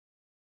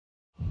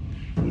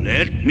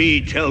Let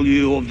me tell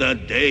you of the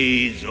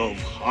days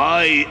of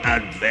high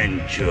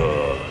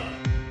adventure.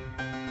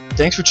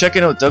 Thanks for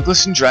checking out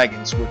Douglas and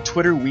Dragons, where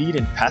Twitter, weed,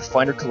 and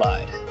Pathfinder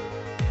collide.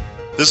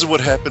 This is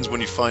what happens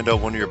when you find out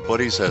one of your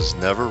buddies has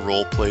never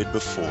role-played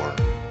before.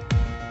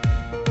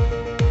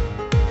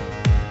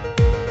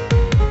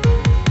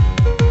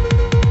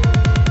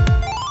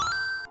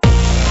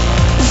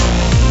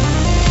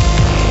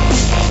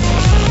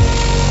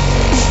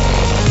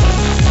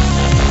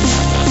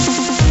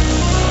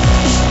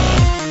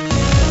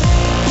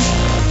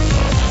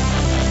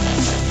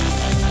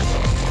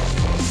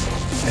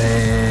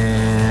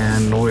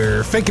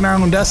 Faking our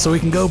own death so we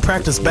can go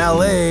practice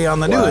ballet on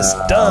the newest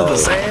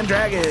Douglas and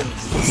Dragons.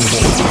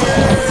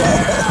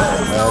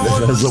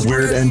 That is a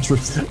weird intro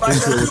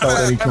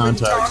without any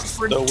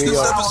context. This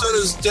episode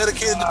is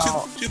dedicated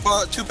to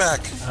two-pack.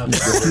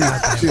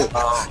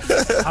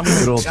 I'm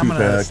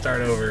gonna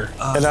start over.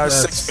 And our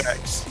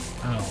six-packs.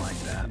 I don't like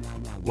that.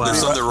 Wow. There's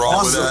something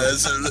wrong with that.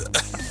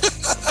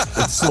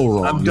 It's so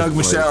wrong. I'm Doug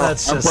Michelle.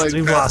 That's just,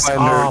 we've lost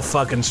all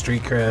fucking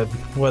street cred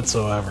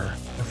whatsoever.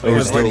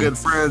 We're good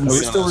friends. Are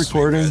we still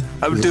recording?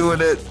 I'm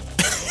doing it.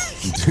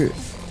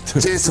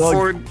 Jason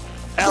Ford,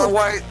 Alan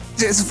White,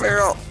 Jason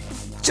Farrell,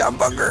 John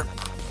Bunker.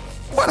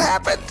 What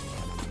happened?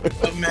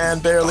 A man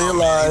barely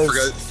alive.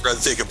 Forgot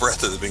to take a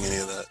breath at the beginning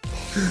of that.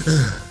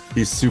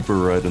 He's super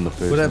red in the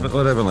face. What happened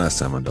last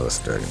time on Douglas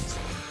Dragons?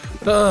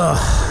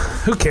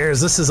 Who cares?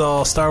 This is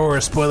all Star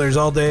Wars spoilers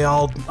all day,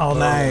 all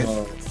night.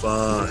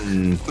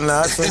 Fun.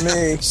 Not for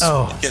me.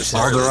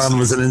 Alderaan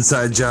was an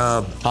inside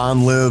job.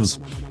 Han lives.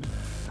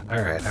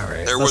 All right.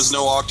 There was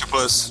no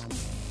octopus.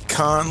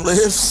 Khan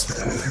lives.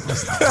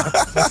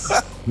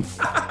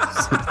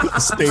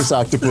 Space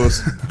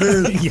octopus.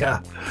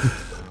 Yeah.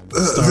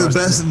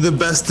 The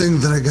best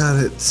thing that I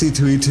got at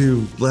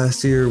C2E2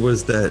 last year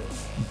was that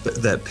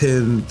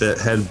pin that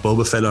had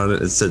Boba Fett on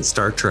it and said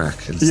Star Trek.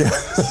 Yeah.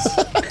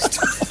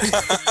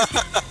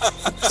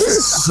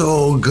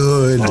 So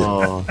good.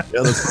 Yeah,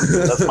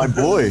 that's my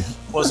boy.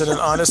 Was it an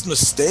honest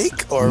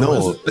mistake or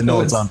no?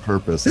 It's on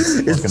purpose. It's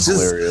fucking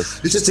hilarious.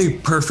 It's just a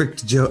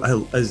perfect joke.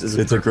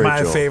 It's a great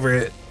My joke.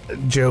 favorite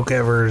joke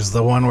ever is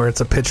the one where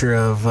it's a picture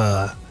of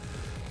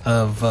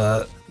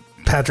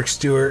Patrick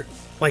Stewart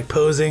like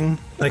posing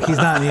like he's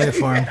not in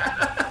uniform,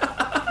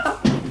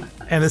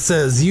 and it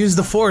says "Use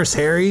the Force,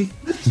 Harry."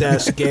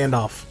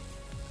 Gandalf.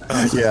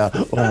 Yeah.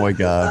 Oh my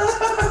god.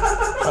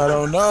 I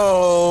don't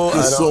know.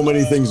 There's so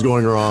many things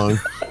going wrong.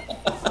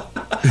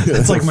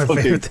 It's like my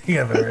favorite thing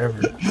I've ever.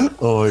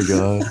 Oh my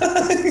god.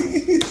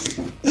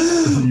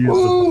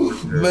 Ooh,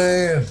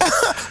 man.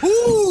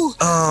 Ooh.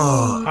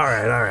 Oh. All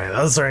right.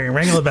 Let's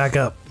wrangle it back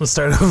up. Let's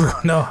start over.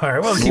 No, all right.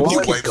 Well, keep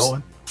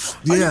going.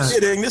 Are you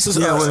kidding? This is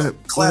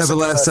what happened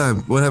last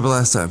time? What happened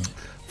last time?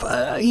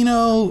 Dragons.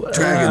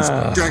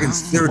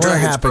 There were what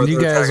dragons. happened?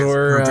 You guys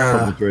were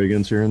couple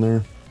dragons here and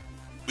there.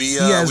 We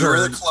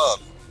were in a club.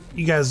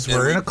 You guys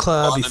were in a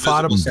club. You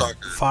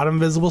fought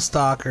Invisible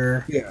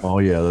Stalker. Yeah. Oh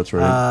yeah, that's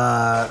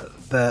right.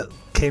 That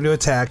came to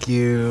attack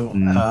you.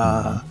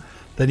 Mm-hmm.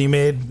 Then you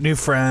made new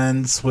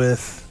friends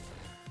with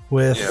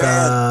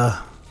Spef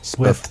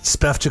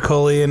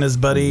Chicoli and his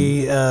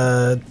buddy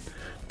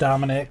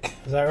Dominic.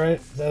 Is that right?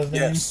 Is that his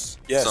name?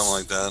 Yes. Something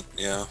like that.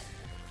 Yeah.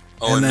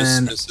 Oh, and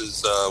then this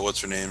is what's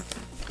her name?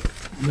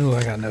 Ooh,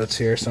 I got notes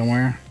here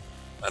somewhere.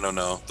 I don't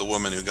know. The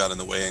woman who got in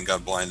the way and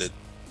got blinded.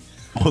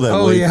 Oh, that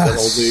old lady.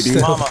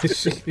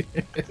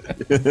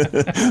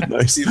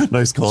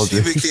 nice call.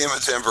 She became a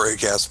temporary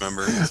cast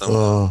member.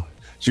 Oh,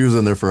 she was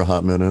in there for a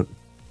hot minute.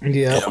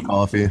 Yeah.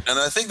 Coffee. And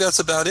I think that's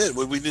about it.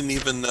 We didn't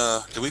even.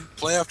 Did we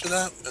play after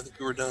that? I think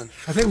we were done.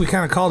 I think we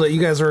kind of called it. You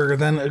guys were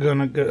then going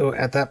to go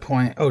at that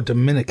point. Oh,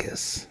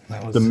 Dominicus.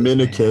 That was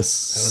Dominicus.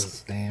 That was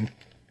his name.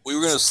 We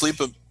were going to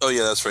sleep. Oh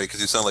yeah, that's right. Because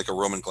he sounded like a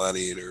Roman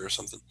gladiator or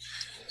something.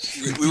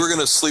 We were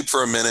going to sleep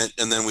for a minute,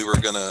 and then we were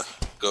going to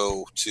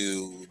go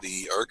to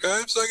the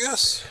archives, I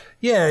guess.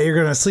 Yeah, you're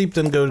going to sleep,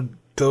 then go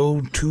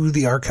to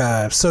the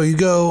archives. So you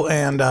go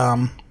and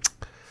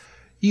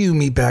you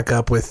meet back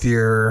up with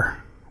your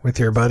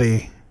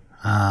buddy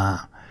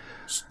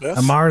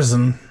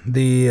Amarzan,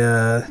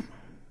 the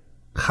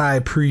high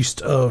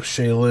priest of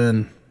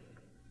Shaylin.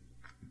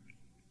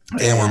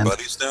 And we're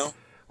buddies now?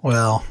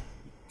 Well,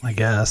 I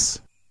guess.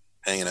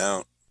 Hanging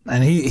out.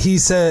 And he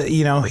said,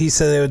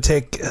 they would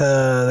they'd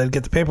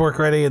get the paperwork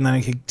ready, and then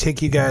he could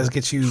take you guys,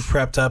 get you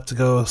prepped up to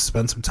go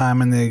spend some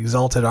time in the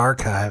Exalted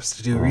Archives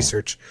to do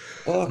research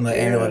on the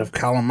Amulet of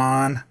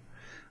Kalaman.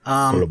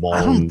 I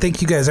don't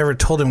think you guys ever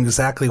told him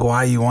exactly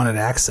why you wanted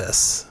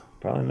access.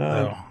 Probably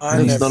not.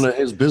 It's none of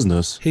his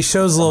business. He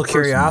shows a little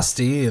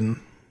curiosity, and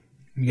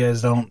you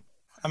guys don't.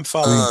 I'm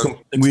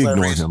following. We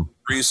ignore him.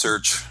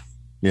 Research.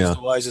 Yeah.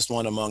 The wisest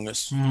one among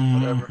us.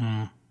 Mm-hmm.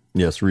 Whatever.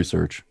 Yes,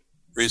 research.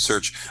 As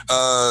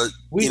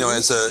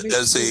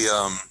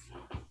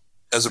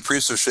a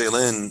priest of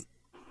Shaylin,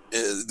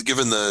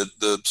 given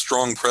the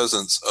strong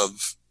presence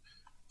of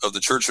the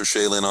Church of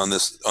Shaylin on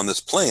this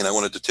plane, I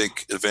wanted to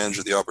take advantage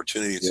of the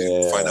opportunity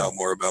to find out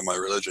more about my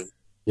religion.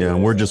 Yeah,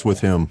 and we're just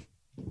with him.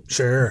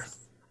 Sure.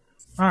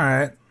 All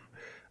right.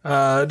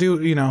 do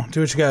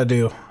what you gotta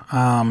do.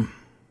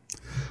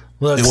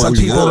 Look, It some won't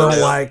be people good, don't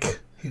yeah. like.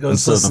 He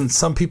goes, listen.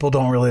 Some people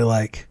don't really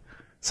like.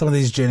 Some of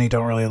these Jinny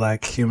don't really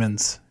like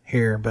humans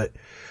here, but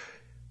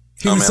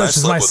humans man, I such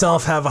as slept with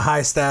myself have a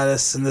high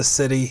status in this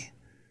city,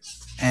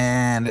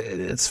 and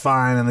it's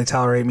fine, and they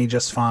tolerate me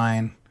just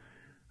fine.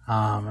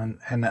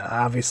 And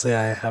obviously,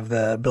 I have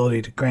the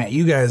ability to grant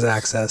you guys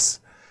access,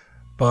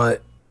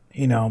 but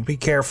be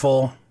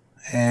careful,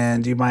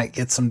 and you might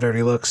get some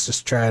dirty looks.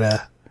 Just try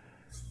to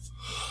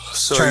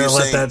So let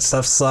saying that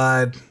stuff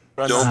slide.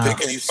 don't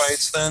pick any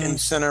fights then?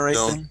 Incinerate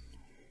Don't. them.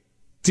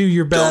 Do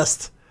your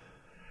best.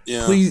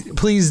 Yeah.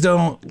 Please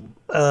don't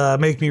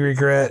make me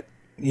regret.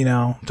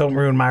 Don't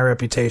ruin my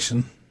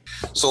reputation.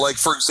 So, like,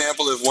 for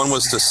example, if one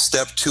was to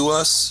step to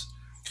us,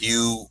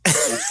 you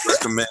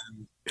recommend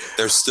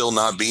there still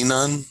not be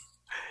none?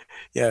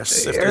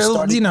 Yes. If Or, they're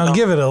starting to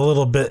give it a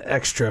little bit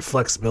extra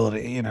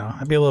flexibility.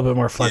 I'd be a little bit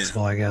more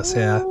flexible, I guess.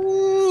 Yeah.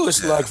 Ooh,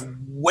 it's like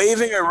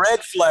waving a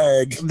red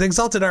flag. The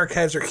Exalted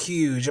Archives are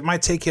huge. It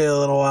might take you a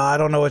little while. I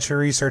don't know what you're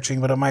researching,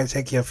 but it might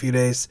take you a few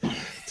days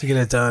to get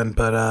it done.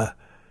 But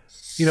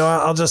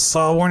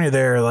I'll warn you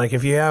there. Like,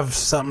 if you have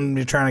something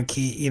you're trying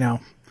to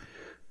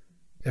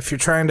if you're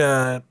trying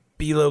to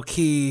be low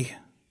key,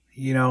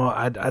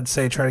 I'd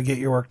say try to get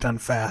your work done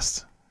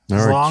fast.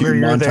 The longer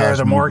you're there,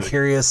 the more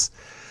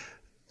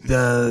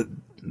the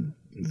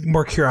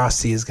more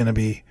curiosity is going to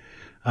be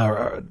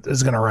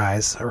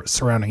rise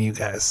surrounding you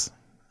guys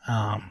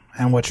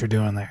and what you're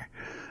doing there.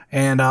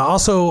 And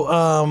also,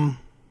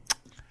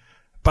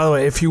 by the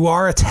way, if you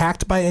are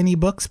attacked by any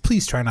books,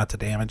 please try not to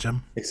damage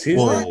them. Excuse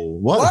me?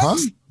 What? Huh?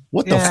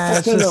 What the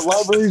fuck kind of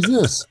library is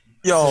this?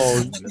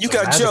 Yo, you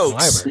got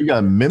jokes. You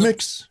got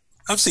mimics?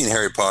 I've seen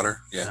Harry Potter.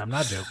 Yeah. I'm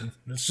not joking.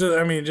 It's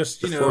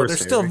just, they're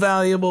Forest still Harry.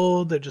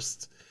 valuable. They're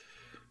just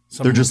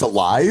They're just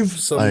alive?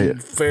 some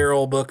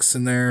feral books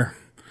in there.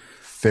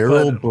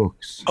 Feral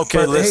books. Okay,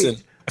 But, listen.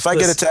 hey, if I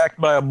get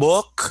attacked by a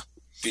book,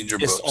 Feed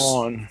your it's books.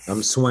 on.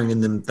 I'm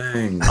swinging them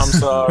things. I'm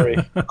sorry.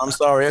 I'm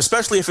sorry.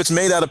 Especially if it's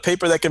made out of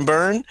paper that can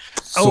burn.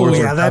 Oh Swords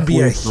yeah, are that'd be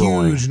a halfway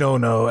throwing. huge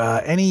no.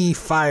 Any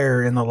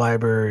fire in the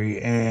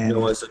library, and You know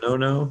what's a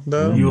no-no,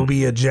 though? you will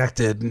be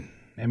ejected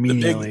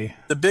immediately.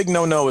 The big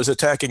no-no is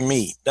attacking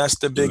me. That's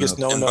the biggest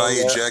And no-no. by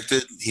yeah.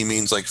 ejected, he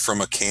means like from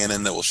a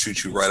cannon that will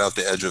shoot you right out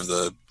the edge of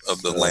the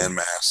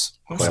landmass.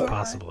 Quite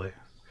possibly.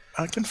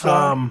 I can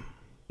fly.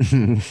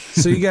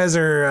 So you guys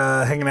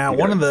are hanging out.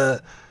 One of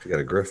the You got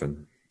a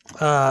griffin.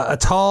 a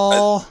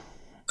tall.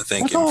 I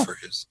thank him for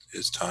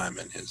his time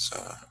and his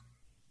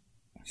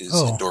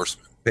Oh.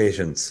 endorsement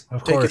Patience.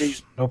 Of Take it course,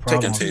 easy. no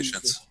problem. and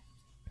patience.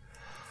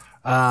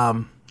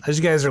 As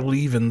you guys are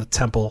leaving the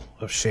temple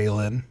of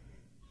Shaylin,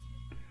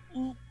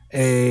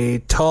 a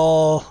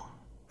tall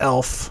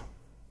elf,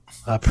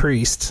 a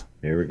priest,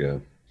 Here we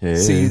go. Hey.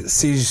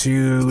 sees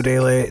you,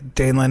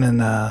 Daylin,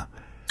 and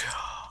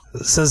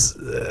says,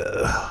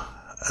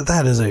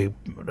 "That is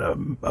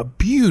a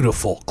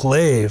beautiful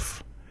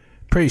glaive.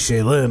 Praise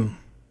Shaylin.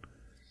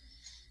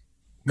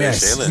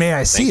 Praise Shaylin. May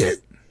I see Thank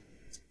it?"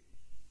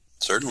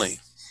 Sternly.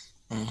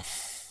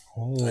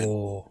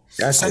 Oh.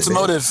 Sense of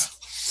motive.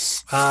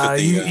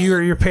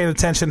 You're paying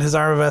attention to his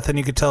Armaveth, and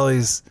you could tell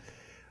he's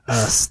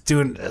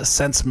doing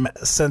sense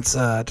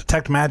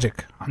detect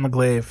magic on the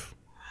glaive.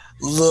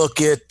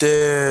 Look at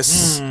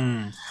this.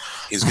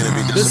 He's going to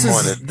be This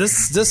disappointed.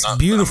 is this Not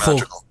beautiful,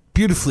 magical.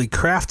 beautifully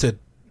crafted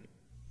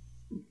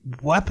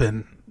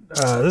weapon.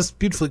 This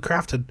beautifully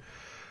crafted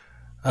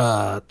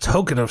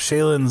token of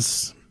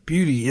Shaylin's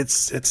beauty.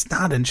 It's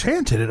not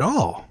enchanted at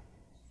all.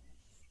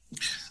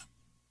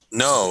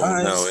 No,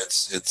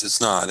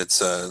 it's not.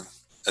 It's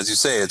as you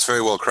say, it's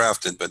very well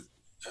crafted, but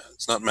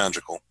it's not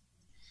magical.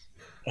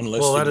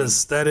 Unless Well, you-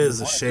 that is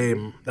a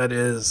shame. That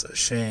is a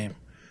shame.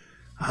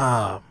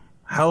 How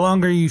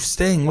long are you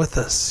staying with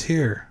us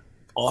here?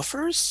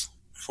 offers.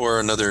 For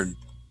another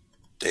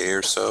day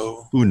or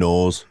so. Who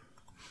knows?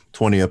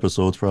 20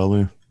 episodes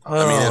probably.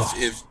 I mean,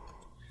 if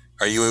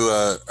are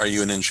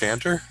you an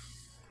enchanter?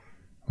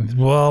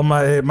 Well,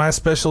 my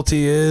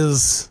specialty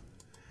is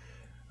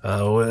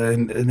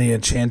in the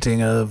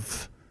enchanting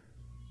of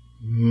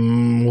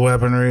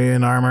weaponry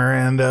and armor,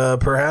 and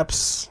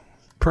perhaps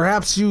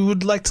you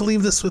would like to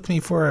leave this with me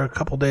for a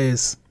couple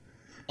days.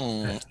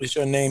 Is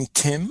your name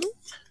Tim?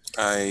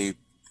 I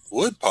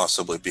would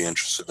possibly be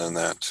interested in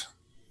that.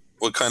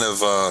 What kind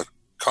of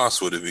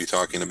cost would it be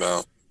talking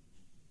about?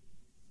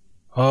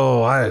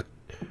 Oh,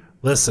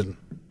 listen.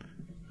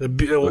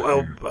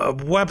 A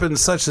weapon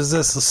such as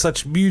this, with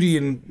such beauty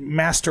and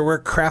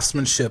masterwork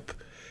craftsmanship,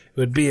 it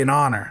would be an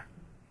honor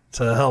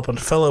to help a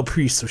fellow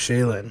priest of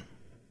Shaylin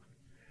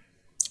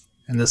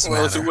in this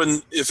Well,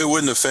 matter. if it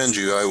wouldn't offend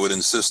you, I would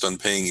insist on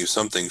paying you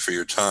something for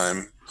your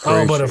time.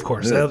 Oh, but of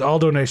course, all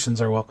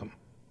donations are welcome.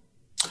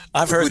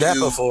 I've heard Would that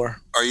you- before.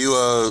 Are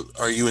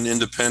you an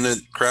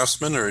independent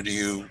craftsman, or do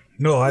you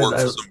No, work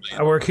I for somebody?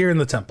 I work here in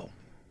the temple.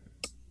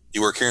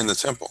 You work here in the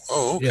temple?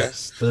 Oh, okay.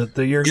 Yes,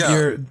 your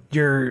Yeah.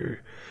 your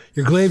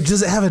glaive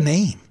does it have a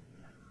name?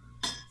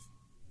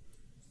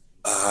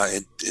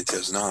 It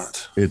does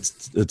not.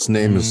 Its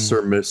name is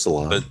Sir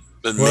Mix-a-Lot.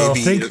 But Well,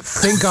 maybe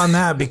think on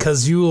that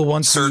because you will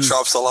want Sir to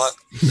Chops a lot.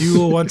 you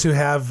will want to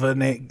have a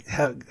name,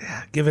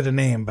 give it a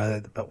name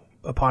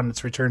upon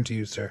its return to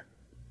you, sir.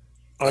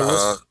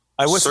 I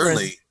whisper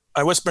certainly.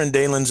 I whisper in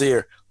Dalen's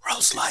ear,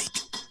 Rose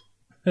Light.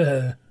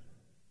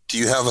 Do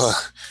you have a?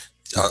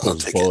 I'll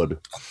take Bud.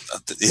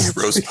 it.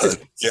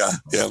 Rosebud. Yeah.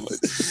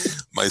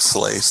 My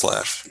sleigh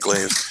 /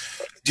 glaive.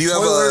 Do you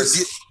have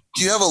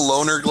do you have a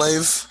loner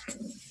glaive?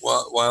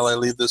 While I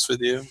leave this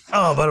with you.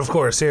 Oh, but of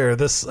course, here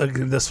this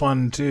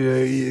one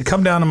to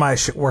come down to my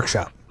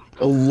workshop.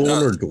 A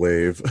loner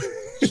glaive.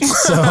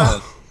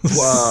 So,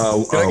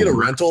 Wow. Can I get a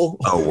rental?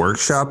 A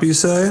workshop, you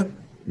say?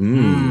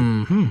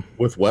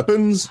 With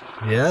weapons?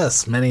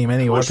 yes, many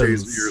Wish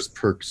weapons, yours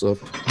perks up.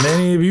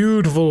 many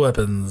beautiful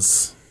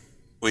weapons.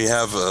 We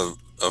have a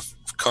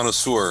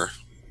connoisseur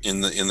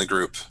in the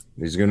group.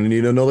 He's gonna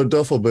need another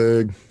duffel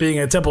bag. Being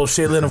a temple of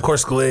Shaylin, of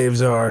course,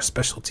 glaives are our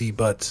specialty,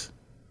 but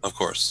Of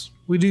course.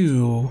 we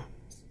do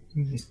work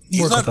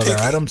not with other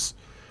picky. items.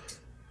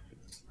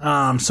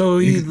 So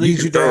he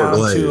leads you can throw a down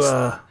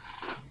glaive.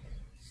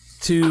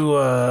 to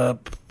a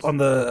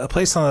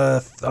place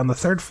on the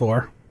third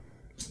floor,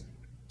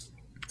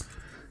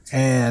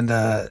 and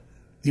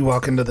you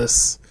walk into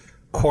this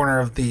corner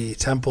of the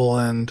temple,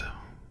 and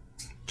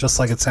just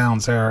like it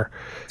sounds,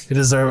 it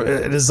is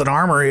an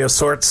armory of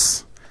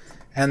sorts,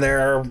 and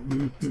there are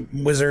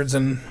wizards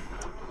and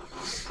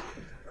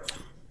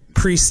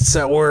priests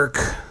at work,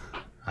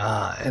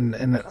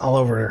 and all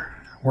over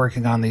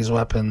working on these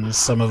weapons.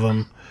 Some of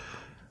them,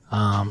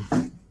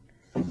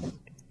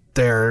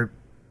 they're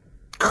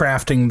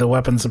crafting the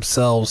weapons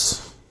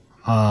themselves,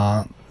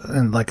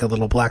 in like a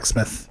little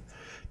blacksmith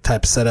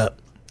type setup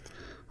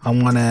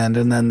on one end,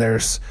 and then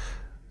there's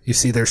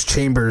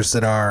chambers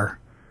that are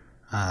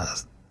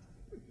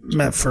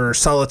meant for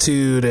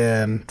solitude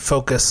and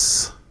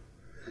focus,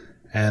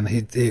 and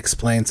he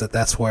explains that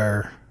that's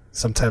where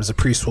sometimes a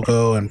priest will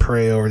go and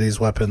pray over these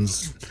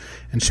weapons,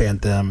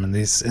 enchant them in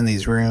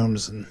these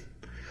rooms and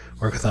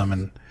work with them,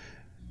 and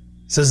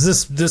says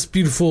this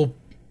beautiful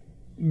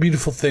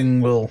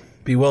thing will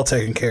be well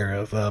taken care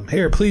of.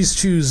 Here, please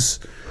choose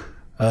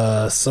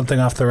something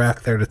off the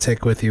rack there to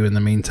take with you in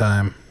the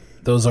meantime.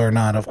 Those are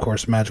not, of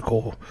course,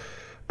 magical,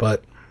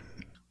 but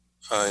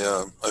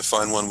I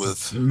find one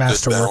with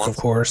masterwork, good balance.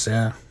 of course.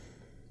 Yeah.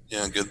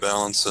 Yeah, good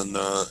balance, and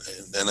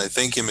I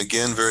thank him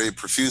again very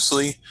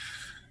profusely,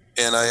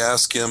 and I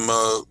ask him,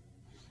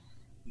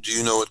 do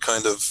you know what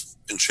kind of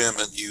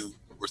enchantment you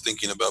were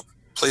thinking about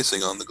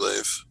placing on the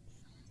glaive?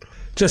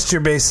 Just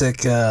your basic.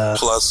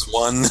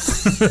 +1.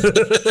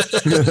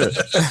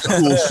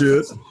 Cool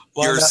shit.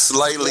 Your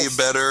slightly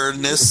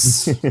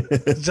betterness.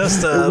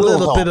 Just a will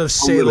little help, bit of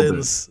a little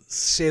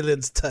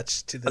Shaylin's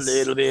touch to A this.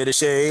 little bit of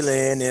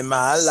Shaylin in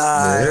my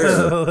life.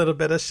 A little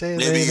bit of Shaylin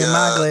Maybe, in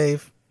my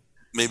glaive.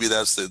 Maybe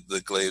that's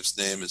the glaive's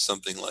name is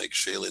something like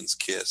Shaylin's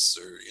Kiss,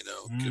 or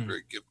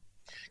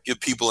give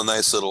people a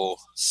nice little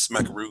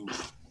smackaroo.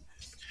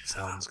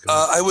 Sounds good.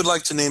 I would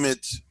like to name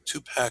it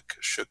Tupac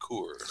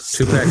Shakur.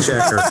 Tupac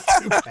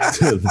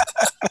Shakur.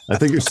 I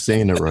think you're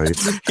saying it right.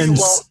 He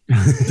won't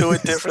do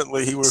it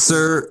differently. He was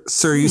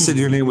Sir, you said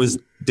your name was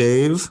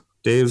Dave?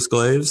 Dave's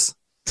Glaives?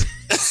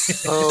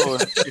 Oh,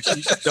 if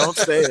you don't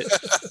say it.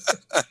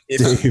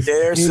 If you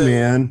dare Hey, say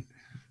man.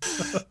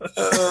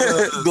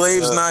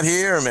 Glaive's not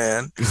here,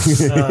 man.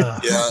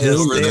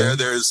 Over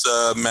there's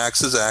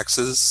Max's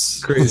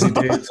axes. Crazy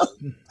Dave.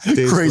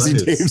 Crazy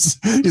Glaives.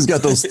 Dave's. He's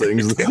got those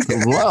things.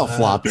 Wow,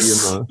 floppy in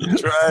the.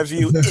 Drive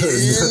you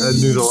A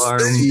noodle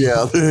arm.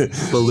 Yeah.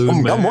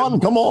 Balloon Come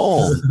man.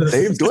 on.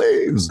 Dave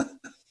Glaves.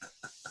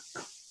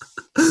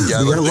 Yeah, You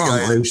got the long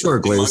guy- glaive,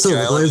 short glaive, Monkey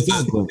silver Island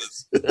glaive,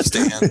 is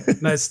Stan.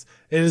 Nice.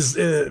 It is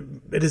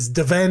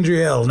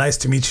Devandriel. Nice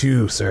to meet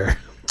you, sir.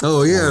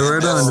 Oh, yeah,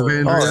 right on. Oh,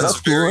 Evander. Oh, that's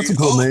cool. That's a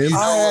cool name.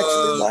 I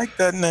actually like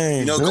that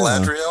name. You know Yeah.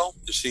 Galadriel?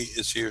 Is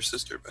she your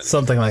sister, Benny?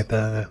 Something like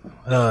that.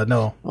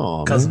 No,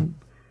 Oh, cousin.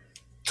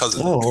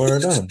 Cousin. Oh,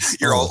 right on.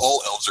 You're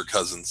all elves are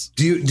cousins.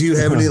 Do you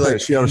have any like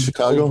Is she out of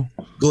Chicago?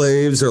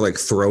 glaives or like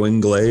throwing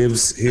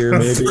glaives here?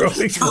 Maybe.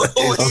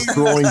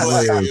 Throwing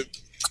glaive.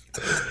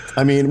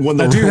 I mean,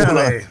 when I do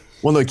have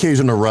when the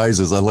occasion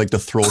arises, I like to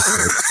throw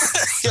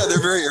stuff. Yeah,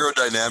 they're very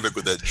aerodynamic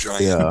with that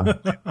giant. Yeah.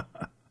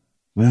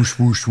 Whoosh,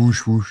 whoosh,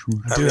 whoosh, whoosh,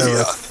 whoosh. do have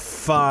Yeah. a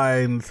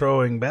fine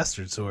throwing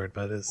bastard sword,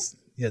 but it's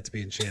yet to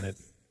be enchanted.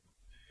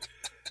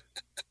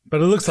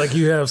 But it looks like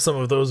you have some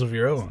of those of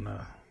your own.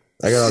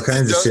 I got all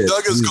kinds of shit.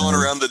 Doug is going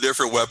Mhm. around the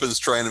different weapons,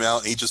 trying them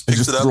out, and he just picks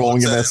Just it up,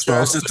 throwing looks it at at it,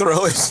 stuff. Just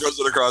throw it. throws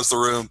it across the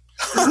room.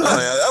 Oh, yeah,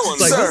 that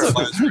one's Like, sir, this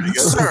mine's pretty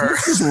good. Sir.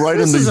 Just right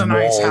This in is these a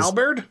nice walls.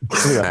 halberd.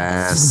 Yeah.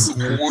 Ass.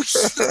 Whoosh.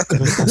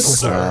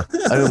 I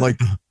didn't like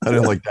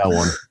that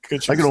one.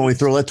 Could I you could only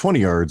throw that 20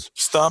 yards.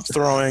 stop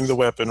throwing the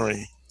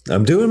weaponry?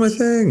 I'm doing my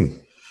thing.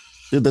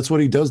 Dude, that's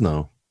what he does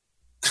now.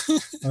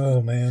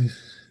 Oh man.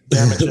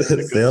 Damage.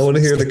 They all want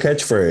to hear the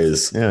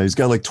catchphrase. Yeah, he's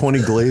got like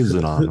 20 glaives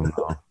in on him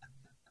now.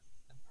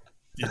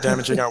 You're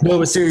damaging our No, wall.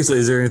 but seriously,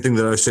 is there anything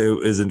that O'Shea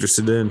is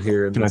interested in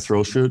here? Can I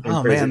throw shit?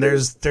 Oh man,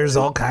 there's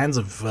all kinds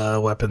of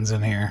weapons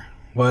in here.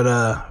 What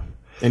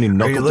Any are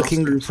knuckle you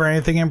looking dusters? for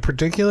anything in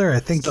particular? I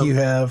think you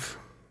have.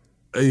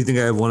 You think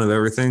I have one of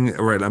everything?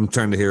 Right, I'm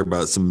trying to hear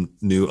about some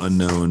new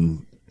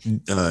unknown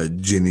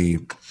Ginny,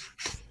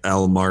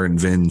 Almar, and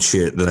Vin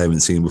shit that I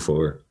haven't seen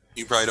before.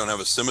 You probably don't have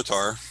a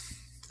scimitar.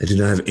 I do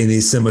not have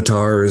any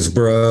scimitars,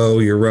 bro.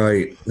 You're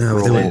right.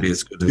 No, they wouldn't be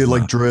as good as Get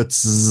like mine.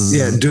 drits.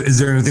 Yeah, is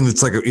there anything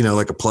that's like a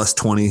like a plus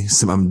 20?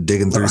 I'm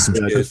digging through some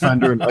Yeah, shit.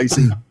 defender and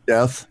icy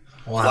death.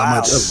 Well,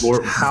 Wow.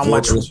 how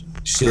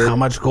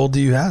much gold do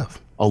you have?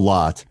 A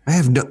lot. I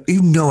have no.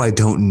 You know, I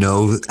don't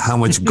know how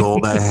much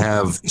gold I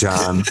have,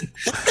 John.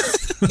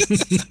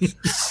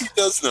 He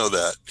does know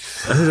that.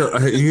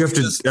 You have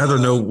to. I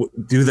don't know.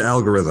 Do the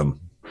algorithm.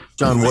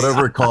 John,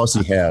 whatever it costs,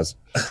 he has.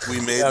 We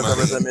made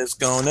Algorithm money is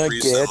gonna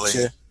recently get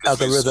you. 'cause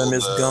we Algorithm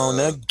is sold,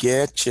 gonna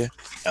get you. we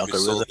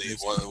Algorithm sold is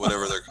the,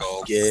 whatever they're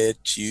called,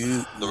 get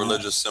you. the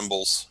religious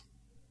symbols.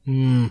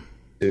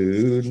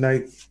 Dude,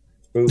 night.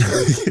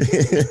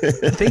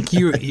 I think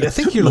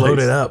you're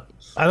loaded up.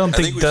 I don't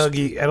think we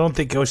Dougie. I don't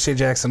think O'Shea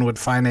Jackson would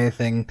find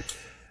anything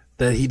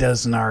that he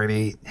doesn't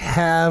already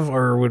have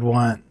or would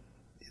want.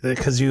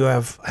 Because you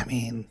have. I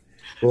mean,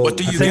 What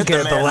do I you think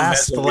get? at the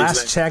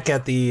last check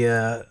at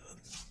the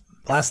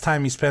last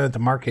time you spent at the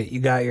market, you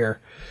got your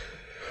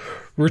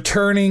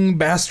returning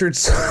bastard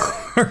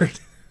sword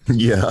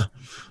Yeah.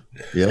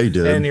 Yeah, he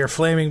did. and your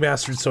flaming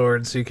bastard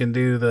sword, so you can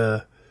do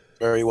the.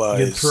 Very You wise.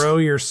 can throw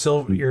your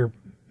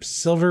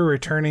silver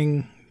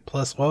returning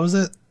plus. What was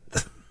it?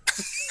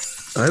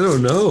 I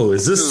don't know.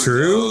 Is this Who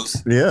true?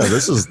 knows? Yeah,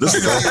 this is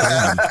all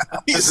canon.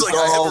 He's like, all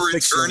I have a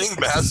fiction. returning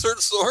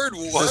bastard sword?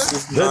 What? This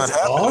is not That's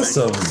happening.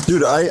 awesome.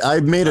 Dude, I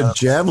made a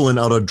javelin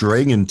out of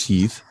dragon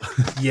teeth.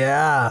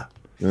 Yeah,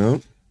 Yeah.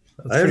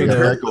 I haven't pretty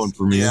heard That going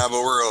for me. Yeah,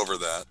 but we're over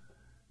that.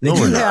 They No,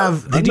 do we're not.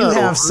 have. They I'm do not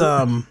have over it.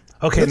 some.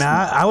 Okay,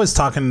 now I was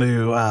talking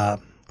to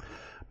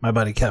my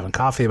buddy Kevin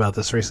Coffey about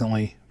this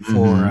recently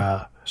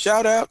for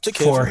Shout out to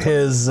Kevin.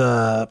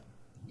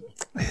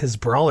 his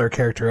brawler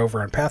character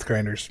over on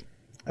Pathgrinders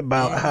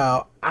about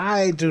how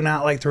I do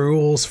not like the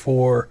rules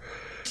for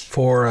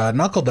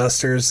knuckle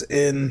dusters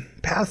in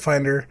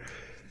Pathfinder,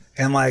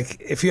 and like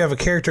if you have a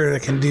character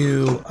that can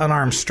do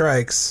unarmed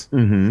strikes,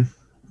 I'm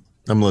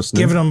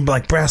listening. giving them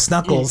like brass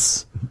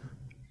knuckles.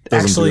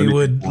 Doesn't Actually do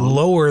would anything.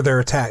 lower their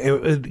attack.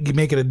 It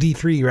make it a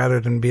D3 rather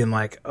than being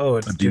like, oh,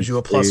 it gives you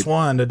a D8.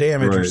 +1 to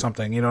damage or Right.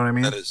 something. You know what I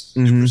mean? That is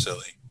super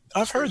silly.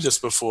 I've heard this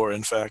before,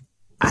 in fact.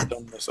 The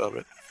dumbness of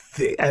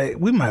it.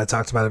 We might have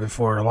talked about it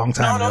before a long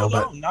time No, ago,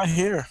 but not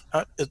here.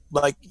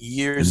 Like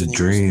years and years.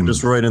 Dream.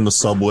 Just right in the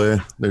subway,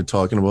 they're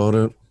talking about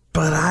it.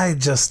 but I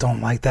just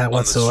don't like that the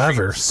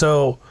whatsoever.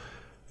 So,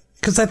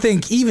 because I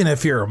think even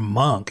if you're a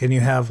monk and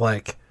you have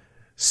like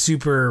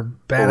super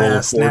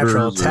badass quarters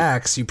natural or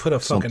attacks, you put a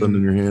something fucking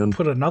in your hand.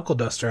 put a knuckle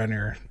duster on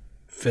your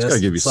fist. Gotta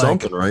give you It's like-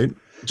 something, right?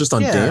 Just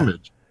on Yeah.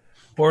 damage.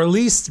 Or at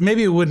least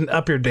maybe it wouldn't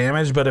up your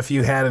damage, but if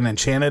you had an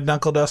enchanted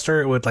knuckle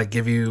duster, it would like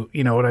give you,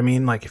 you know what I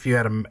mean? Like if you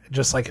had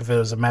just like if it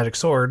was a magic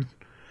sword,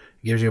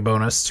 it gives you a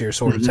bonus to your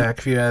sword attack.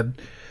 If you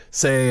had,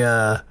 say,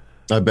 I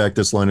back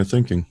this line of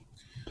thinking.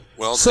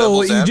 Well, so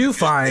what devil's you do advocate,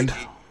 find,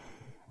 maybe,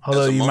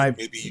 although as a you monk, might,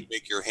 maybe you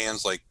make your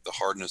hands like the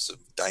hardness of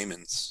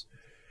diamonds.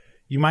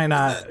 you might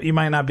not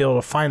be able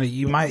to find it.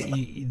 You might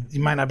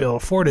not be able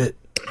to afford it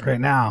right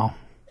now,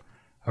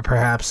 or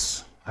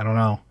perhaps I don't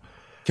know.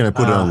 Can I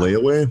put it on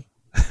layaway?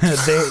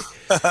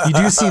 You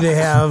do see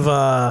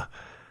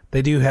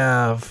they do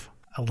have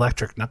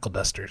electric knuckle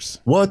dusters.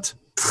 What?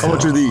 How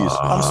much are these?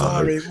 I'm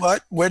sorry.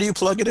 What? Where do you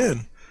plug it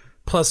in?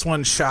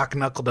 +1 shock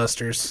knuckle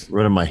dusters.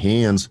 Right in my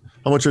hands.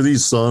 How much are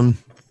these, son?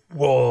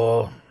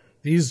 Well,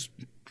 these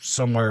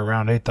somewhere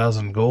around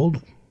 8,000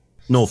 gold.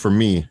 No, for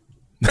me.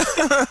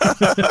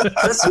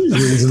 That seems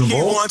He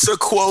reasonable. wants a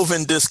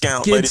Quoven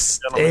discount, ladies Gets,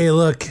 and gentlemen. hey,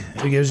 look,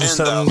 it gives you And,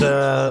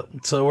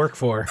 something to work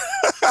for.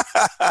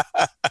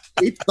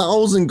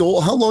 8,000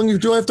 gold. How long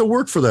do I have to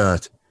work for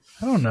that?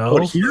 I don't know.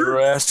 What, The here?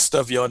 rest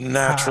of your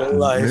natural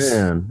life.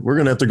 Man, we're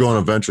going to have to go on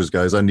adventures,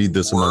 guys. I need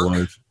this in my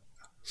life.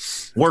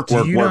 Work,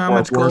 Do you know how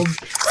much gold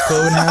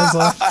Cloven has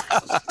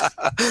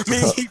left?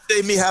 Me,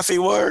 they me half a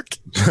work.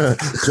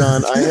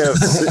 John, I have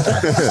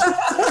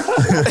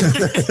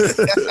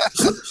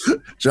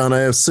John, I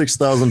have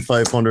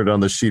 6,500 on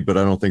the sheet, but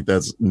I don't think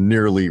that's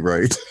nearly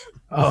right.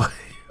 Oh,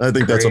 I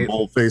think that's a Great.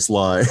 bold-faced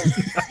lie.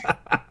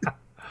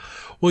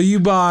 well, what'd you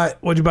buy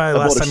last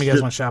bought a time you guys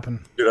shit- went shopping?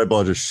 Dude, I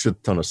bought a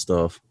shit ton of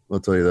stuff. I'll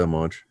tell you that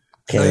much.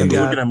 You And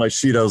got- looking at my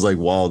sheet, I was like,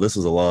 wow, this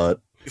is a lot.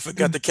 You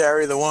forgot to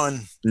carry the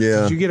one.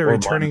 Yeah. Did you get a Or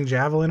returning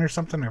javelin or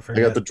something? I I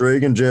forget. got the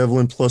Dragon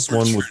Javelin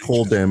 +1 with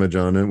cold damage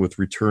on it with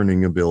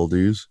returning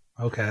abilities.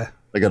 Okay.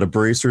 I got a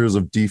Bracers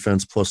of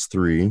Defense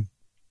 +3.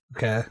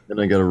 Okay.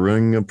 And I got a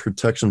Ring of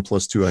Protection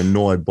 +2. I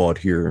know I bought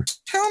here.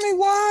 Tell me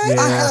why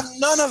Yeah. I have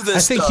none of this. I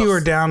think stuff. you were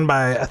down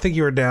by. I think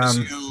you were down I to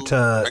can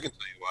tell you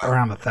why.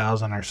 around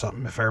 1,000 or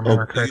something, if I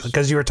remember Oh, correctly,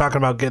 because you were talking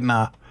about getting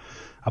a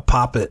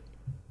poppet.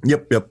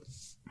 Yep.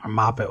 or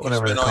mop it,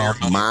 whatever they're Spend all your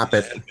called. money Mop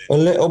it. on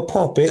A little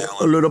puppet.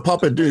 A little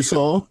puppet do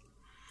so.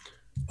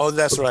 Oh,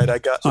 that's right. I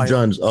got. So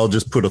John, I'll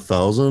just put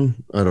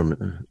 1,000. I don't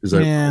know. Is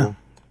that Yeah, cool?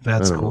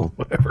 that's I don't cool. know.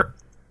 Whatever.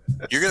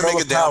 You're gonna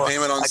make a down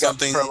payment on I got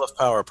something Pearl of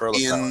Power. Pearl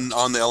of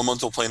Power. on the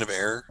elemental plane of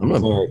air. I'm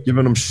not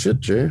giving him shit,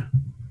 Jay.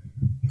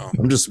 Oh.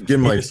 I'm just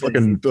giving my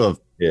fucking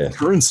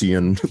currency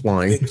in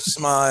line. Big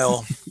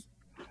smile.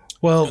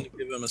 Well,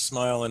 Give him a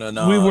smile and a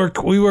nod.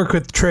 we work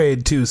with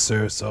trade too,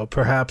 sir. So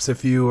perhaps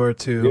if you were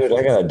to, Dude,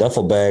 I got a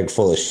duffel bag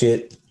full of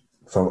shit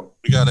from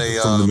We got a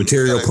the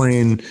material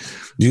plane.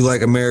 Do you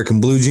like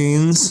American Blue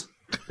Jeans?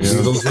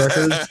 Yeah. Those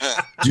records?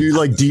 Do you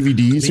like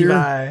DVDs here?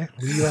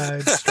 Levi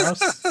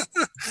Strauss.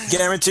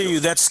 Guarantee you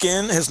that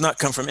skin has not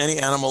come from any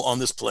animal on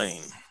this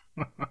plane.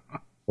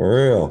 For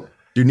real.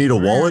 Do you need a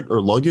wallet or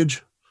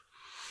luggage?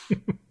 All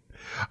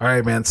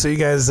right, man. So you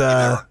guys, get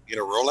a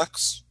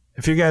Rolex.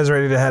 if you guys are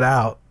ready to head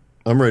out,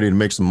 I'm ready to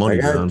make some I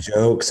money, got John.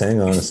 jokes.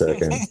 Hang on a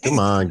second. Come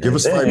on, give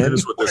us 5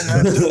 minutes with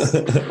this.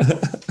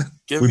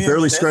 Give We me a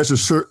barely minute. scratched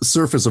the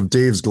surface of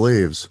Dave's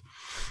glaives.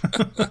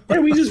 Yeah,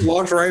 we just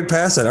walked right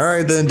past it. All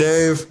right, then,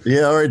 Dave.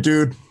 Yeah, all right,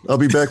 dude. I'll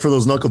be back for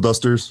those knuckle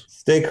dusters.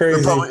 Stay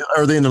crazy.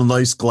 Are they in a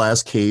nice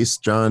glass case,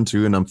 John,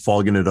 too? And I'm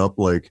fogging it up,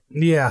 like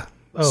yeah.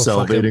 Oh,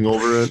 salivating fucking-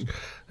 over it.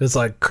 It's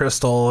like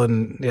crystal,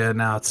 and yeah,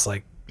 now it's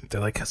like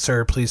they're like,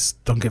 sir, please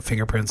don't get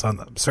fingerprints on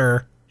them,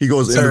 sir. He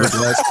goes into the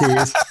glass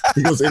case.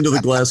 He goes into the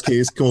glass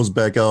case, comes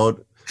back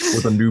out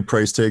with a new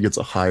price tag. It's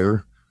a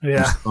higher.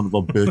 Yeah. Son of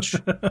a bitch.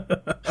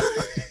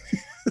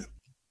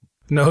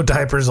 No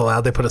diapers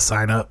allowed. They put a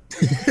sign up.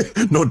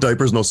 No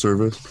diapers, no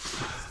service.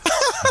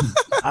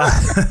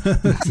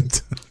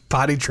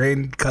 Potty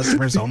trained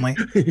customers only.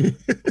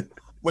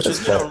 Which is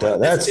fucked up.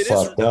 That's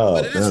fucked up.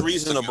 But it is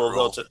reasonable,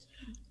 though.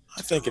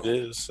 I think it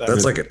is.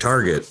 That's like a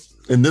Target.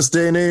 In this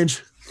day and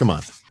age, come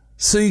on.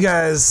 So you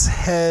guys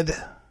head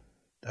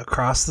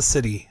across the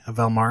city of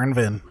Elmar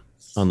Vin,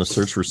 On the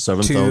search for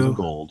 7,000 To-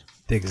 gold.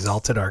 the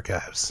Exalted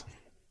Archives.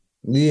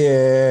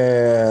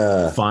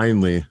 Yeah.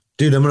 Finally.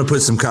 Dude, I'm going to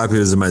put some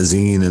copies of my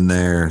zine in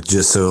there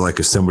just so, like,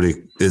 if somebody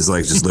is,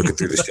 like, just looking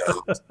through the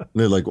shelves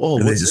They're like, oh,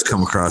 and they what's just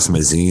come across my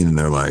zine and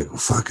they're like,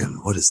 fucking,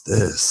 what is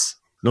this?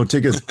 No,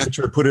 take a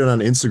picture, put it on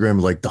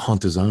Instagram, like the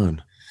hunt is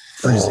on.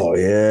 Oh,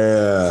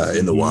 yeah.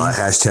 In the wild.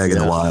 Hashtag in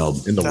the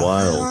wild. In the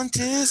wild. Hunt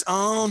is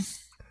on.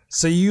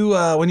 So you,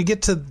 when you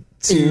get to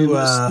In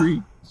the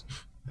street.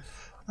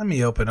 let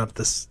me open up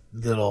this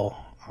little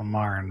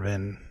Elmar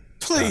Vin.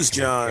 Please,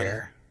 John.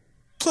 here.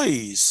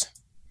 Please.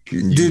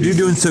 Dude, you're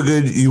doing so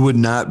good, you would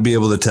not be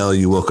able to tell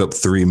you woke up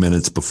 3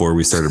 minutes before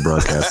we started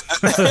broadcast.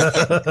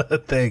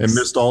 Thanks. And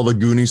missed all the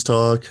Goonies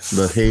talk,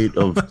 the hate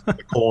of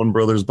the Coen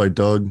brothers by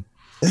Doug.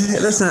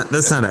 That's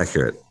not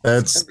accurate.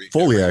 That's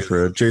fully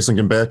accurate. Jason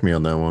can back me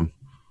on that one.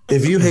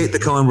 If you hate the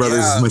Coen brothers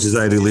as much as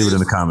I do, leave it in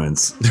the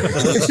comments.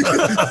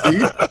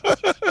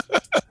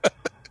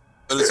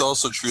 But it's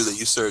also true that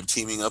you started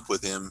teaming up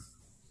with him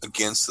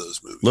against those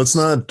movies. Let's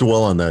not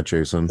dwell on that,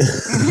 Jason.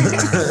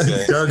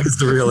 Okay. Doug is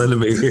the real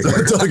enemy here.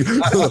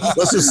 Doug,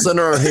 let's just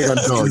center our hate on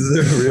Doug. He's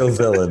the real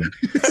villain.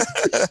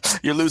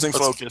 You're losing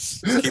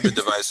focus. Keep it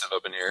divisive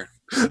up in here.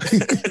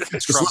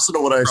 Just listen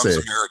to what I say.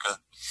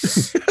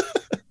 Trump's America.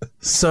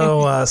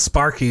 So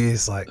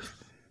Sparky's like,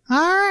 all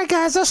right,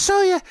 guys, I'll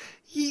show you.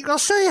 I'll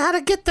show you how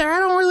to get there. I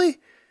don't really.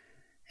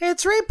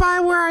 It's right by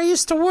where I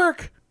used to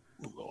work.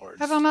 Lord.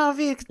 I don't know if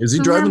you. Is he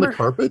driving the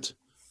carpet?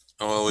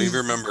 Oh, well, we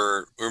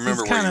remember He's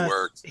where kinda- you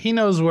worked. He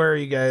knows where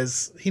you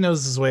guys. He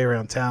knows his way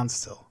around town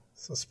still.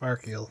 So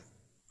Sparky'll.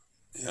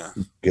 Yeah.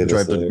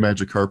 Drive the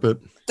magic carpet.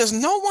 Does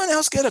no one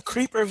else get a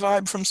creeper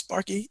vibe from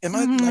Sparky? Am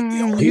I like the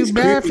only? You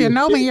better, if you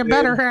know me, you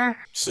better.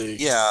 See.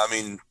 Yeah, I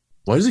mean,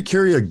 Why does he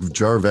carry a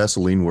jar of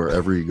Vaseline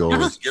wherever he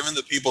goes? given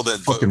the people that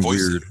Fucking voice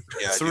weird. it,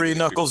 yeah, I do Three get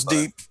knuckles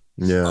people deep.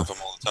 Yeah. off him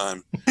all the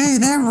time. Hey,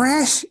 that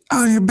rash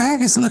on your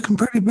back is looking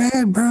pretty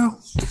bad, bro.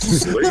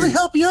 Let me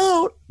help you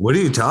out. What are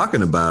you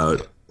talking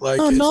about? Like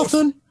Oh, it's,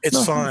 nothing.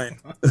 it's fine.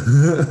 I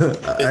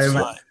It's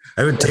fine.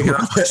 haven't taken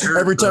off my shirt.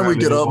 Every time we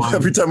get up,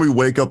 every time we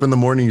wake up in the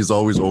morning, he's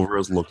always over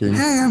us looking.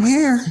 Hey, I'm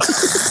here.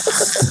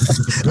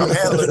 I'm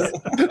handling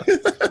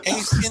it. Hey,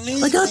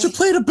 Skinny. I got your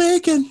plate of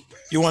bacon.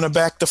 You want to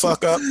back the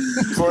fuck up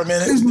for a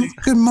minute?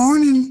 Good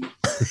morning.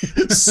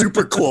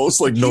 Super close,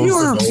 like nose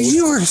to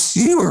nose.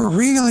 You were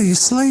really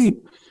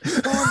asleep.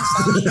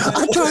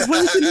 I tried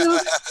waking you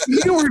up.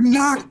 You were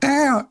knocked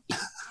out.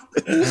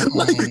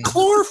 Like a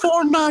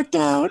chloroform knocked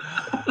out.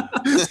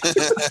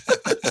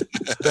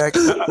 Back,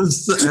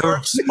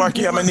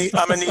 Sparky, I'm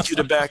gonna need you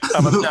to back.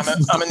 I'm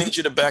gonna need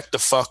you to back the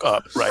fuck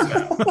up right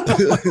now.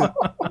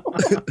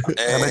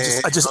 Hey,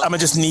 I'm gonna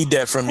just need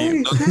that from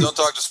you. don't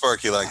talk to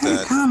Sparky like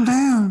that. Calm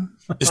down.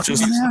 It's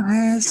just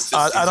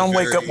I don't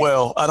wake up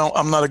well.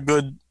 I'm not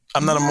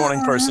a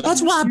morning person.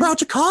 That's why I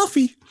brought you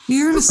coffee.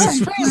 You're in a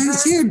safe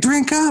place. Here,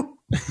 drink up.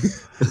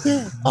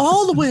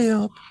 All the way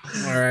up.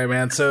 All right,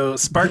 man. So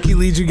Sparky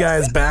leads you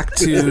guys back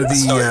to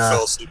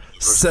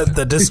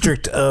the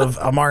district of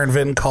Elmar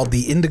Vin called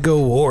the Indigo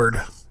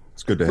Ward,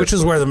 It's good to have. which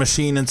is where the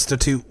Machine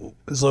Institute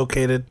is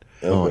located.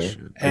 Oh, shit.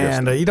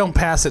 And you don't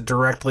pass it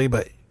directly,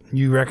 but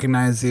You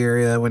recognize the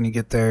area when you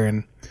get there,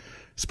 and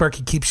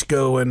Sparky keeps you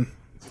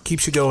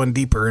going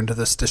deeper into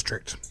this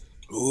district.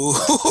 Ooh.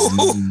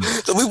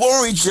 So we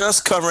weren't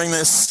just covering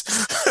this.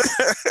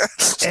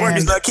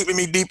 Sparky's not keeping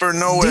me deeper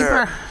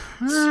nowhere.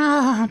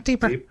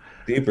 Deeper.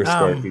 Deeper,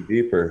 Sparky,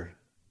 deeper.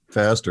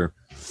 Faster.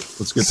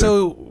 Let's get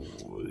so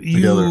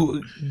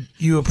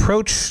you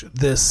approach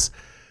this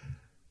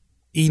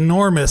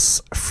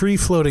enormous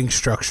free-floating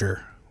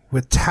structure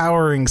with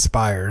towering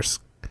spires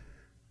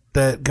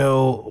that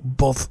go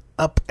both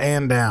up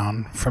and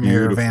down from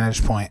your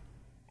vantage point.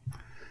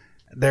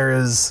 There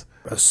is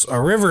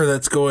a river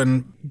that's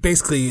going,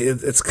 basically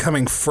it's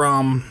coming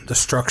from the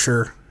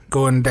structure,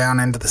 going down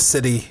into the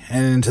city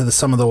and into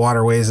some of the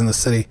waterways in the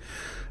city.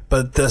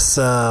 But this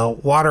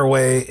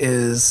waterway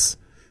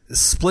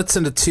splits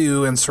into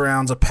two and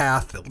surrounds a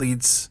path that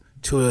leads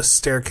to a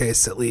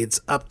staircase that leads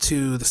up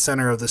to the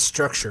center of the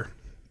structure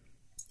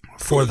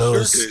for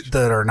those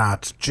that are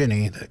not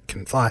Ginny that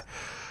can fly.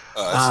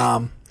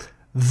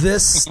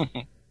 This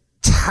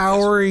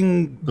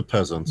towering the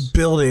peasants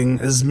building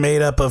is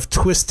made up of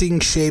twisting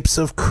shapes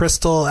of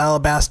crystal,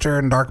 alabaster,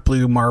 and dark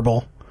blue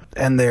marble.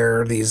 And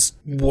there are these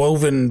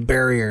woven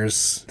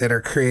barriers that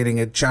are creating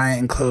a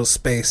giant enclosed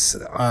space.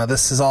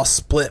 This is all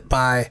split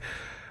by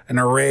an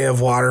array of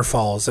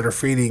waterfalls that are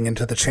feeding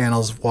into the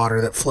channels of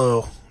water that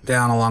flow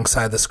down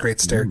alongside this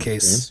great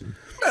staircase. You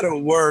gotta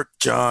work,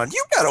 John.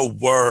 You gotta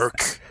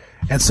work.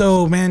 And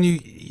so, man,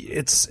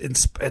 it's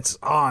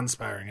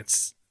awe-inspiring.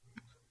 It's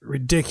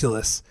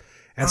ridiculous.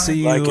 And so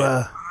you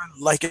I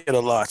like it a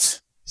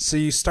lot. So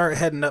you start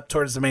heading up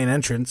towards the main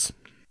entrance,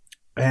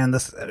 and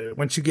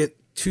once you get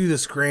to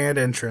this grand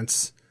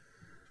entrance,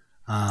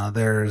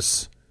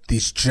 there's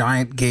these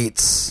giant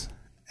gates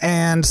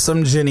and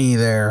some Ginny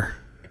there.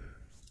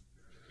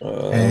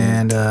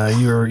 And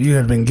you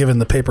had been given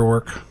the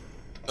paperwork.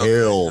 I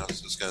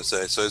was just gonna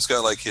say, so it's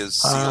got like his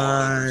seal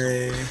on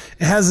it.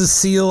 It has a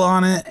seal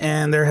on it,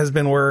 and there has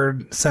been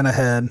word sent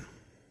ahead.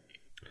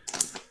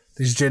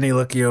 These Ginny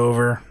look you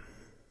over.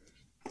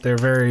 They're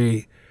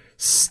very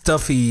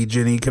stuffy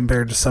Ginny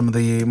compared to some of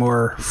the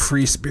more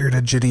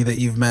free-spirited Ginny that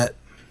you've met.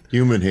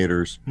 Human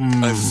haters.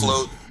 I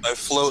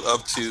float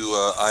up to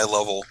eye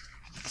level,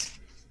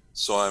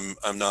 so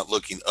I'm not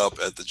looking up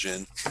at the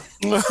Jinn.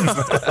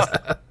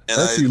 And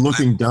actually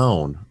looking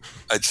down.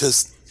 I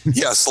just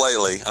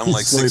slightly. I'm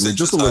like Slightly, 6 inches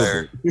just a little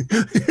higher.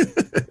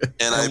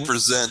 And I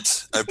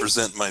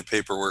present my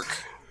paperwork.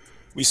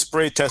 We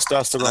spray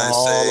testosterone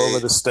all over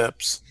the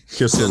steps.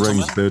 Kiss the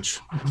rings, bitch.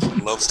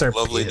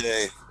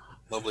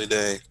 Lovely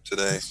day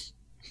today.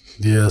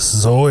 Yes,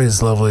 it's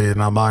always lovely in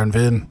Almar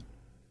Vin.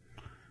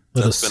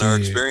 That's been our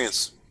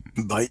experience.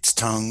 Bites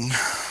tongue.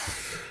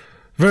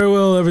 Very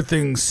well,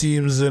 everything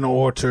seems in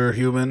order,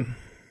 human.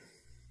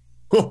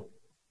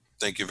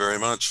 Thank you very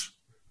much.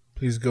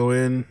 Please go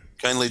in.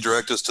 Kindly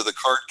direct us to the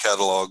card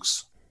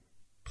catalogs.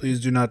 Please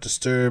do not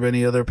disturb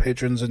any other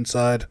patrons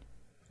inside.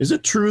 Is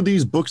it true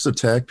these books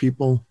attack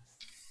people?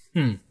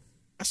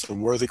 That's a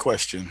worthy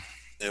question.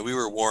 Yeah, we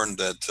were warned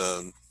that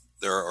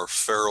there are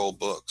feral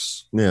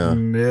books. Yeah.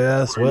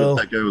 Yes, well.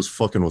 If that guy was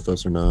fucking with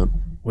us or not.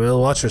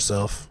 Well, watch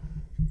yourself.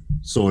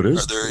 So it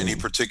is. Are there any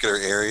particular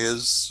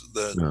areas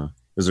that? Yeah.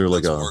 Is there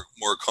like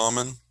more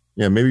common?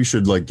 Yeah, maybe you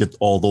should like get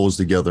all those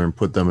together and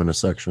put them in a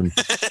section.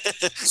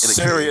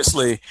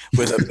 Seriously,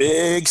 with a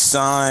big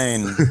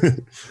sign.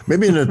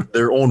 Maybe in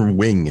their own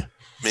wing.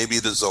 Maybe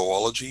the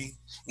zoology.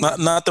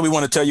 Not that we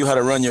want to tell you how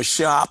to run your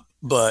shop,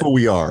 but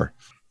we are.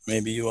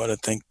 Maybe you ought to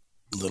think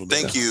a little bit.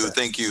 Thank you.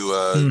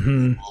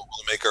 We'll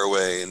make our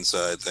way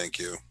inside. Thank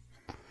you.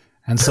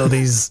 And so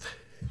these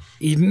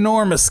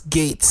enormous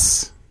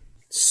gates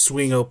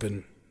swing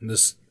open in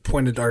this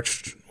pointed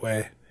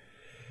archway.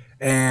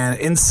 And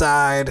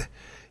inside,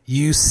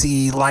 you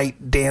see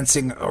light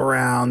dancing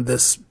around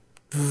this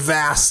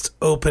vast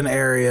open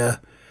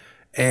area.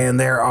 And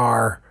there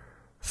are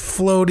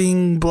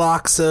floating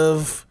blocks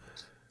of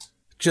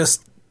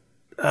just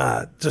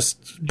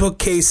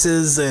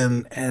bookcases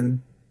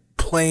and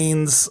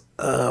planes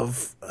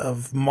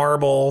of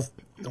marble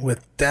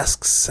with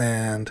desks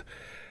and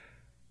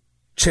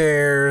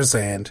chairs,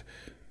 and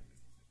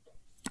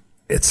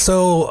it's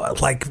so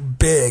like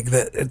big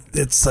that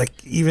it's like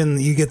even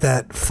you get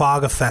that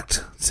fog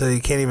effect, so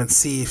you can't even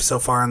see so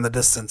far in the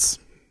distance.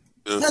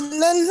 La, la,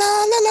 la,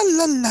 la,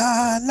 la,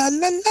 la, la,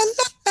 la,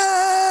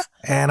 la.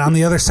 And on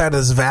the other side of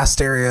this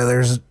vast area,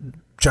 there's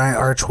giant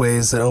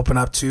archways that open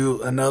up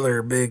to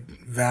another big,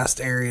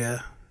 vast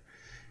area,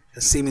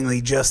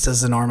 seemingly just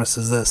as enormous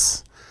as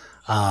this.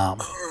 All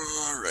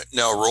right.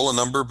 Now roll a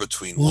number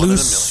between 1 and a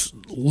million.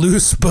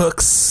 Loose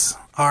books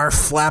are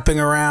flapping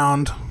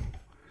around,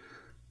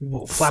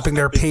 flapping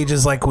their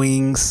pages like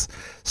wings.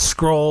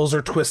 Scrolls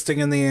are twisting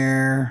in the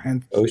air.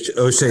 And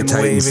O'Shea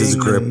tightens his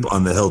grip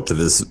on the hilt of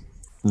his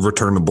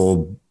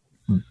returnable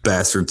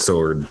bastard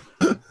sword.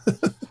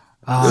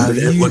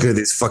 Look at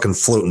these fucking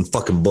floating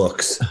fucking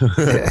books.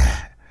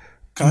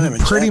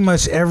 Pretty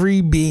much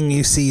every being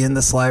you see in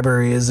this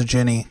library is a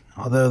Ginny.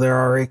 Although there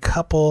are a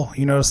couple,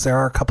 you notice there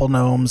are a couple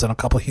gnomes and a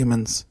couple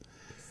humans.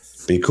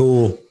 Be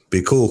cool.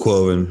 Be cool,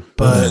 Quoven.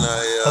 But And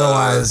I,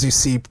 otherwise, you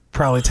see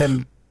probably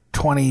 10,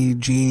 20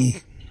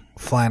 genie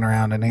flying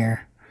around in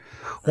here.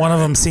 One of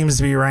them seems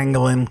to be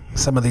wrangling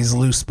some of these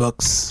loose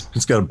books.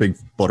 It's got a big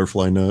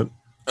butterfly net.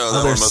 Oh, that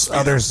one must be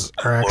Others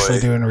are actually employee.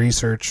 doing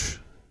research.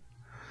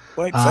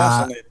 Quite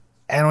fascinating.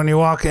 And when you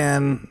walk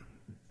in,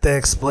 they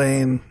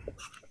explain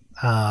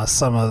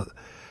some of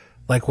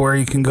like where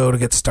you can go to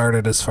get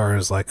started as far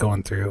as like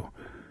going through,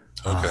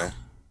 Okay.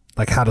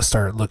 like how to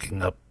start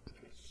looking up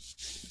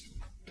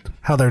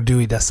how their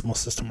Dewey Decimal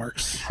System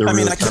works. They're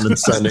really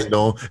condescending,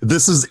 though.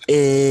 This is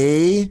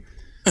A.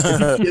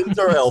 It's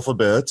our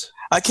alphabet.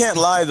 I can't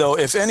lie though.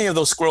 If any of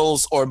those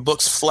scrolls or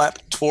books flap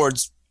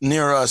towards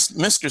near us,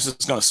 Mistress is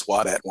going to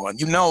swat at one.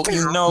 You know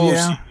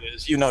Yeah. she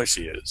is. You know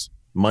she is.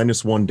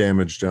 -1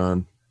 damage,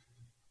 John.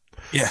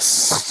 Yes.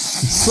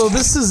 So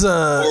this is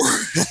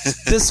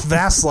this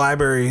vast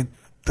library.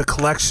 The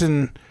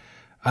collection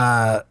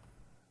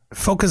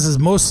focuses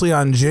mostly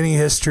on Ginny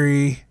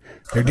history,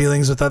 their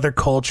dealings with other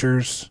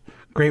cultures,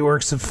 great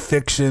works of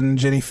fiction,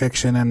 Ginny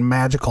fiction, and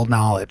magical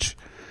knowledge.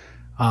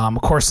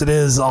 Of course, it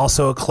is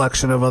also a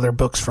collection of other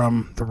books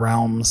from the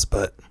realms,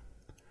 but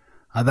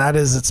that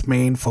is its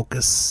main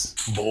focus.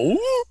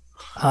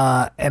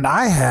 And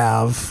I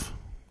have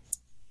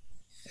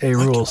a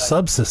rule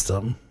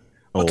subsystem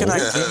What can I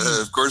Yeah,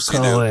 do? of course you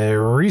called do. a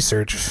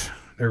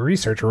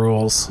research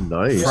rules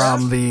Nice.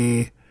 from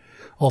the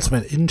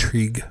Ultimate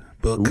Intrigue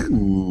book.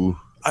 Ooh.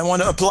 I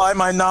want to apply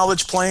my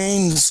knowledge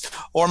planes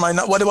or my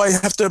what do I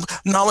have to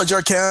knowledge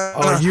arcana?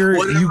 Oh, you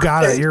Whatever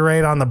got takes. it. You're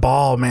right on the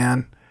ball,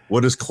 man.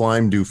 What does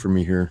climb do for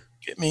me here?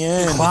 Get me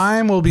in.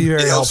 Climb will be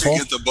very It helps helpful. you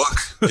get the book.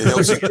 It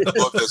helps you get the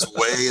book that's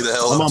way the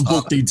hell I'm up on top.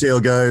 book detail,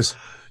 guys.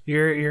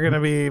 You're going to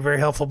be very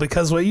helpful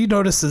because what you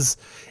notice is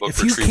Book if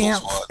you retrieval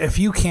squad. if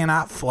you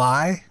cannot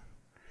fly,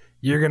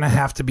 you're going to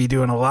have to be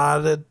doing a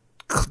lot of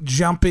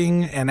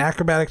jumping and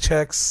acrobatic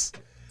checks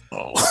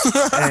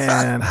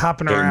and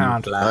hopping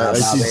around. I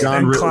see John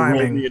And really rolled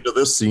climbing. me into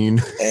this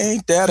scene.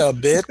 Ain't that a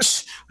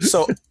bitch?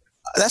 So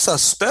that's a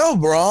spell,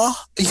 bro.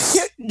 You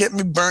can't get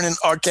me burning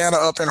arcana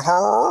up in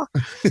her.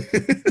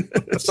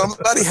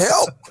 Somebody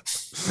help.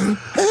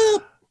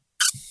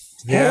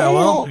 Yeah,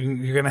 well,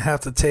 you're going to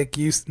have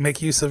to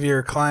make use of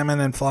your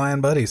climbing and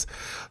flying buddies.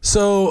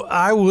 So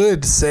I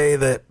would say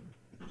that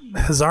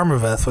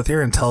Hazarmaveth, with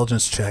your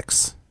intelligence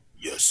checks,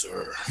 Yes,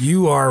 sir.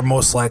 you are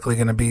most likely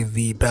going to be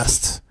the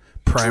best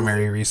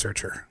primary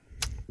researcher.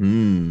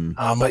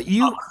 But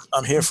you,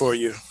 I'm here for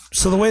you.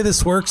 so the way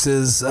this works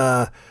is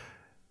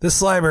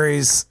this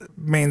library's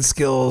main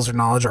skills are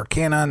knowledge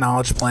arcana,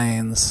 knowledge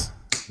planes,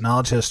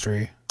 knowledge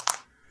history,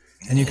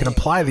 and you can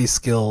apply these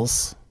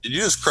skills. Did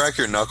you just crack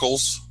your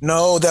knuckles?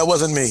 No, that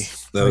wasn't me.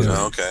 That was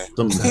Oh, okay. I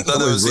thought that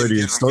Somebody's was ready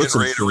getting, to start getting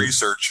some ready to shit.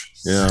 research.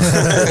 Yeah.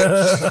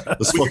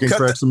 Let's fucking cut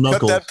crack some Cut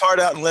knuckles. that part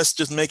out and let's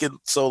just make it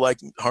so like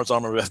Hearts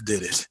Armor Ref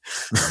did it.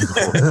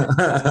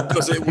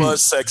 Because it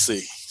was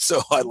sexy.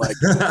 So I like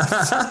it.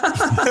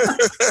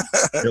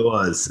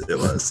 It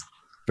was.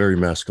 Very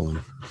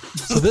masculine.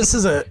 So this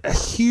is a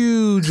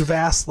huge,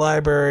 vast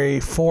library,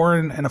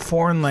 foreign in a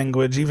foreign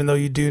language. Even though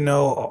you do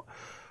know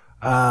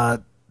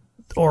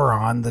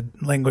Oron, the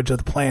language of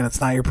the plane,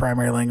 it's not your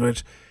primary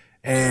language.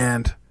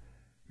 And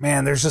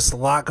man, there's just a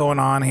lot going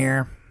on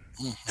here.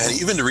 And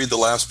even to read the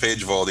last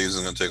page of all these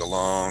is going to take a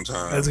long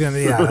time. It's gonna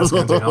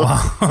take a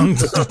long time.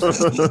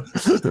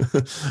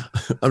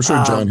 I'm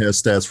sure John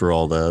has stats for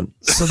all that.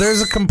 So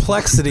there's a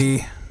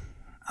complexity.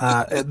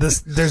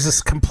 There's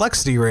this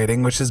complexity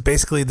rating, which is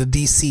basically the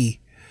DC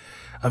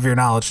of your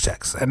knowledge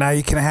checks. And now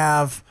you can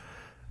have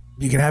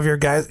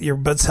your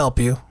buds help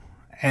you,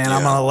 and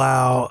I'm Yeah. gonna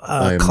allow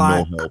I am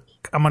climb. no help.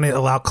 I'm gonna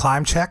allow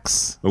climb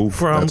checks Oh,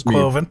 from that's me.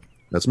 Cloven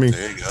That's me.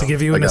 There you go. to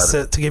give you I an got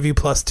assist, to give you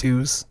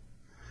 +2s.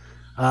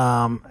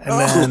 And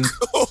then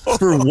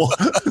For what?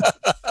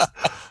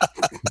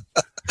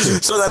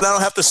 So that I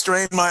don't have to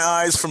strain my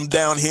eyes from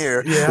down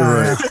here.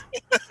 yeah,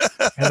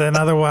 and then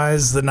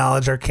otherwise the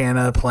knowledge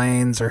arcana,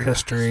 planes, or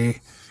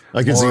history.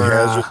 I can see Or,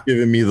 Has just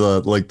giving me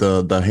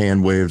the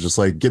hand wave, just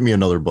like give me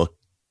another book.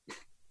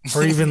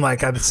 Or even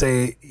like I'd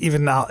say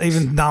even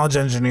knowledge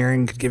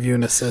engineering could give you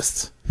an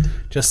assist.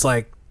 Just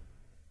like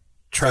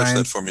Catch trying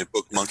that for me,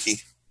 book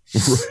monkey.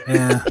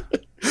 yeah.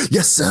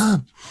 Yes,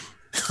 sir.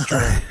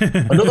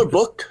 Another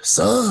book,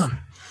 sir.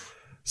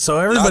 So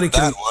everybody Not that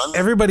can one.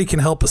 everybody can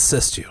help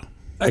assist you.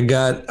 I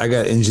got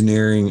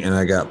engineering and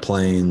I got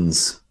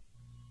planes.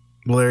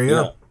 Well, there you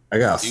go. I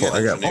got You got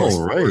I got engineering. plus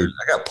All right. four.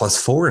 I got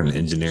 +4 in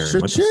engineering.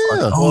 Shit, What the fuck?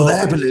 yeah. Oh, that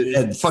happened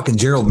at fucking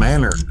Gerald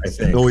Manor, I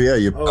think. Oh yeah,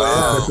 you.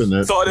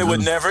 yeah. Thought it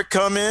would never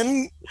come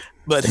in,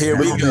 but here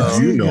we Did go.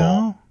 you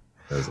know?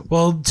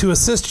 Well, to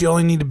assist you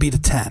only need to beat a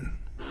 10.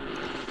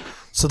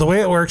 So the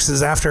way it works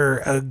is after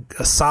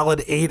a solid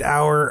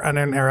 8-hour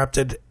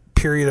uninterrupted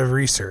period of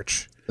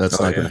research, That's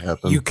Oh, not yeah. going to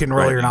happen. you can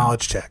roll your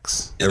knowledge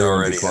checks. It Everyone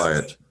already be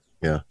quiet.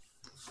 Yeah.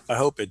 I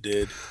hope it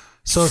did.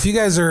 So if you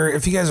guys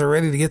are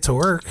ready to get to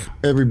work,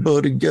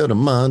 Everybody get a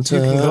montage. you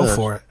can go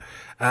for it.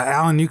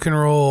 Alan, you can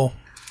roll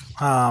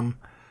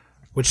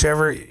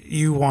whichever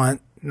you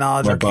want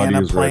knowledge, My body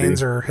arcana, is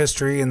planes, ready. or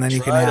history, and then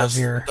you can Try to have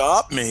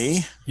stop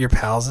me. your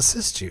pals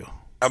assist you.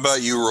 How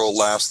about you roll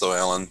last, though,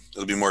 Alan?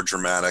 It'll be more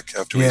dramatic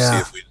after we Yeah. see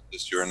if we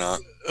assist you or not.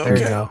 There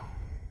you go.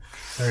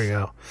 There you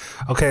go.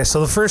 Okay, so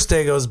the first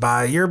day goes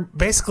by. You're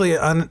basically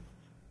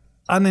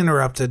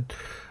uninterrupted.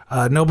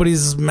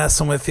 Nobody's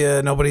messing with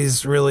you.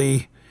 Nobody's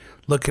really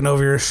looking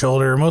over your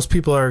shoulder. Most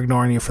people are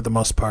ignoring you for the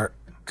most part.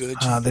 Good.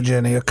 The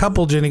Jenny. A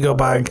couple Jenny go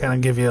by and kind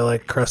of give you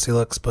like crusty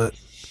looks, but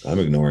I'm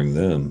ignoring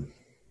them.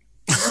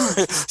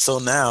 So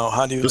now,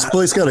 how do you? This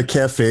place got a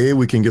cafe.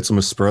 We can get some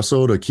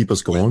espresso to keep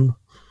us going.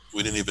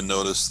 We didn't even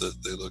notice that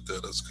they looked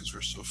at us because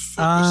we're so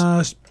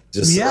focused.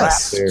 Just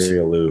yes, very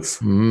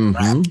aloof.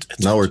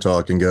 Now we're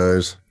talking,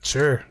 guys.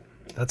 Sure.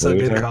 That's What a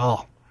do we good think?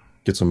 call.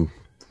 Get some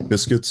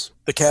biscuits.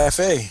 The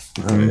cafe.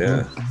 Oh,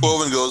 yeah.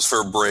 Woven goes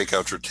for a break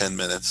after 10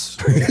 minutes.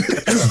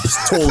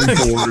 Just totally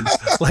bored.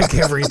 Like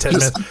every 10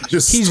 minutes.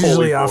 Just He's totally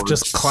usually off bored.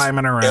 just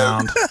climbing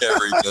around.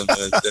 Every 10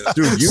 minutes. Yeah.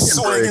 Dude, you can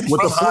Swinging break.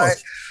 What the from high. fuck?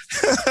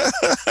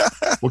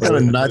 What kind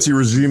of Nazi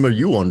regime are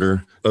you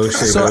under?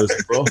 O'Shea So- goes.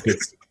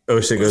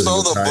 O'Shea goes. There's all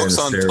and the try books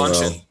and on stairwell.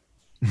 punching.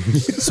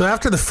 So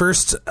after the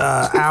first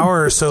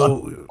hour or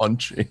so,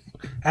 Punching.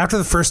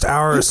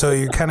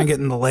 you're kind of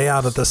getting the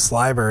layout of this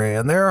library,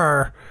 and there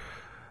are.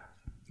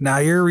 Now,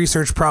 your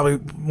research probably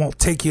won't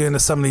take you into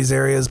some of these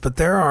areas, but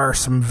there are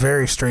some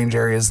very strange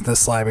areas in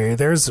this library.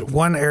 There's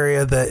one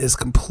area that is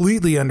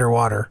completely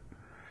underwater,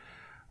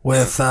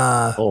 with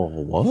Oh,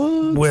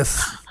 what?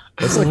 with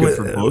That's not good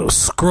for books.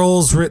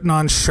 scrolls written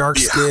on shark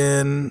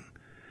skin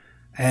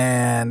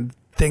and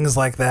things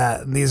like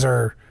that. And these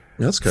are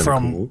That's kind of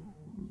from cool.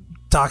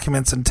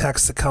 documents and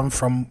texts that come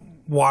from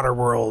water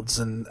worlds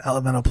and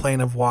elemental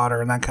plane of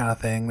water and that kind of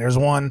thing. There's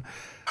one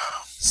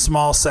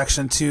small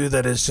section too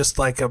that is just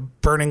like a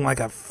burning like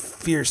a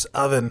fierce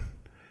oven,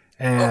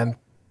 and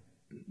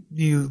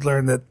you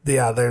learn that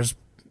there's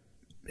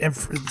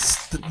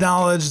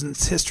knowledge and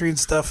history and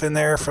stuff in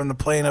there from the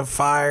plane of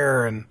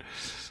fire and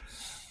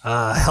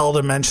hell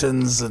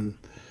dimensions and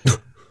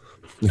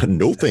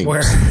No thanks.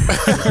 where No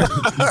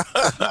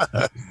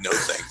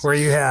thanks. where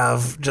you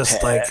have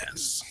just like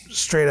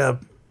straight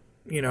up,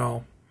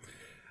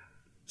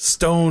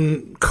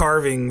 stone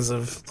carvings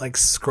of like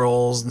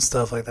scrolls and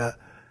stuff like that.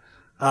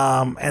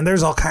 And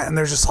there's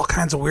just all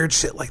kinds of weird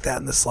shit like that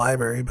in this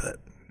library. But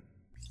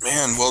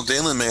Man, well,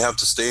 Dalen may have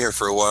to stay here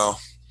for a while.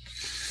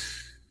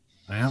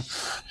 yeah,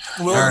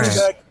 We'll All be right.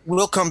 back.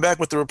 We'll come back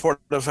with the report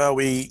of how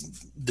we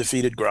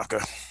defeated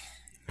Graka.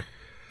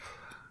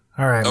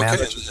 all right, Okay, man.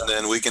 and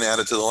then we can add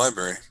it to the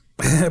library.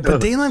 But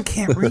Dalen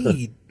can't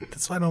read.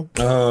 That's why I don't.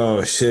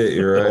 Oh shit!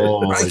 You're right.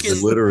 Oh, I can-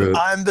 illiterate.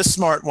 I'm the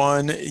smart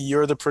one.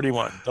 You're the pretty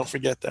one. Don't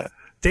forget that.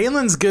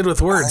 Dalen's good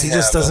with words. He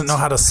just doesn't haven't. know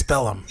how to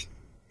spell them.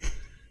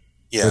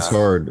 Yeah, It's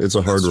hard. It's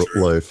a hard That's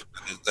true. life.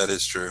 that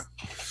is true.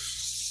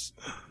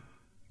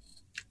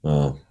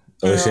 Oh,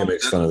 O'Shea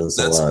makes fun of this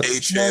a That's lot.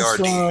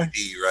 HARDUD,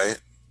 right?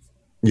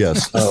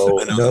 Yes. Oh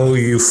I know no,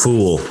 you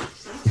fool!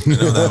 I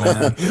know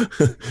that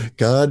one.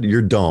 God,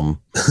 you're dumb.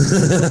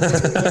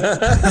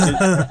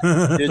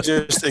 You're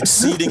just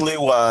exceedingly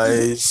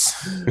wise.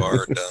 You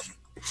are dumb.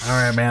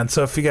 All right, man.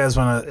 So if you guys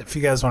wanna,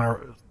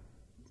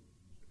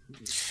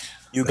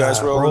 You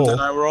guys roll, roll. and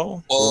then I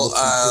roll.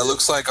 Well,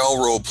 looks like I'll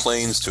roll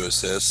planes to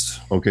assist.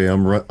 Okay,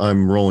 I'm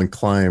rolling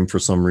climb for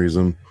some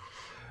reason.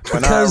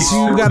 because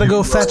you got to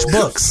go fetch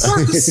books.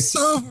 For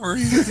some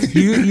reason.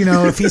 You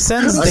know, if he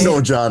sends I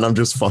know, John. I'm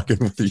just fucking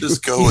with you.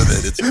 Just go with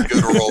it. It's a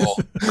good roll.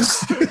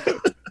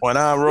 When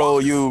I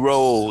roll, you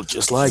roll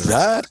just like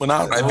that. When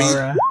I I beat,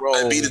 roll,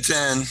 I beat a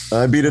 10.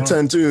 I beat a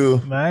 10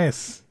 too.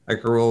 nice. I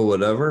can roll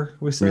whatever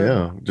we say.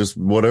 Yeah, just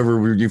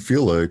whatever you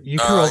feel like. You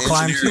can roll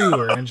climb engineering. too,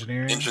 or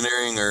engineering.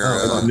 Engineering or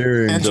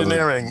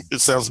engineering. It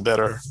sounds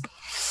better.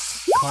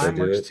 Climb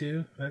do works it.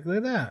 too. Look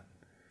at that.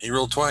 you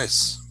rolled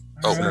twice.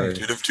 All Oh, right.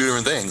 two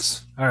different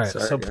things. All right,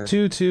 Sorry, so guys.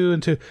 2, 2,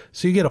 and 2.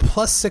 So you get a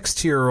 +6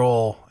 to your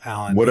roll,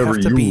 Alan. Whatever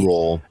have to you beat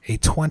roll. a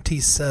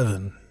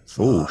 27.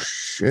 Oh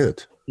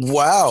shit!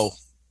 Wow.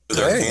 With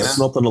Hey, Arcana, That's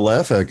nothing to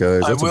laugh at,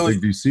 guys. I That's a will-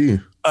 big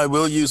DC. I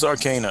will use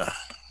Arcana.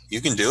 you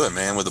can do it,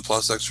 man, with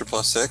a extra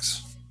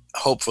 +6.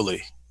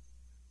 Hopefully.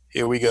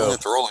 Here we You only go. have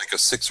to roll like a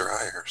 6 or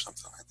higher or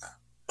something like that.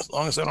 As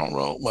long as I don't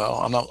roll.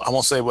 Well, I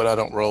won't say what I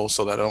don't roll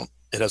so that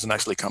it doesn't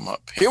actually come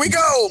up. Here we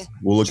go.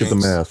 We'll look at the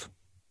James. math.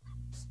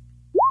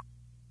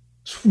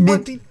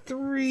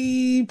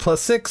 23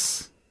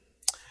 +6.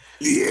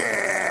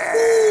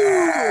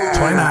 Yeah.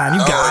 29. You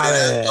got he it.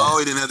 didn't have,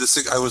 he didn't have the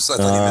 6. I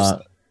thought he missed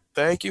it.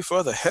 Thank you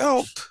for the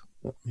help.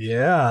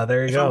 Yeah, there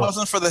you If it go.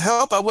 wasn't for the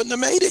help, I wouldn't have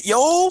made it,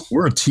 yo.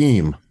 We're a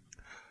team.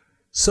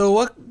 So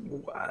what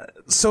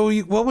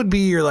would be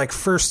your like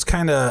first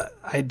kind of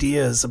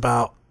ideas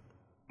about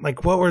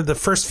like what were the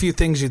first few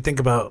things you'd think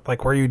about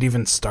like where you'd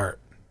even start?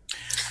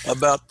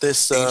 About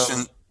this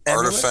Ancient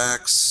amulet?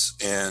 artifacts,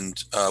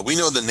 and we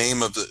know the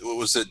name of the, what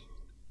was it?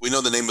 We know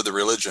the name of the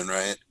religion,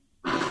 right?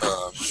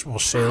 Well,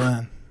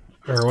 Shaylin.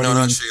 Or what do No, you not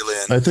mean?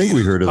 Shaylin. I think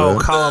we heard of Oh,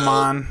 that.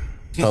 Kalaman.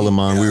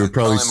 Palamon. We Yeah, would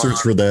probably Palamon. search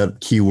for that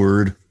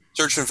keyword.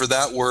 Searching for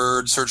that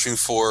word, searching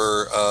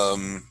for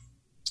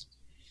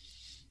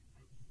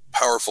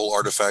powerful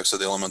artifacts of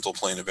the elemental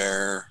plane of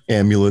air.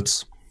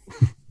 Amulets.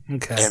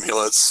 Okay.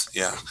 Amulets,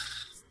 yeah.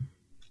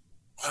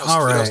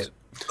 All right.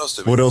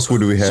 What else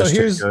would we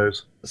hashtag,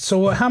 guys?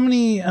 So how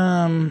many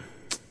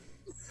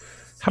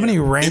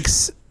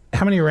ranks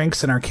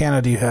in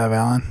Arcana do you have,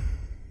 Alan?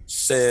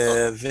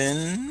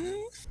 7.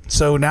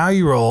 So now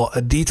you roll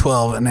a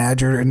d12 and add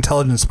your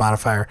intelligence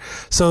modifier.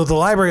 So the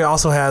library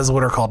also has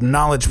what are called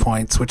knowledge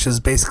points, which is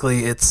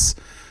basically its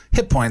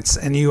hit points,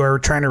 and you are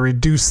trying to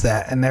reduce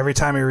that. And every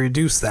time you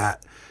reduce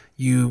that,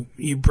 you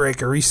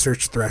break a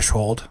research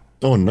threshold.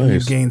 Oh, nice. You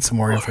gain some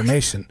more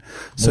information.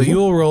 So you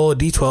will roll a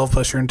d12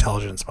 plus your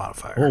intelligence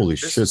modifier. Holy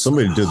shit!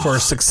 Somebody did for a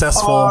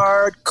successful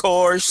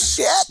hardcore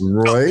shit.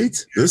 Right?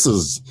 This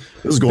is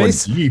going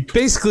deep.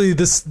 Basically,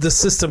 the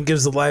system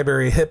gives the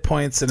library hit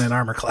points and an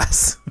armor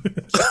class.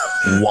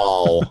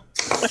 Wow.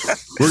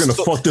 We're gonna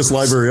fuck this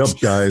library up,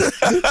 guys.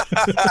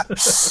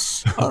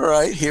 All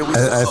right, here we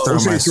go.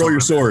 Throw your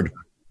sword.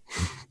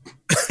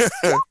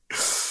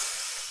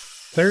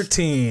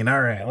 13.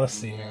 All right, let's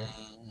see here.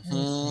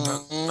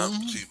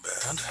 Not too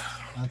bad.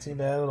 Not too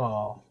bad at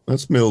all.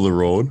 That's middle of the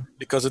road.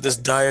 Because of this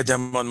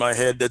diadem on my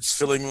head that's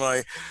filling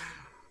my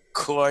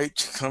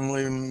quite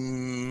comely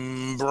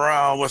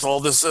brow with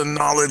all this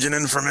knowledge and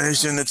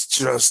information. It's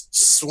just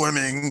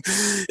swimming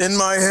in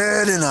my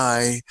head,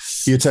 and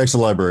He attacks the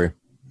library.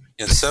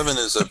 Yeah, 7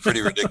 is a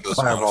pretty ridiculous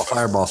Fireball.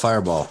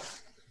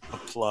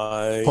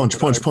 apply. Punch.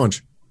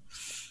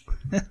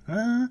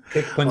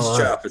 Kick, punch,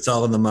 chop. It's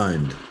all in the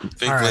mind.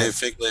 Fake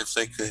glaive.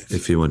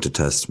 If you want to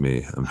test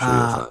me, I'm sure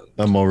you'll find.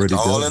 I'm already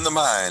All done. in the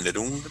mind.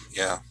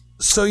 Yeah.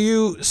 So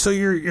you're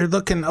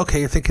looking. Okay,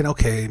 you're thinking.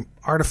 Okay,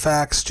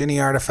 artifacts, Ginny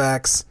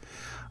artifacts.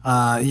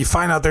 You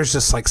find out there's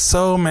just like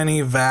so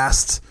much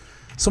vast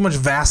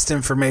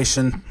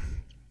information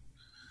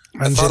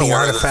on Ginny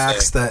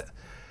artifacts that.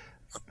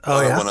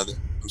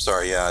 I'm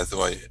sorry. Yeah, I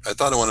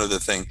thought of one other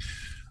thing.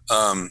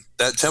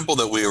 That temple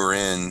that we were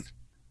in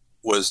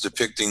was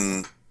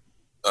depicting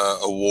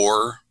a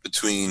war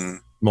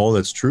between. No,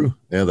 that's true.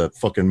 Yeah, that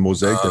fucking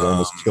mosaic that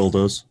almost killed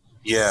us.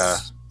 Yeah.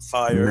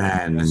 Fire.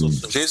 Man.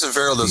 Jason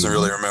Farrell doesn't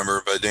really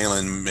remember, but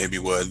Dalen maybe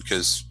would,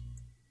 because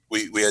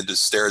we had to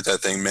stare at that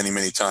thing many,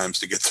 many times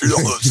to get through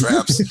all those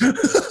traps.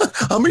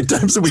 How many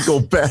times did we go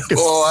back?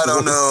 Oh, I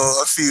don't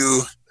know, a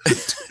few.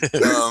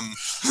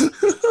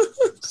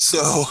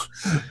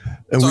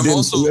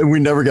 And we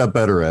never got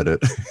better at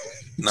it.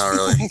 Not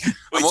really.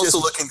 I'm also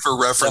looking for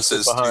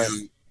references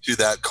to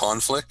that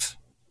conflict.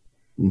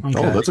 Okay.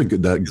 Oh, that's a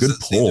good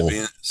pull.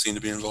 Seem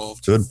to be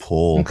involved. Good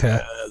pull. Okay.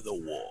 The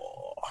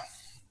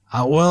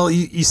war. Well,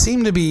 you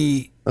seem to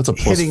be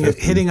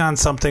hitting on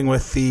something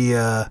with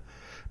the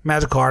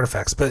magical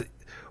artifacts, but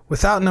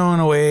without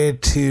knowing a way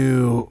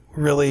to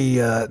really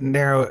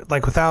narrow,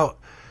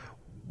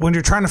 when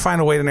you're trying to find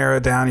a way to narrow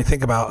it down, you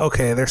think about,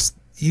 okay, that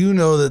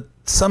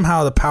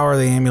somehow the power of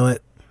the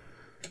amulet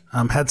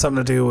had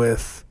something to do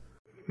with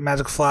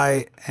magic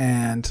flight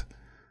and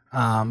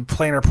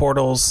planar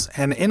portals.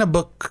 And in a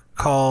book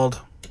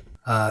called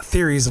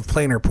Theories of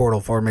Planar Portal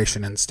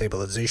Formation and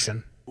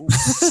Stabilization,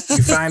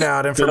 you find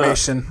out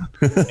information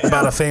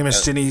about a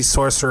famous Ginny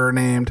sorcerer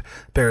named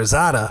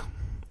Berazada,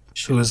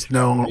 who is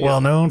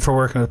well known for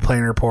working with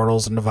planar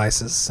portals and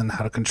devices and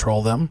how to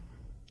control them.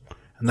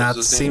 And that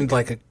seemed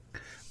like a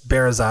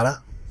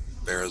Berazada.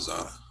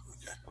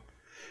 Okay.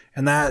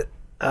 And that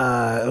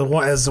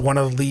as one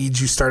of the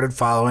leads you started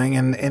following,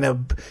 and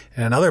in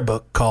another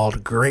book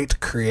called Great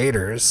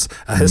Creators,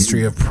 A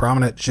History of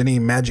Prominent Ginny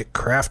Magic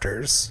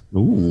Crafters.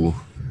 Ooh.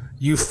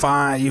 You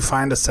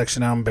find a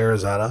section on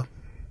Berazada,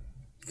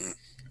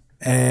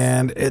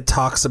 and it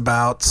talks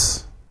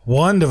about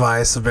one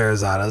device of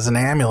Berazada's, an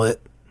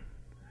amulet,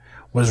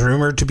 was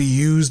rumored to be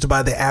used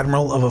by the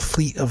admiral of a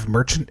fleet of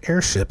merchant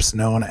airships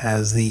known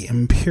as the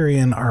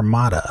Empyrean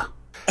Armada.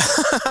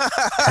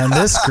 And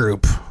this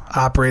group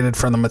operated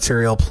from the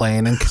material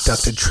plane and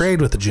conducted trade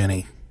with the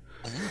Ginny.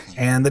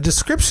 And the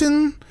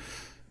description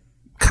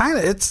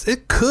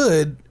it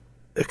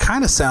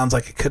kind of sounds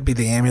like it could be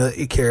the amulet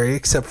you carry,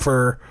 except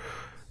for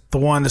the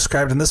one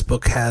described in this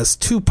book has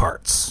 2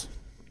 parts.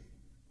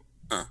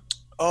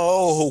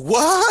 Oh,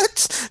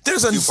 what?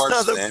 There's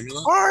another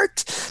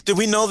part? Did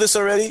we know this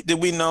already?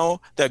 Did we know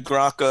that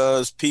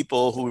Graka's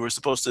people who we were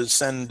supposed to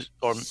send,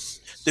 or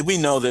did we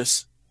know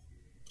this?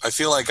 I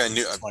feel like I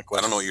knew. I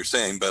don't know what you're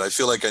saying, but I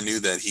feel like I knew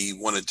that he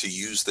wanted to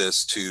use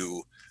this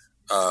to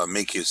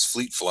make his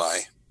fleet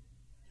fly.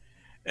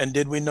 And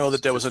did we know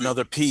that there was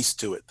another piece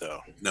to it,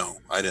 though? No,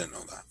 I didn't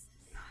know that.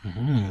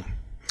 Mm-hmm.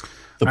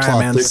 The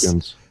plot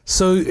thickens.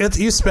 So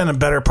you spent a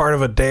better part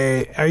of a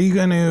day. Are you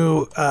going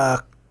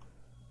to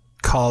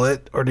call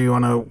it, or do you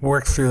want to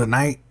work through the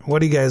night? What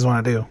do you guys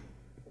want to do?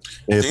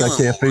 Hey, if that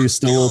cafe is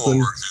still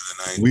open,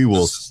 we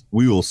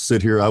will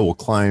sit here. I will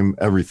climb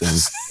everything.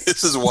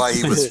 This is why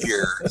he was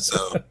here.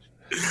 So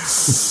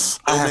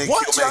he'll make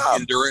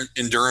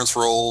endurance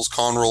rolls,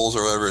 con rolls,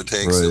 or whatever it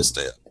takes. Right. He'll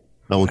stay up.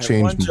 I will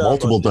change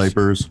multiple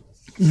diapers.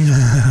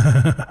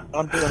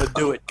 I'm gonna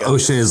do it, guys.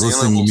 O'Shea is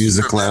listening to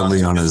music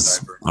loudly on his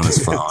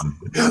phone.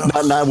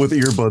 Not with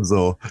earbuds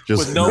though.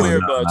 Just With no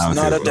earbuds, no,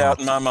 not a okay. doubt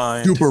in my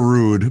mind. super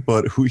rude,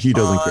 but he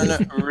doesn't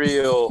care.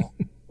 Unreal.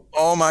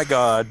 Oh my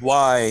God!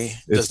 Why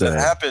does that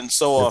happen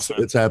so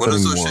often? It's What happening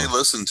does more. O'Shea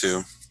listen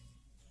to?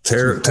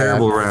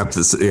 Terrible rap.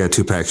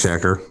 Two-pack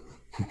shacker.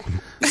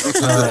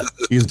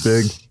 He's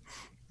big.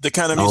 The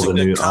kind of All music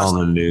the new, that all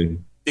the new.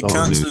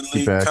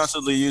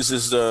 constantly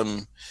uses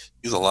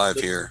He's alive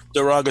here.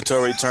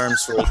 derogatory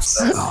terms for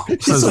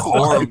it. Says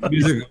horrible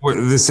music.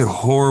 They say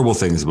horrible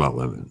things about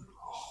women.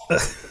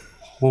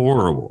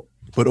 Horrible.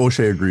 But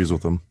O'Shea agrees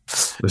with him.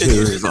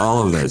 There's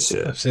all of that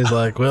shit. She's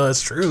like, well,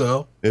 it's true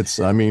though.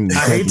 I mean,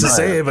 I hate to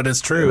say it, but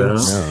it's true.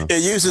 Yeah.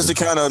 It uses the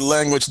kind of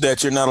language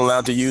that you're not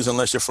allowed to use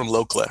unless you're from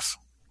Low Cliff.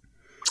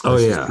 Oh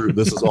yeah,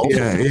 This is also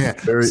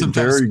very, Sometimes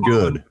very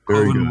good.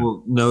 Very Colvin good.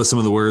 will know some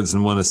of the words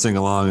and want to sing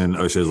along, and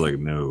O'Shea's like,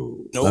 no.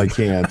 Nope. I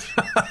can't.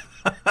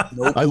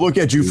 I look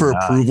at you for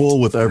approval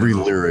with every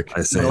lyric.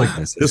 I say, Like,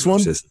 I say this one?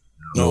 just-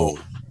 No.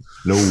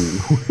 No.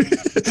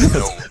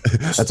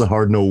 That's a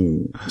hard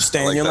no. Stay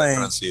I in like your that lane.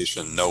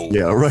 pronunciation. No.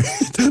 Yeah, right.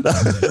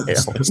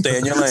 Stay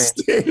in your lane.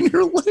 Stay in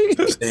your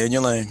lane. Stay in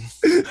your lane.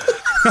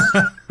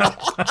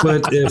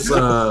 But if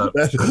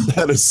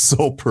That is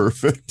so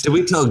perfect. did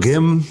we tell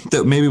Gim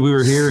that maybe we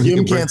were here? And he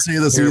Jim can can't say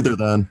this either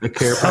then. a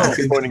care I'm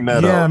package. pointing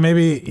that Yeah, out.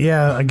 maybe.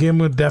 Yeah, a game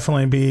would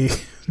definitely be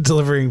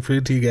delivering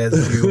food to you guys.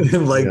 If you,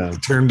 Like Yeah.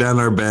 turn down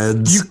our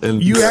beds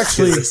you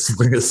actually-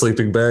 bring us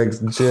sleeping bags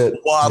and shit.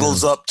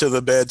 Waddles up to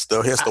the beds,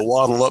 though. He has to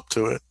waddle up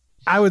to it.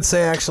 I would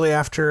say actually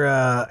after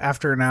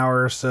an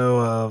hour or so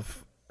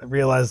of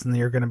realizing that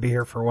you're going to be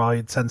here for a while,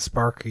 you'd send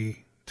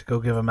Sparky to go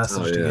give a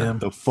message to him.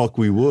 The fuck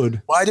we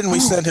would. Why didn't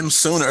we send him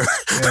sooner?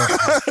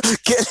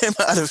 Get him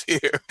out of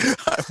here.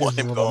 I want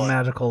A him little gone.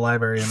 magical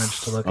library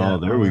image to look at. Oh,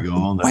 there we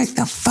go. Wake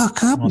the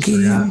fuck up, Almost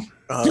forgot.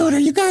 Gim. Dude, are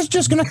you guys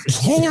just gonna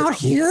hang out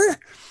here?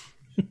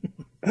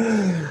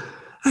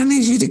 I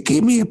need you to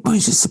give me a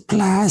bunch of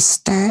supplies,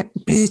 stat,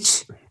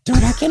 bitch. Dude,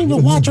 I can't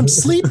even watch him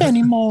sleep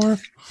anymore.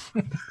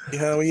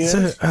 Hell yeah.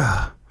 So,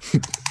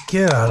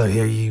 get out of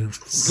here, you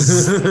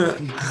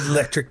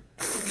electric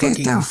Get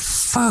fucking. the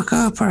fuck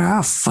up or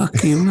I'll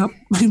fuck you up.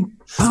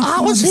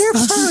 I was here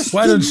first.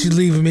 Why don't you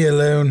leave me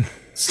alone?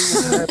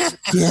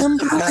 Gim.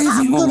 I'll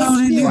leave you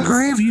alone in your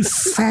grave, you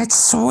fat,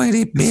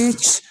 sweaty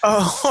bitch.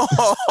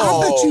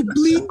 I bet you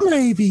bleed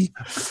gravy.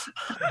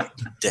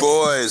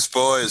 Boys.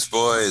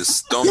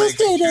 Don't Yes, make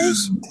me Dede.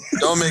 choose.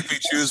 Don't make me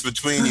choose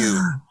between you.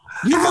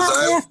 You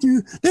don't have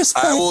to. This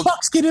I fat will-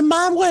 fuck's get in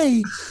my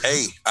way.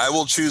 Hey, I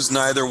will choose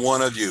neither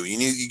one of you.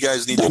 You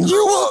guys need Then to you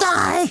grow will up.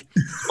 die.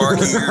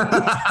 Sparky, you're,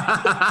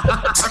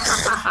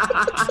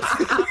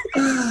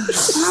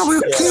 I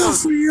will kill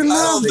for your I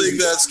love. don't think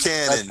that's I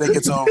canon. think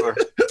it's over.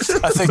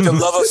 I think the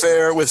love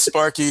affair with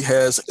Sparky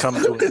has come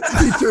to an end.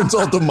 He turns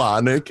all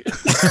demonic.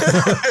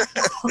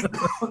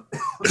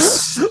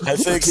 I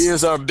think he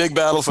is our big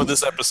battle for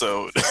this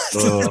episode.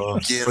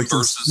 Gim Like some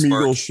versus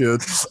Smeagol Sparky.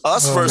 shit.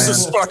 Us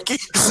versus man. Sparky.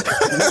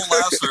 He won't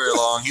last very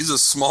long. He's a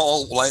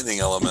small lightning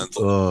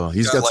elemental.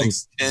 He's got like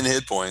some. 10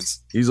 hit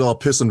points. He's all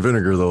piss and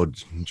vinegar though,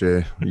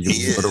 Jay. You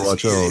He is. better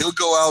watch He- out. He'll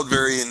go out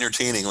very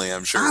entertainingly,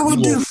 I'm I sure. will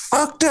do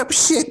fucked up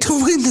shit to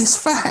win this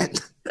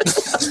fight.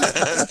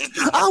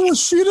 I will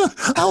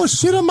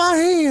shit on my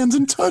hands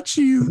and touch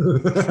you.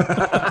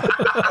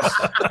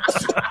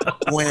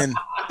 When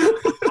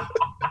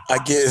I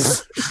give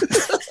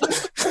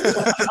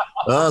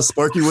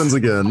Sparky wins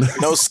again.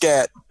 no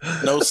scat.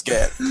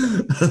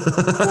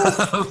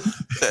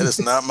 That is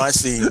not my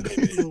scene,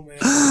 baby.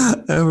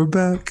 And we're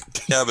back.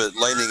 Yeah, but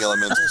lightning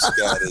elemental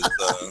Scott is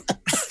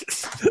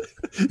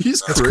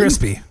He's It's crazy.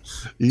 crispy.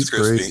 He's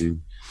crispy. crazy.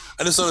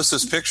 I just noticed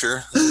this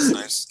picture. This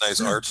is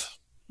nice art.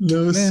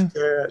 No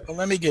Well,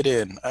 let me get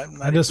in.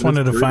 I just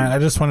wanted to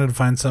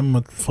find something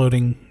with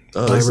floating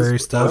library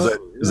stuff.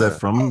 Is that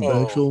from the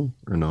actual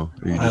or no?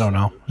 I don't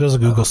know. It was a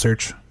Google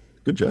search.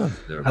 Good job.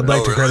 I'd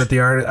like to credit the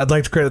art. I'd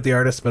like to credit the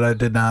artist, but I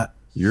did not.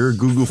 Your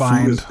Google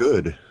Find- food is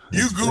good.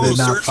 You I Google did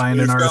not search find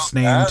and an you artist's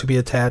found name that? to be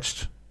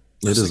attached.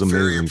 It is like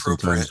very amazing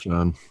sometimes, appropriate.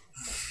 John.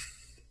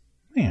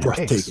 Man, thanks.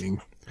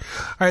 Breathtaking.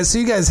 All right, so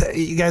you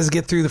guys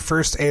get through the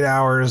first 8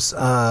 hours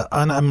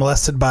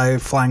unmolested by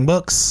flying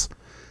books.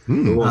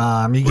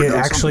 You get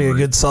actually a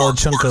good solid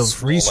chunk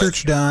of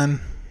research done.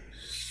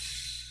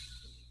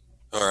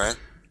 All right.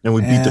 And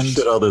we beat the And-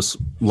 shit out of this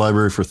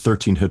library for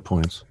 13 hit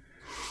points.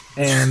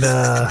 And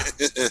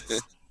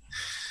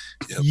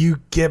you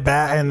get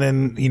back, and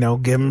then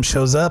Gim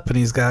shows up, and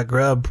he's got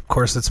grub. Of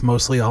course, it's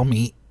mostly all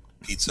meat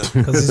Pizza.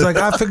 because he's like,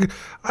 I figured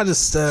I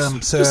just so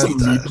Just a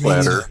meat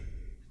platter.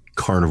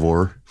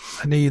 Carnivore.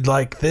 I need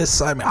like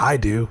this. I mean, I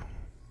do.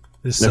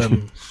 This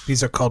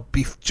these are called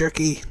beef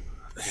jerky.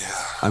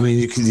 I mean,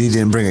 you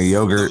didn't bring a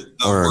yogurt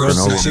or a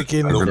Roasted granola,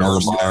 chicken. a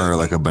granola bar or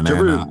like a Did you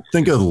ever banana.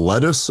 think of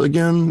lettuce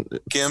again?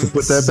 Gim,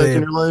 Put that back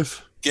in your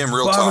life? Gim,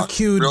 real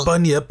Barbecued talk.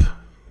 bunyip.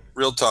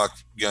 Real talk,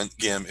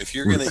 Gim. If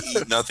you're gonna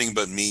eat nothing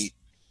but meat,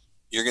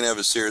 you're gonna have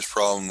a serious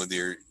problem with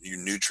your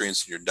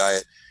nutrients in your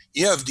diet.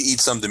 you have to eat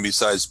something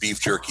besides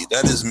beef jerky.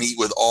 That is meat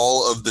with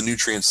all of the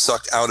nutrients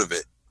sucked out of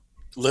it.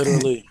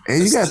 Literally.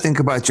 And you got to think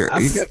about your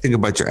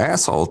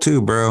asshole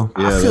too, bro.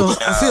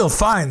 I feel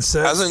fine,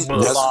 sir. Hasn't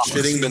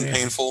shitting been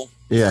painful?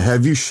 Yeah,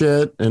 have you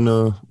shit in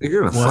a...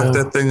 You're going to fuck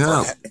that thing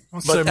up.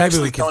 But So maybe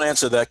actually, we don't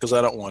answer that because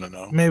I don't want to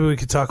know. Maybe we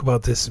could talk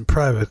about this in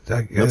private.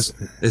 I guess.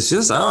 It's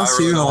just us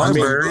here in the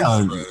library.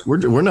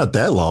 We're not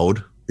that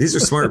loud. These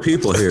are smart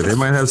people here. They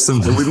might have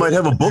some... We might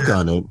have a book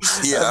on it.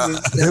 Yeah.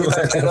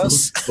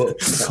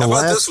 How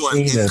about this one?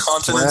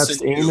 Incontinence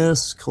collapsed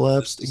anus,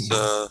 collapsed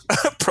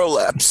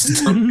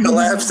Prolapse.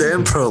 Collapsed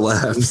and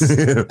prolapse.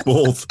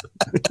 Both.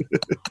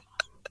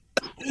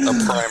 A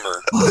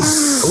primer.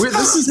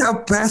 This is how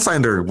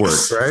Pathfinder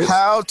works, right?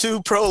 How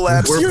to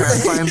prolapse. We're your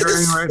Pathfindering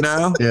anus. right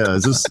now. Yeah,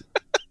 is this...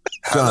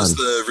 How does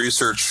the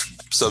research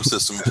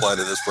subsystem apply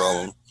to this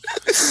problem?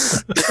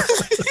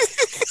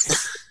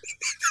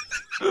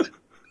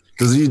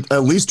 Does he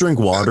at least drink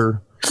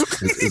water?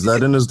 Is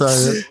that in his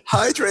diet?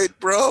 Hydrate,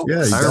 bro.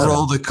 Yeah, I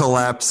rolled to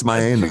collapse my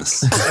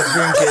anus. I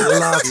drink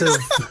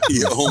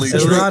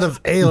a lot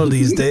of ale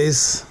these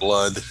days.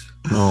 Blood.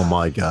 Oh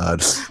my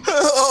god.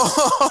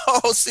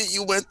 Oh, see,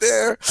 you went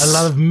there. A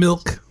lot of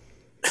milk.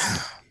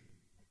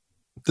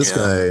 This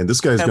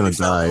guy's gonna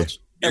die.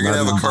 You're gonna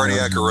have a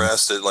cardiac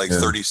arrest at like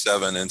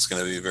 37, and it's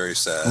gonna be very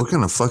sad. What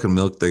kind of fucking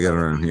milk they got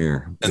around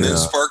here? And then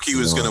Sparky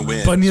was gonna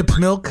win. Bunyip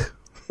milk.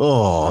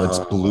 Oh, it's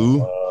blue.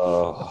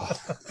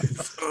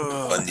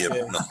 Bunyip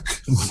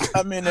milk.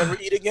 I may never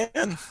eat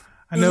again.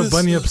 I know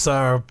bunyips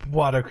are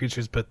water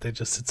creatures, but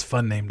it's a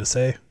fun name to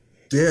say.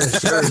 Yeah,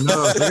 sure.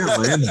 No, they got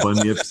land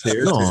bunyips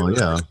here. Oh,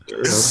 yeah.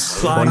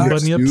 Flying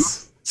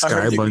bunyips. I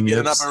Sky heard you can get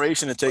an bunyips.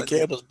 operation to take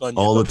care of those bunyips.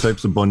 All the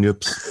types of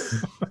bunyips.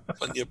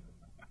 Bunyip.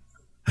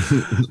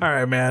 All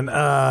right, man.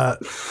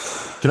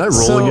 Can I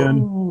roll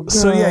again?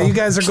 So yeah, you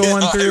guys are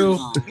going through.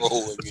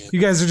 Roll again. You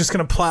guys are just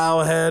gonna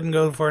plow ahead and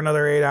go for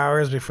another 8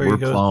 hours before We're you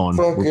go. plowing.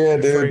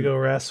 Before you go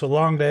rest. So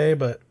long day,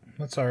 but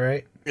that's all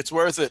right. It's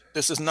worth it.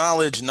 This is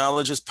knowledge.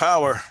 Knowledge is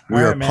power. We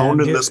All are right, man.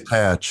 pounding this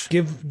patch.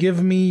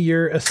 Give me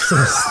your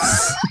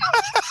assists.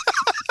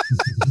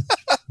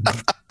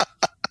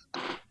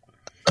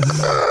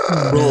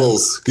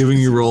 Rolls. Giving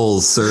you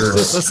rolls, sir.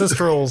 Assist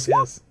rolls,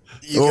 yes.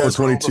 You Oh, guys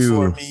roll 22.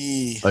 before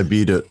me. I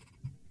beat it.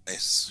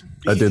 Nice.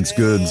 I did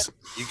goods.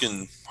 You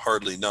can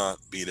hardly not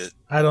beat it.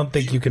 I don't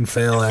think you can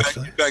fail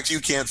actually, In fact, you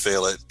can't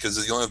fail it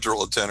because you only have to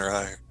roll a 10 or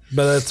higher.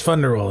 but it's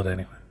fun to roll it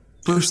anyway.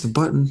 Push the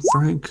button,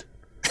 Frank.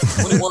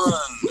 21.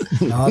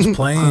 Knowledge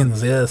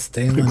planes, yes,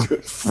 Damon.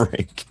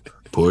 Frank.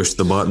 Push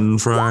the button,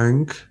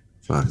 Frank.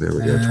 Fuck, there we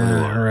go.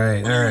 21. All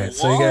right.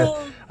 So you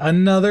got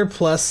another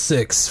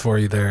 +6 for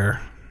you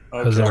there.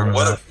 What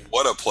a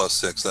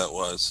 +6 that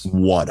was.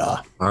 What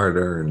a. Hard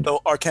earned.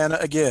 So Arcana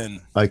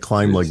again. I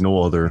climb like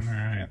no other. All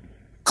right.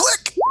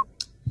 Click.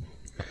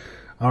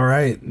 All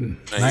right. Man,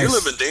 Nice. you're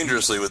living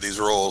dangerously with these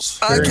rolls.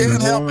 I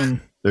can't help it.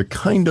 They're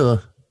kind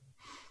of.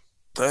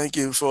 Thank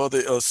you for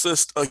the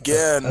assist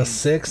again. A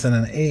 6 and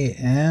an 8.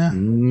 Yeah.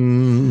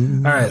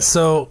 Mm, All right.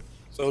 So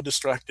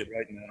distracted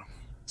right now.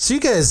 you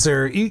guys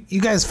are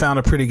you guys found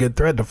a pretty good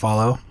thread to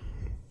follow,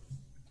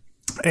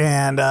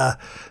 and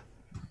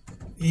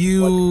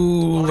you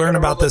learned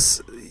about this.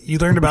 You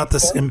learned about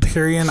this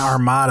Empyrean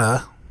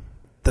Armada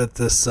that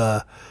this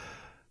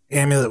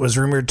amulet was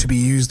rumored to be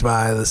used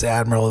by this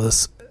admiral of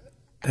this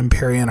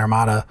Empyrean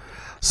Armada.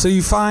 So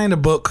you find a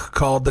book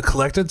called The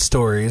Collected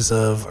Stories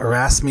of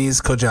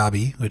Erasmes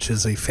Kojabi, which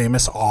is a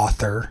famous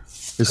author.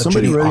 Is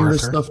somebody Jimmy writing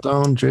this Arthur. stuff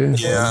down, Jay?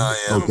 Yeah, I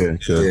am. Okay,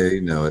 good. Yeah,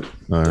 you know it.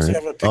 All Does he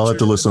right. have a I'll have to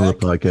picture listen in to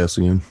the the podcast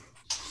again.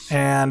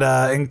 And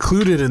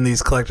included in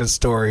these collected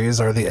stories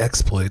are the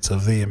exploits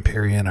of the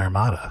Empyrean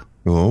Armada.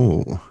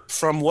 Oh,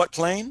 From what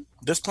plane?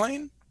 This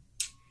plane?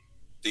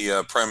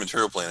 The prime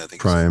material plane, I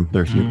think. Prime.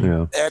 There's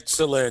yeah.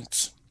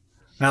 Excellent.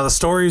 Now, the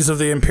stories of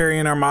the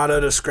Empyrean Armada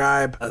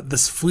describe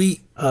this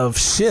fleet of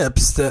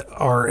ships that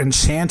are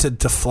enchanted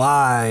to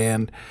fly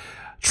and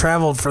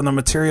traveled from the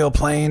material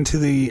plane to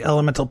the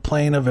elemental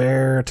plane of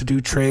air to do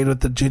trade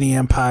with the Ginny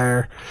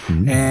Empire.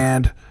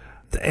 And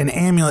an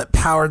amulet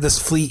powered this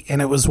fleet,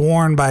 and it was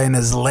worn by an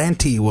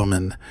Aslanti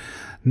woman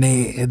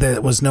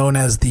that was known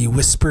as the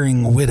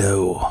Whispering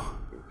Widow.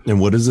 And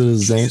what is it?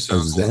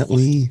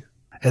 Azantli?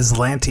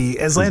 Aslanti.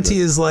 Aslanti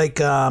is like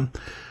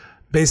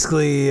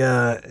basically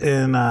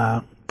in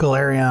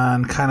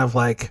Galarian, kind of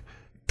like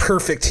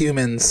perfect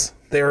humans.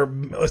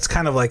 It's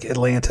kind of like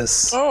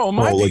Atlantis. Oh,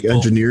 my like people.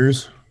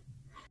 engineers?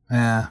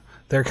 Yeah,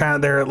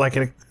 they're like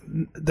an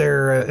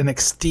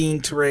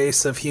extinct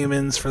race of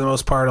humans for the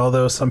most part.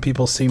 Although some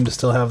people seem to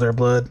still have their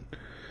bloodlines.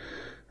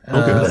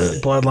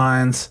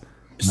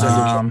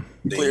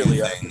 They Clearly,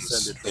 knew I things.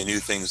 descended They knew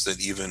things that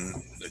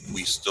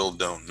we still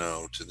don't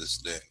know to this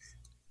day.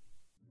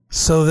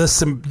 So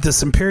this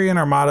Empyrean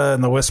Armada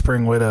and the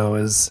Whispering Widow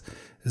is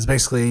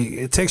basically,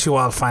 it takes you a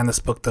while to find this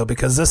book though,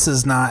 because this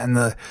is not in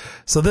the.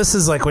 So this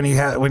is like when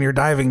you're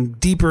diving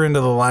deeper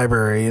into the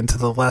library, into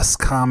the less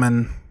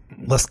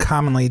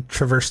commonly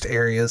traversed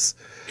areas.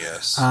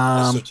 Yes,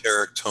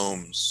 esoteric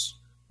tomes.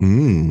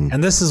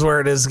 And this is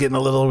where it is getting a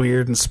little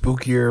weird and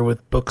spookier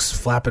with books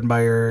flapping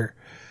by your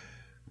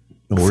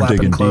We're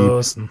digging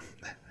clothes. deep.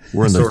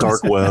 We're in the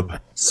dark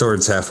web.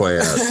 Sword's halfway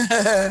out.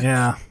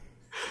 Yeah.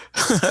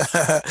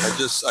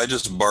 I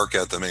just bark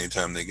at them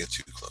anytime they get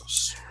too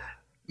close.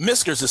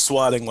 Miskers is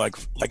swatting like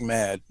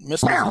mad.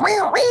 Miskers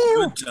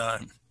good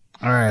time.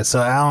 All right,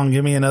 so Alan,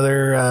 give me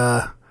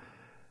another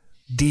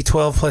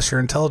D12 plus your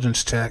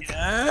intelligence check.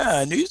 Yeah,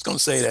 I knew he was going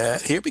to say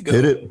that. Here we go.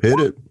 Hit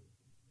it.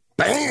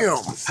 Bam!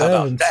 How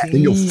about that?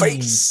 In your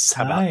face.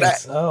 How about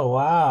that? Oh,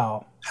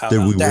 wow. Did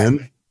we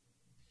win?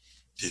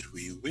 Did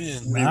we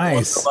win?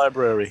 Nice. The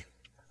library.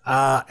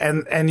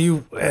 And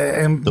you we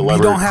library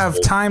don't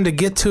have time to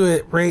get to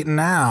it right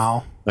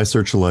now I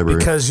searched the library.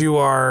 because you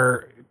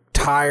are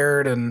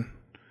tired, and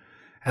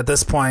at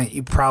this point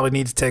you probably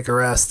need to take a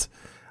rest.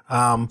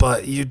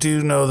 But you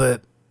do know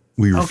that.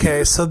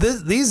 Okay, so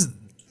these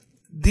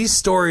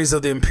stories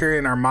of the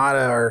Empyrean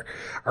Armada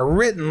are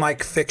written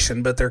like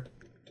fiction, but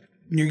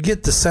you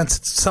get the sense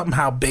it's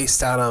somehow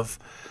based out of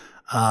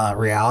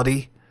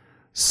reality.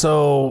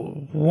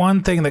 So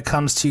one thing that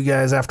comes to you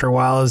guys after a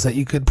while is that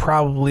you could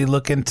probably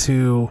look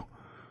into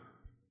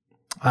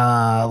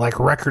like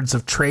records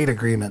of trade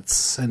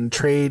agreements and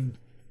trade,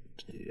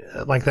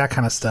 like that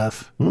kind of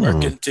stuff.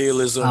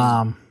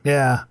 Mercantilism.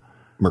 Yeah.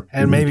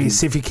 And maybe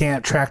see if you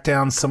can't track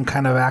down some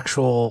kind of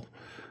actual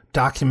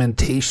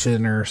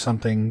documentation or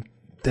something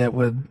that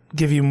would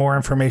give you more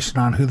information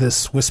on who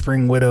this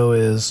Whispering Widow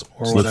is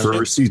or Look whatever. for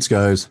receipts,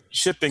 guys.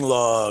 Shipping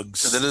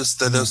logs.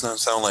 That does not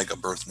sound like a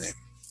birth name.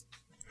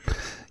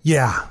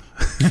 Yeah.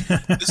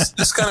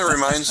 This kind of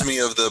reminds me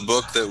of the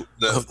book that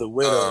of the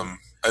widow.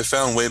 I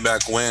found way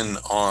back when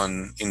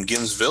in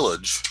Ginn's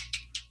Village.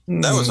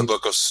 That was a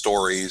book of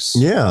stories.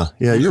 Yeah,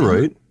 you're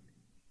right.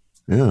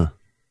 Yeah.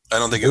 I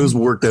don't think it was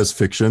worked as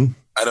fiction.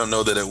 I don't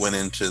know that it went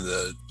into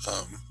the.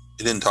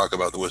 It didn't talk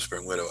about the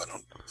Whispering Widow.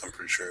 I'm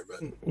pretty sure, but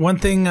one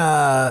thing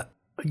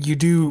you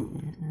do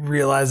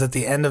realize at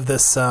the end of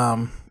this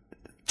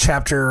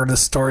chapter, or the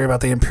story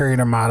about the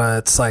Empyrean Armada,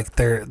 it's like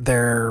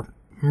their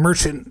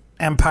merchant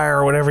empire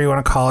or whatever you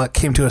want to call it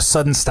came to a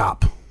sudden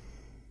stop,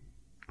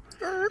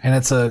 and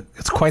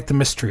it's quite the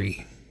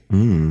mystery.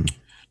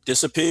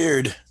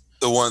 Disappeared.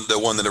 The one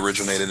that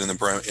originated in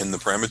the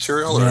prime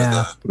material,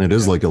 or It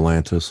is like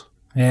Atlantis.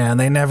 Yeah, and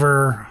the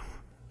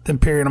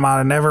Empyrean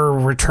Armada never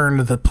returned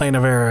to the plane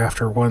of air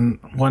after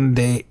one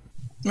date.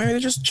 Maybe they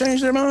just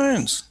changed their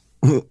minds.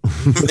 Maybe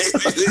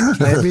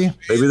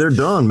they're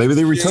done. Maybe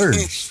they retired.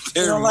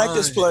 I don't like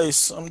this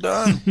place. I'm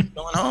done.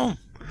 Going home.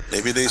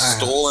 Maybe they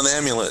stole an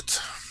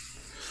amulet.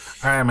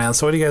 All right, man.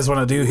 So what do you guys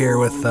want to do here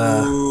with...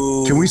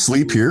 Can we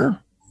sleep here?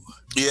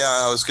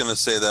 Yeah, I was going to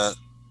say that.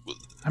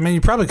 I mean,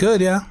 you probably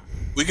could, yeah.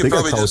 We could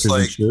probably just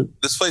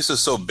this place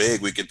is so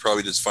big, we could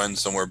probably just find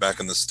somewhere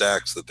back in the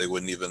stacks that they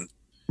wouldn't even...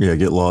 Yeah,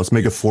 get lost.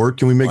 Make a fort.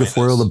 Can we make a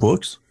fort out of the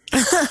books?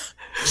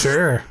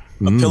 Sure.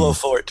 A pillow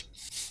fort.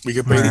 We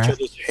could braid each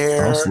other's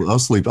hair. I'll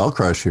sleep. I'll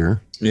crash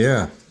here.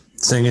 Yeah.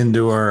 Sing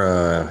into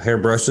our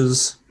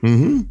hairbrushes.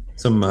 Mm-hmm.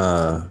 Some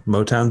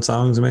Motown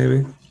songs,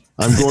 maybe.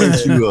 I'm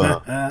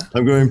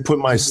going to put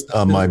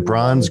my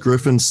bronze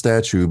griffin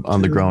statue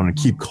on the ground and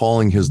keep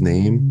calling his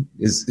name.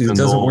 It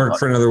doesn't work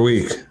for another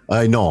week.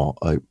 I know.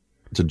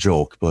 It's a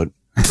joke, but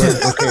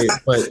okay.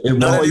 But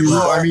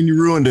you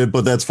ruined it,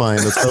 but that's fine.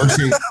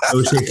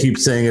 O'Shea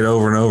keeps saying it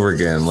over and over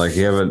again. Like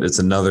you haven't. It's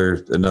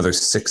another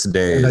 6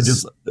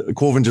 days. And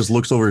Colvin just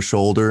looks over his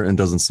shoulder and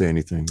doesn't say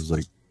anything. He's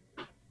like,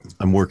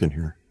 "I'm working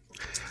here."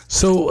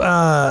 So,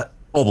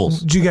 bubbles.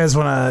 Do you guys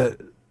want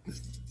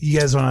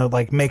to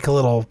like make a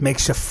little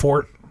makeshift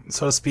fort,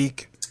 so to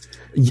speak?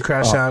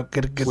 Crash out,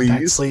 get a good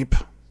night's sleep.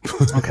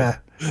 Okay.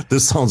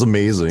 This sounds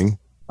amazing.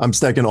 I'm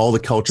stacking all the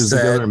couches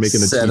together and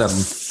making a set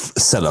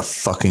a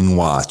fucking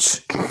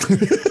watch.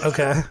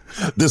 Okay.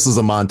 This is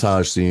a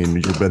montage scene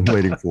you've been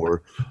waiting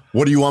for.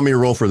 What do you want me to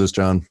roll for this,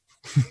 John?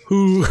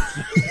 Who?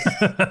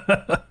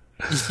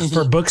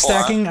 For book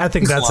stacking, I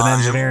think that's an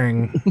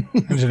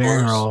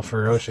engineering roll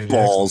for O'Shea Jackson.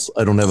 Balls.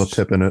 I don't have a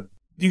pip in it.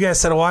 You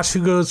guys set a watch.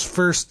 Who goes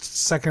first,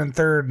 second, and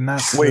third?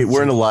 And Wait,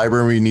 we're in the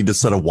library. We need to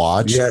set a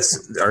watch.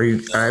 Yes. Are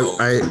you?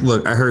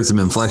 I heard some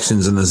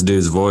inflections in this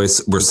dude's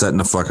voice. We're setting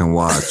a fucking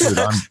watch.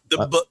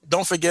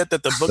 Don't forget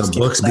that the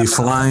books be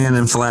flying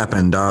and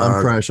flapping, dog.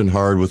 I'm crashing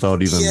hard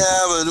without even.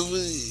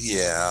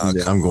 Yeah,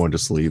 but I'm going to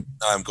sleep.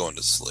 I'm going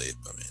to sleep.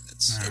 I mean,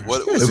 it's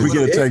if we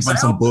get attacked by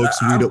some books,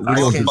 we don't.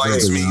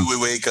 Bites me. We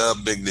wake up.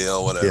 Big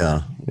deal.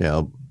 Whatever.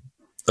 Yeah.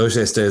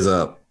 O'Shea stays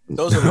up.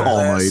 Those are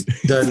all night.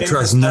 Doesn't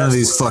trust none of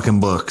these fucking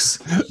books.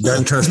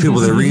 Doesn't trust people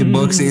that read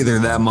books either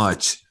that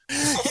much.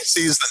 He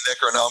sees the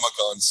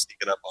Necronomicon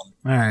sneaking up on him.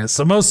 All right,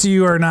 so most of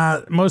you are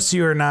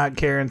not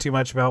caring too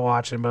much about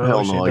watching, but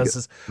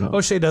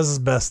O'Shea does his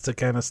best to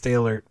kind of stay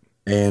alert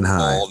and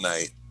high all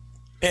night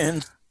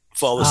and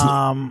fall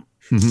asleep.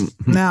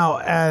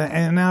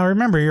 Now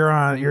remember,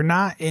 you're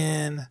not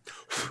in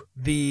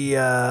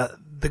the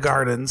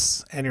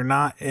gardens, and you're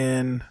not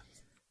in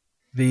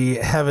the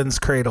Heaven's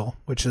Cradle,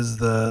 which is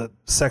the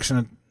section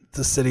of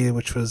the city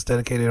which was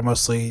dedicated to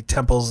mostly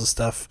temples and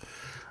stuff.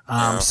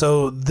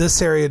 So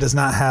this area does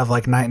not have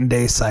like night and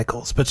day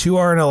cycles, but you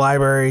are in a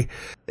library.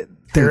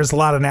 There's a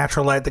lot of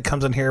natural light that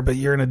comes in here, but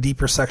you're in a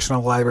deeper section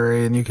of the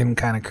library, and you can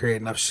kind of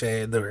create enough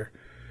shade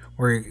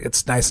where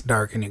it's nice and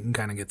dark, and you can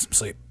kind of get some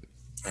sleep.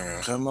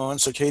 Come on,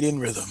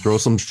 circadian rhythm. Throw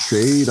some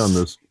shade on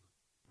this.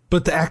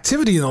 But the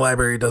activity in the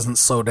library doesn't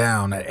slow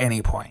down at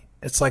any point.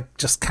 It's like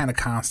just kind of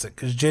constant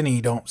because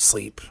Ginny don't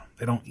sleep.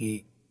 They don't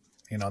eat.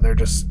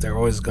 They're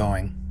always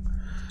going.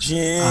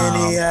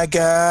 Jenny, I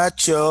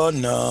got your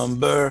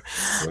number.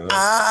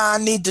 I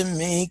need to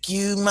make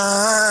you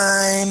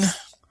mine.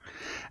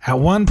 At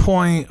one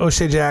point,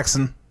 O'Shea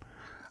Jackson,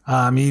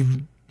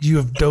 you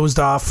have dozed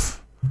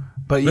off,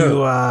 but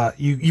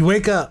you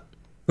wake up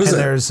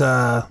there's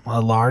a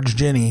large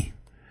Ginny,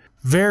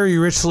 very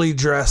richly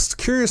dressed,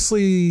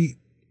 curiously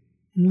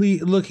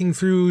looking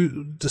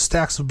through the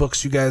stacks of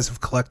books you guys have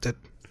collected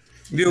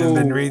and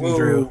been reading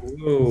through.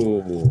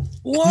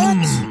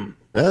 What?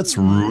 That's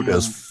rude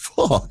as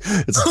fuck.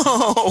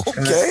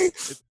 Okay.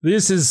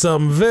 This is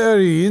some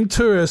very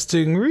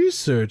interesting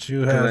research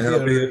you have. Can I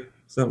help you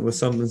with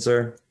something,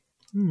 sir?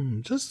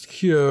 Just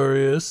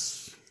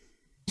curious.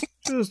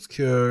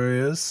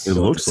 It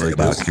looks like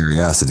about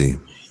curiosity.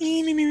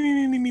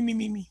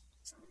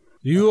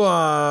 You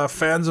are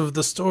fans of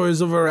the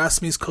stories of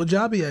Erasmus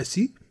Kojabi, I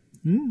see.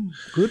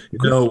 Good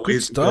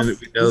stuff. We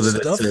know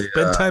that stuff. it's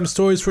Bedtime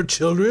stories for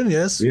children,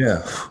 yes.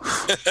 Yeah.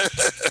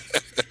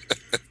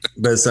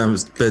 But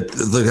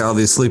look at all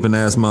these sleeping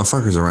ass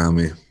motherfuckers around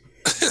me.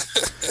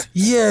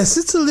 Yes,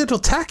 it's a little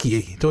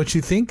tacky, don't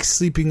you think?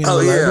 Sleeping in the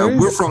library.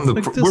 We're from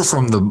the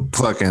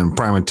fucking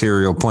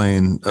primaterial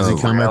plane. Is he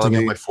commenting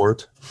on my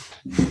fort?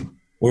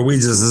 Where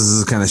this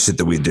is the kind of shit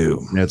that we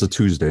do. Yeah, it's a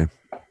Tuesday.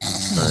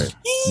 All right.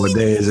 What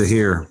day is it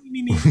here?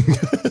 They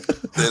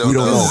don't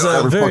know.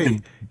 They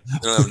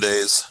don't have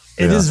days.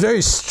 It is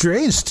very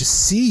strange to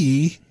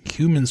see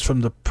humans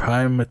from the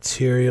prime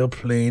material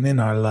plane in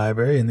our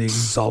library in the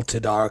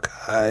Exalted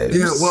Archives.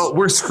 Yeah, well,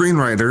 we're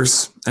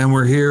screenwriters, and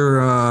we're here,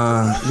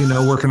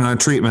 working on a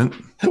treatment.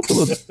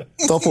 With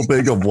a duffel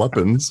bag of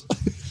weapons.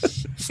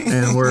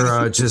 And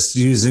we're just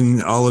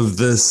using all of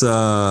this.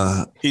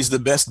 He's the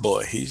best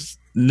boy.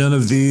 None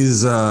of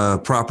these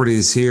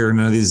properties here,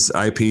 none of these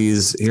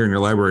IPs here in your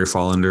library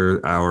fall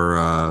under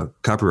our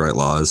copyright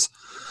laws.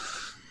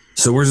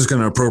 So we're just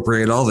going to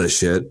appropriate all this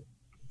shit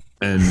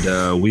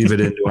and weave it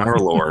into our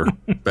lore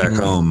back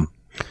home.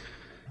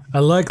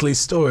 A likely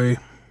story.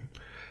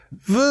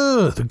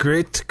 The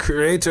great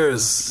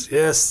creators,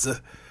 yes.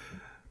 The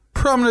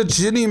prominent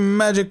Ginny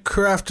magic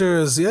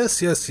crafters,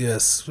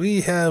 yes.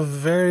 We have a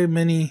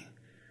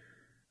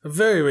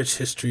very rich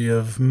history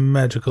of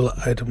magical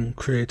item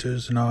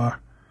creators in our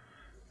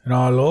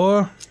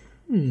lore.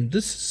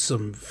 This is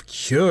some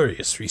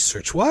curious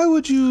research. Why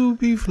would you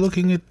be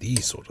looking at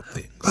these sort of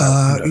things?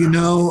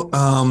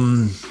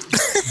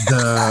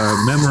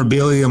 The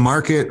memorabilia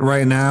market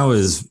right now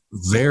is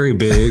very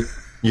big.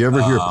 You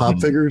ever hear pop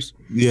figures?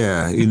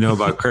 Yeah, you know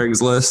about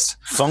Craigslist.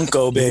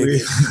 Funko,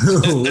 baby.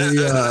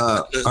 We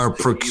are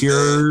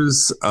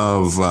procurers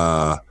of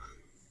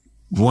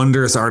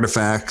wondrous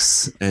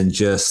artifacts and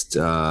just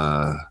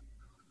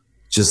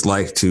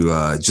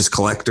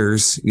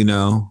collectors,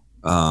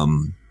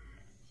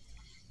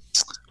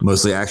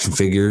 mostly action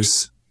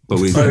figures, but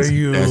we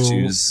do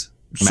statues.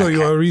 So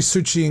you are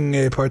researching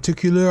a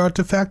particular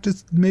artifact,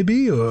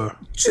 maybe, or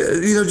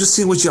just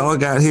seeing what y'all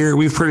got here.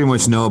 We pretty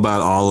much know about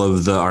all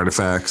of the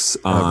artifacts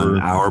on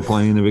our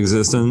plane of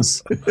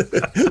existence,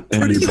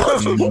 and all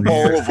of them.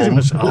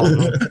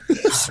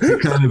 We're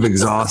kind of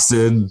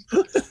exhausted.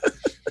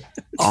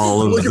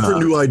 All of looking for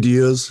new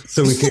ideas.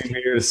 So we came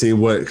here to see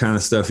what kind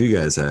of stuff you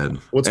guys had.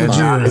 What's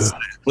honestly,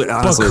 but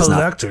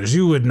collectors,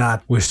 you would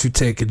not wish to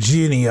take a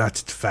Genie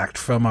artifact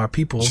from our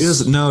people.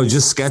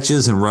 Just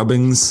sketches and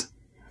rubbings.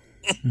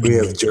 We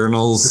have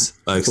journals,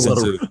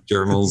 extensive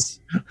journals.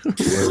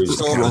 Where we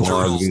just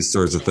catalog these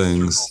sorts of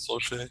things.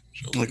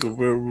 Like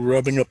we're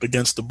rubbing up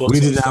against the book. We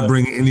did not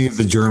bring any of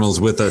the journals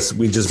with us.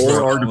 We just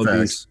brought all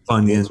of these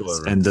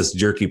Funyuns and this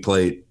jerky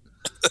plate.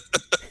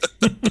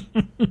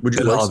 Would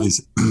you like all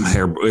these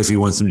hair if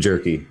you want some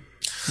jerky?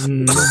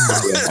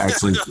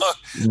 Actually,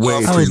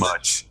 way too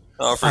much.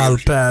 I'll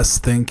pass.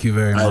 Thank you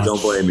very much. I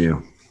don't blame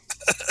you.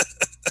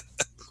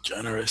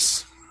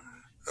 Generous.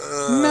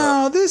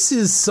 Now, this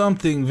is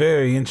something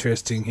very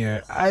interesting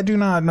here. I do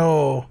not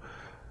know.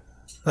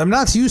 I'm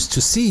not used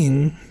to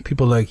seeing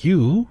people like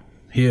you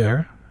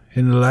here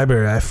in the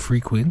library I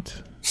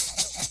frequent.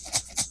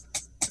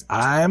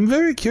 I am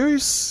very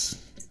curious.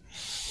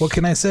 What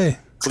can I say?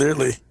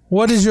 Clearly.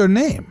 What is your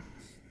name?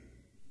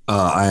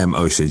 I am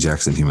O'Shea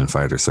Jackson, human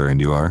fighter, sir,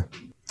 and you are?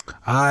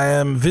 I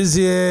am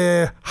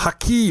Vizier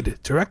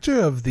Hakid, director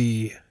of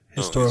the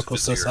Historical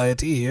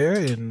Society here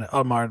in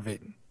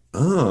Almarnveen.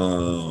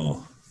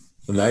 Oh,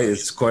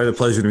 it's quite a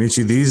pleasure to meet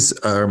you. These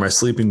are my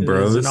sleeping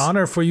bros. It's an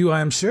honor for you, I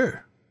am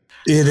sure.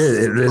 It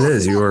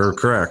is. You are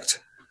correct.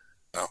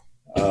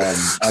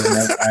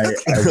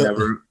 I've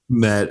never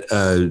met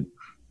a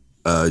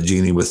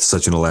genie with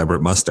such an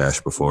elaborate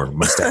mustache before.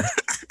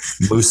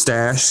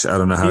 mustache. I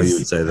don't know how you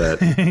would say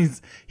that.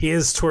 He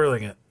is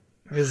twirling it.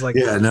 He's like,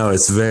 Yeah, no,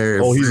 it's very.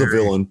 Oh, he's a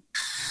villain.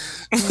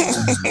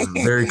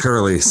 Very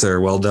curly, sir.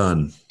 Well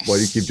done. Why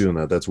do you keep doing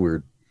that? That's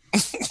weird.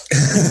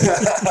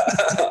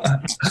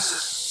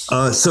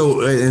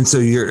 So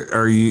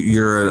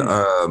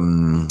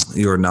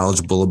you're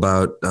knowledgeable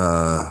about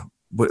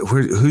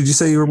who'd you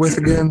say you were with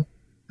again?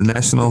 The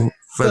National the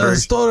Federation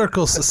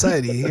Historical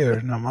Society here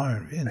in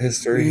Amarvin.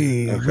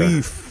 History.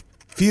 We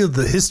feel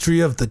the history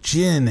of the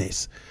Jinn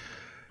is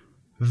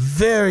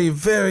very,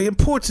 very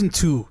important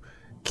to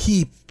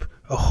keep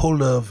a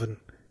hold of and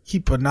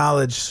keep a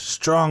knowledge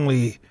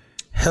strongly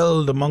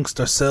held amongst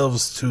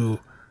ourselves.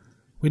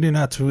 We do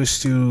not wish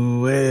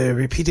to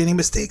repeat any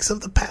mistakes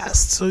of the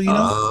past. So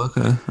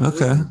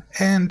Okay.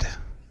 And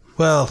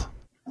well,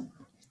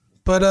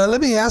 but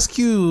let me ask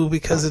you,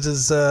 because it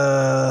is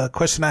a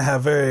question I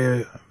have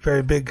very,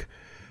 very big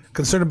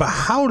concern about.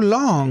 How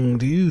long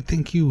do you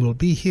think you will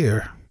be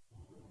here?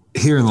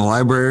 Here in the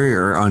library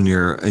or in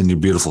your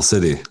beautiful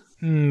city?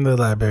 The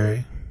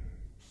library.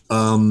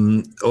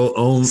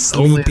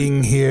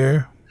 Sleeping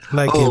here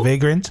like a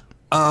vagrant.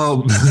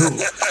 Oh,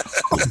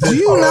 do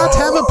you not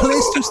have a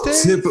place to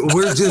stay?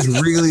 We're just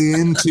really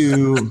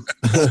into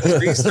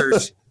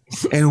research,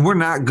 and we're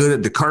not good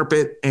at the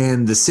carpet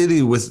and the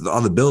city with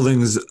all the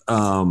buildings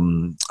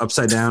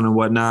upside down and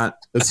whatnot.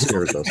 That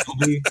scares us.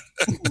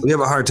 We have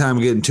a hard time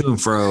getting to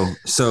and fro,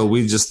 so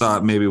we just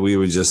thought maybe we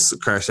would just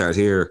crash out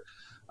here.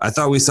 I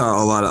thought we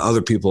saw a lot of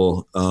other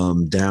people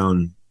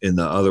down in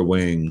the other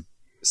wing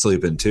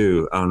sleeping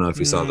too. I don't know if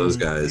you saw those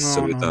guys,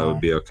 so we thought it would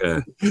be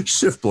okay.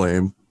 Shift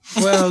blame.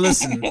 Well,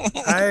 listen,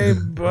 I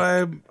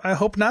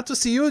hope not to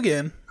see you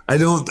again. I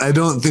don't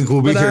think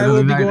we'll be But here I another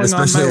will be night, going on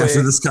especially my after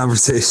way. this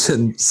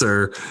conversation,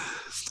 sir.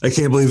 I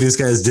can't believe these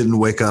guys didn't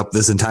wake up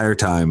this entire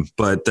time,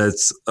 but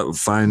that's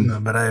fine.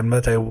 No, but I am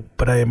but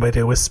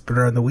a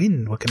whisperer on the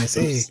wind. What can I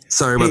say?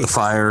 Sorry about the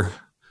fire.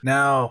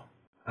 Now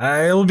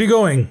I will be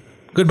going.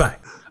 Goodbye.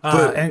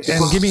 And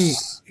give me.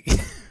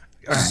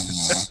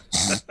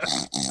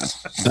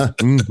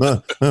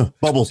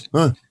 Bubbles.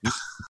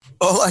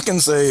 All I can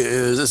say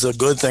is it's a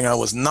good thing I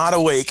was not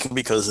awake,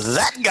 because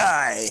that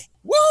guy.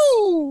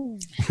 Woo!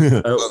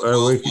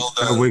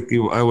 I wake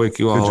you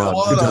all up.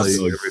 What a son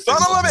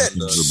of a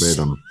bitch!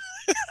 Verbatim.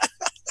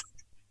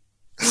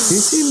 He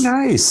seemed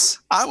nice.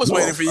 I was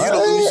waiting for you to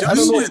lose your I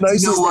don't know if shit.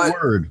 nice You know is the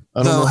what? word.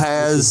 I don't Though know.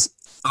 has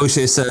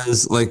O'Shea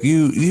says, like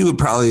you would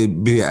probably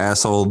be an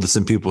asshole to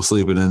some people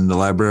sleeping in the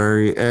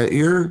library at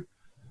your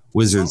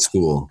wizard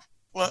school.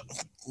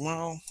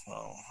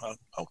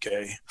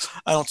 Okay.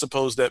 I don't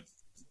suppose that.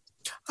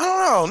 I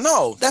don't know.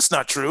 No, that's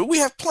not true. We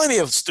have plenty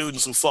of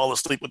students who fall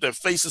asleep with their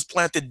faces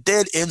planted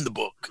dead in the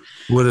book.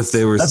 What if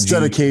they were? That's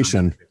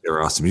dedication. They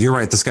were awesome. You're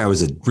right. This guy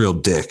was a real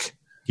dick.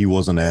 He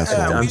was an asshole.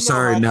 Yeah, I'm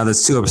sorry. Now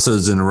that's 2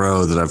 episodes in a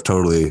row that I've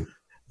totally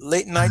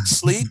Late night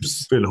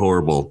sleeps. been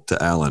horrible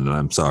to Alan, and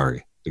I'm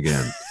sorry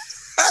again.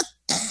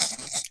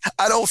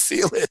 I don't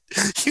feel it.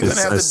 You're going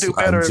to have to do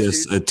better. I'm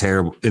just a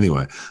terrible.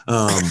 Anyway,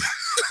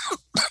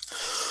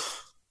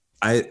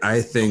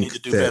 I think You need to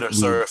do that better,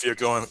 sir, if you're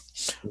going.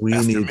 we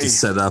need to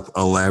set up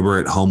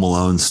elaborate Home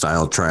Alone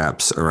style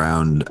traps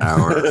around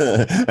our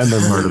And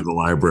then part of the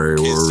library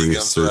where we're he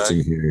comes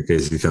researching here in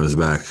case he comes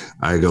back.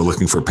 I go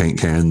looking for paint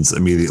cans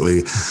immediately.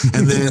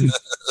 And then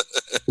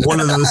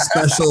one of those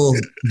special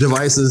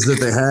devices that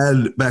they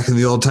had back in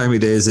the old timey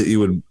days that you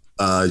would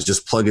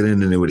just plug it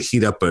in and it would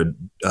heat up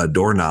a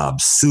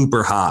doorknob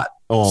super hot.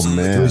 Oh It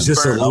man. was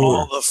just a Burn little,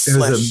 all the it was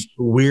flesh.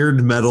 a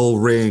weird metal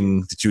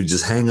ring that you would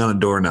just hang on a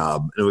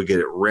doorknob and it would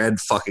get it red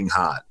fucking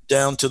hot.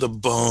 Down to the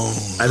bone.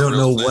 I don't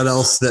know what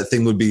else that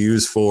thing would be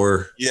used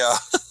for Yeah.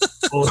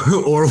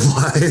 or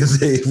why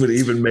they would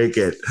even make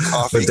it.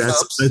 Coffee But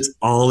cups. that's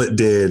all it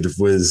did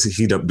was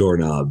heat up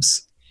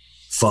doorknobs.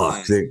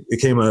 Fuck.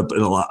 It came up in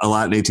a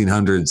lot in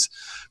 1800s.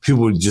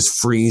 People would just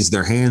freeze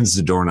their hands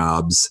to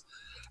doorknobs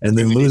and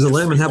then lose a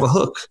limb and have a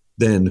hook.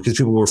 Then, because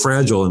people were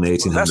fragile in the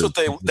 1800s.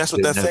 That's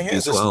what that thing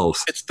is. B12.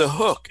 It's the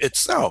hook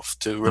itself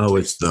to Oh,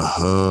 it's the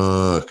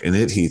hook, and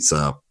it heats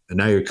up. And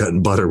now you're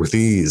cutting butter with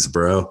ease,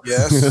 bro.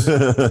 Yes.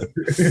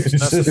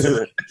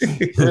 Necessary.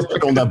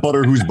 On that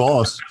butter who's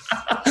boss.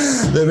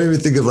 That made me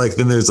think of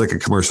then there's a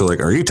commercial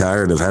are you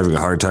tired of having a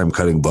hard time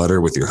cutting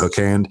butter with your hook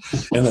hand?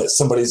 And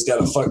somebody's got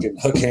a fucking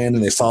hook hand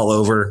and they fall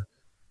over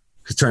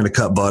trying to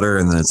cut butter.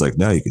 And then it's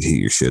now you can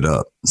heat your shit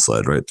up and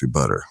slide right through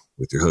butter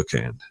with your hook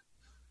hand.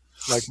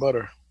 Like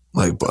butter.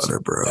 Like butter,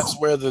 bro. That's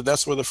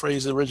where the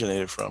phrase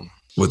originated from.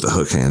 With the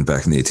hook hand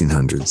back in the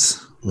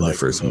 1800s when Like they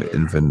first butter.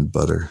 invented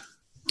butter.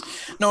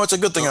 No, it's a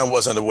good thing I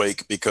wasn't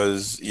awake,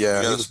 because We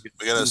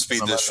gotta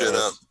speed this shit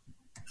up.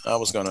 I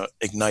was gonna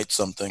ignite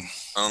something.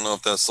 I don't know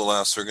if that's the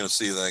last we're gonna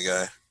see of that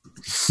guy.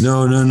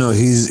 No.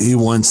 He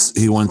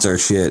wants our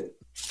shit.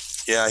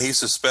 Yeah, he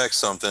suspects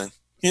something.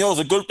 You know, it's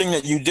a good thing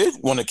that you did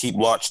want to keep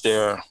watch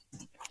there,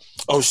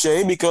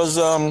 O'Shea, because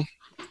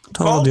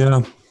Told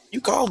ya. you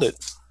called it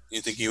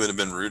You think he would have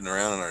been rooting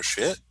around in our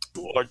shit?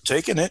 or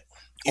taking it.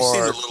 He seemed a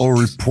Or, little, Or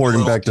reporting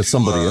little back to too,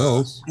 somebody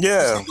else. He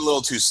yeah, seemed a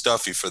little too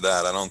stuffy for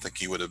that. I don't think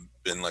he would have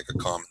been like a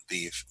common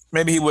thief.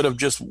 Maybe he would have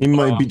just. He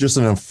might be just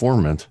an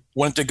informant.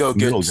 Went to go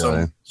Middle get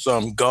guy.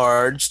 some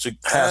guards to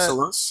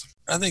hassle us.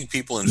 I think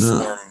people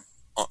inform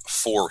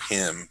for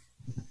him.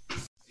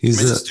 He's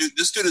this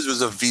dude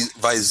was a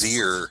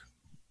vizier.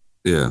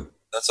 Yeah.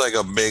 That's like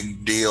a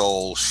big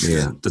deal.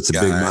 Yeah, that's a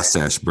big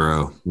mustache,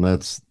 bro.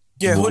 That's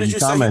who did he you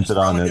say commented you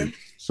was on from it, again?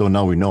 so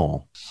now we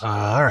know.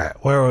 All right,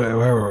 where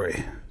were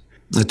we?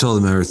 I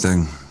told him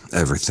everything.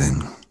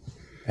 Everything.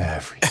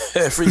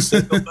 Every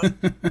single thing.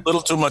 A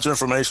little too much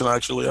information,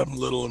 actually. I'm a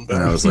little And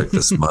embarrassed. I was like,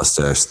 this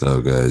mustache,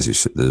 though, guys,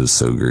 it was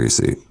so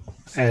greasy.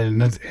 And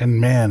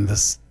man,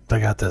 I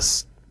got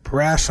this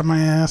rash on my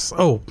ass.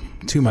 Oh,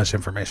 too much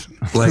information.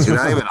 Like,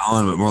 not even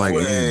on, but more like,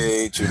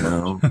 way too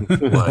much.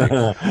 Like,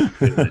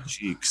 in the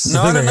cheeks.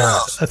 Not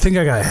enough. I think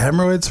I got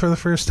hemorrhoids for the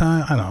first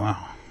time. I don't know.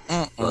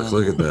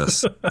 Look at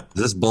this.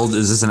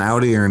 Is this an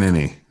Audi or an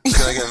innie? Can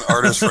I get an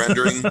artist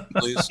rendering,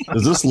 please?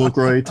 Does this look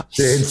right?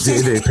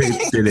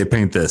 They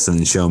paint this and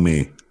then show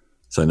me,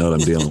 so I know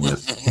what I'm dealing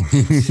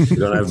with. You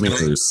don't have me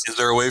loose. Is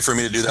there a way for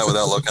me to do that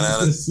without looking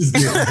at it?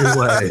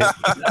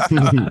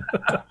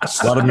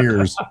 A lot of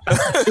mirrors.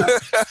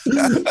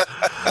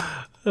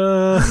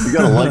 You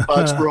got a light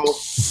box, bro?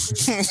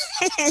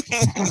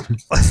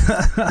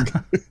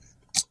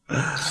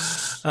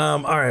 All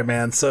right,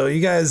 man. So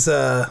you guys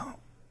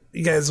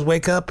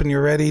wake up and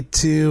you're ready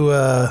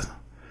to.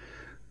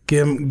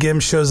 Gim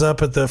shows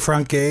up at the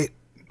front gate,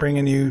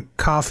 bringing you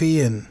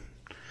coffee and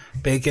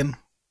bacon.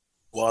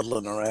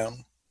 Waddling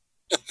around.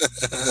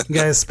 You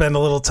guys spend a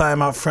little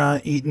time out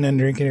front eating and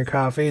drinking your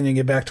coffee, and you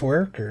get back to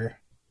work, or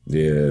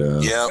yeah.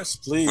 Yes,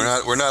 please. We're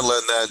not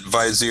letting that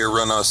vizier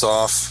run us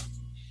off.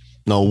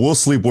 No, we'll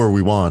sleep where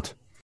we want.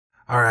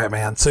 All right,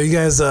 man. So you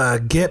guys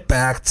get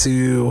back to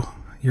your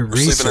We're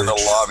research. sleeping in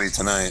the lobby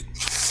tonight.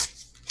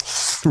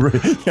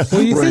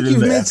 Well, you think you've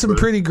made some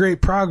pretty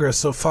great progress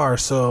so far,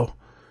 so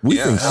we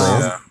think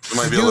so. We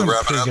might be able to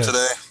wrap it up good.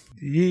 today.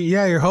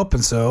 Yeah, you're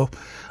hoping so.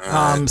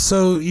 Right.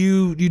 So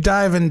you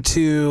dive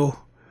into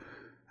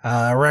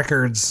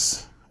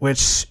records,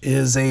 which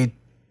is a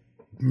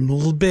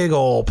big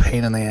old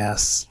pain in the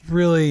ass.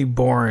 Really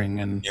boring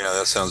and Yeah,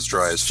 that sounds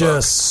dry as fuck.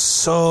 just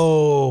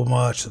so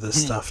much of this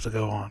stuff to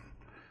go on.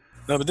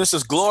 No, but this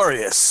is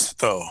glorious,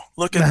 though.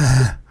 Look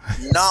at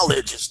this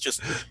knowledge. It's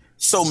just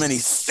so many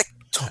thick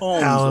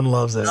tomes. Alan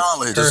loves it.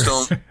 Knowledge. Just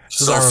don't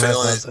Zarvette fail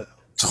loves it.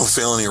 Don't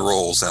fail any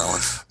rolls, Alan.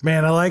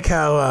 Man, I like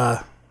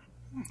how.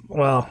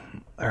 Well,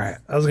 all right.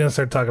 I was gonna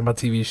start talking about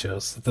TV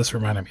shows that this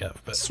reminded me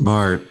of, but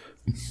Smart.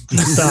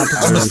 stop.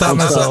 I'm gonna stop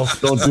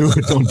myself. Don't do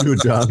it. Don't do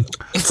it, John.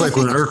 It's like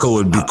when Urkel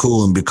would be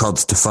cool and be called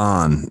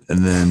Stefan,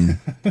 and then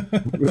Or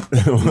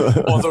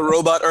the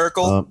robot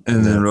Urkel.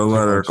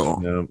 Robot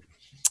Urkel. Yeah.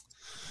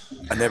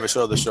 I never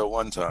saw the show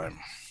one time.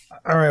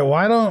 All right.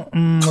 Why don't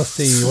let's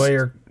see.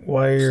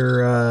 While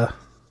you're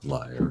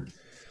Liar.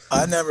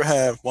 I never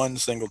have one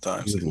single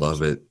time. I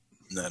love it.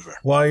 Never.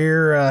 while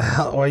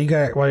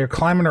you're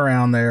climbing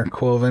around there,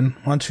 Quoven,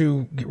 why don't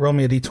you roll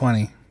me a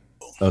d20?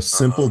 A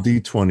simple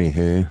D20,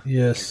 hey.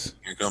 Yes.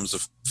 Here comes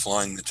the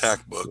flying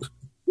attack book.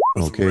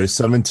 Okay,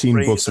 17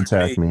 razor books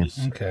attack me.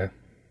 pages. Okay.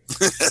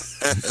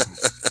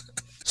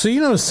 So you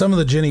notice some of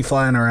the Ginny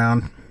flying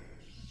around,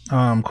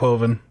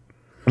 Quoven,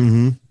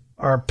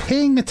 are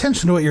paying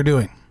attention to what you're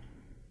doing,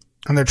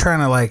 and they're trying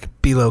to like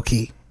be low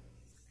key.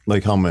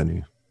 Like how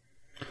many?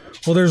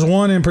 Well, there's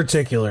one in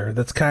particular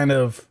that's kind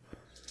of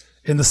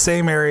in the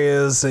same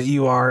areas that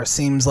you are. It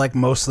seems like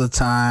most of the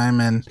time,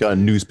 and Got a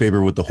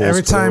newspaper with the whole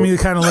every time you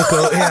kind of look,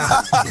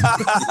 yeah,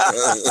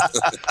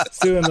 it's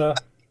doing the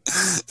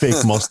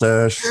fake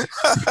mustache.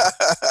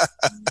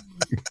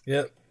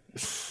 yep,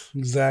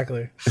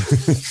 exactly.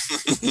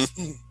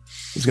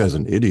 This guy's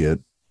an idiot.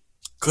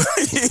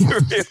 He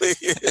really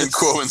is. And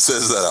Quoven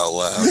says that out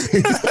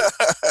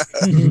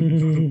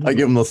loud. I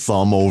give him the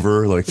thumb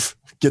over, like,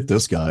 get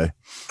this guy.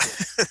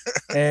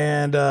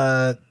 And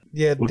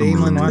yeah,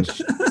 Danelin,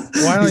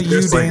 why don't you,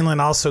 Danelin,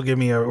 also give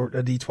me a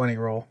d20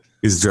 roll?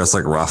 He's dressed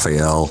like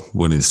Raphael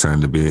when he's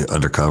trying to be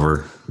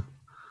undercover.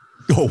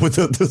 Oh, with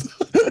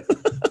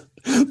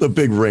the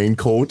big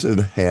raincoat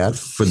and hat.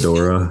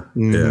 Fedora.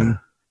 Yeah.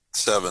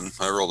 7.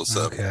 I rolled a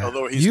 7. Okay.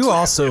 Although he's You clear.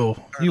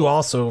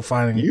 also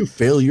find You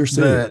fail your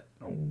save.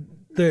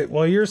 that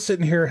while you're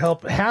sitting here,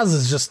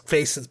 Haz's just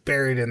face is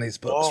buried in these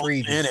books, all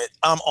reading. in it.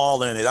 I'm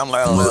all in it. I'm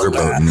like,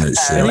 Motorboating that And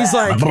shit. he's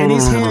like, and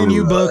he's handing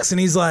you books, and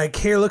he's like,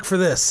 "Here, look for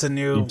this." And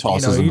you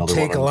tosses you another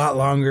take one. a lot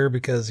longer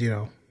because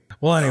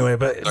Well, anyway,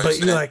 but you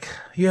Understand. like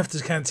you have to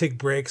kind of take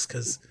breaks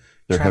because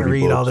They're trying to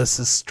heavy read all books. this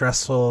is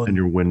stressful And and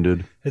you're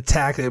winded.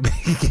 attack. It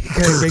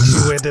kind of makes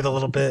you winded a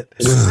little bit.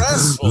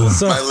 stressful.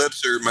 So My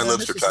lips are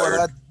This is what I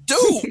tired.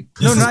 do.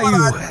 no,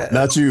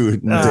 not you.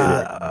 Not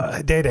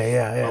you. Day Day,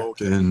 yeah.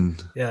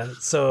 And Yeah.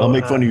 So I'll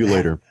make fun of you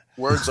later.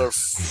 Words are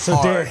So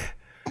hard.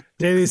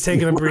 Daddy's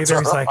taking a breather.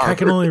 He's like, I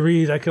can only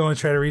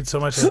try to read so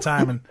much at a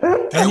time. And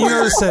you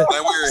notice that Can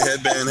I wear a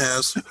headband,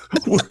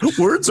 Has?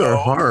 Words are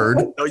hard.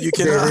 No, you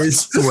cannot.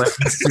 he's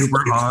sweating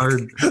super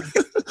hard.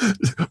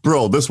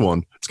 Bro, this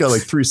one. It's got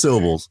like 3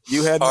 syllables.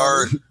 You had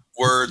Hard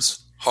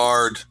words,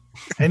 hard.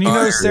 And you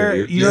notice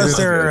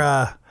there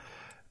are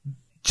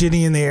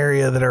Ginny in the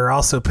area that are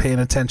also paying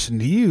attention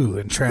to you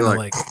and trying to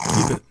like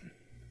keep it.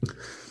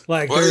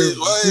 Like, what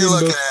are you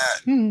looking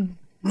at? I'm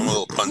a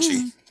little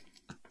punchy.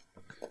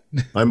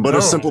 I'm but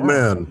a simple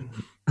man.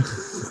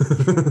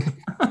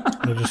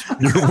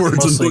 Your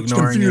words and looks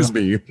confuse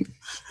me.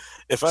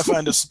 If I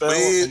find a spell,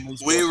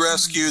 we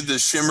rescued the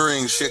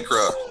shimmering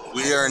Shikra.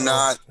 We are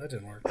not. That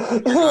didn't work.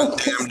 We're not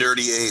damn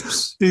dirty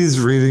apes. He's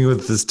reading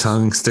with his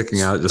tongue sticking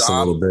out just a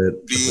little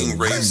bit. Being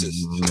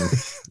racist.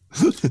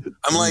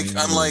 I'm like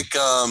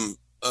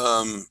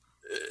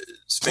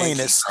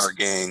plainest. Our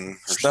gang.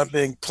 Stop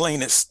being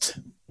plainest.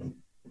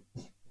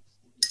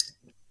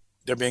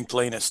 They're being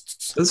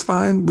plainists. That's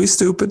fine. We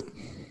stupid.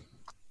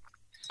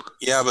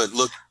 Yeah, but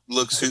look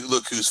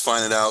who's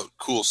finding out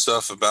cool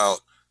stuff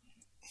about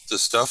the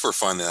stuff we're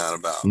finding out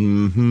about.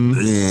 Mm-hmm.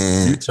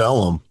 Yeah. You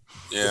tell them.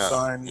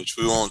 Yeah, which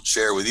we won't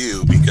share with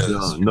you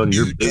because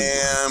you're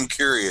damn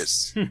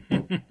curious.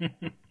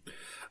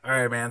 All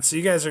right, man. So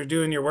you guys are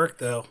doing your work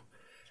though,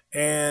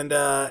 and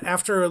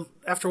after a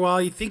while,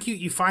 you think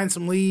you find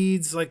some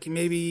leads. Like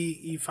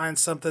maybe you find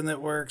something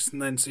that works, and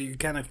then so you're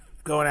kind of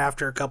going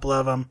after a couple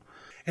of them.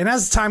 And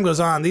as time goes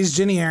on, these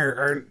Ginny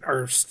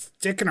are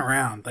sticking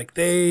around. Like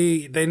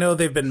they know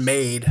they've been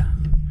made,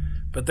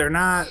 but they're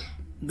not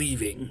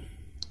leaving.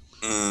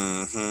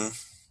 Mm-hmm.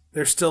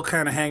 They're still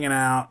kind of hanging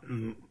out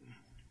and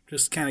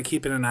just kind of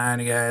keeping an eye on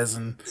you guys.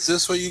 And is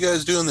this what you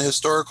guys do in the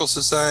Historical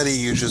Society?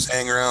 You just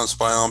hang around and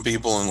spy on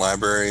people in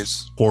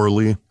libraries?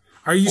 Poorly.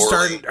 Are you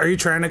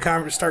trying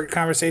to start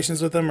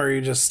conversations with them, or are you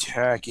just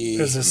tacky?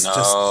 Is this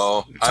just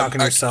talking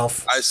to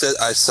yourself? I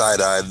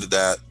side-eyed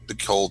the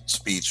cold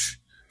speech.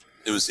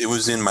 It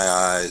was in my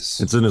eyes.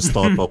 It's in his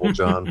thought bubble,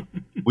 John.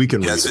 We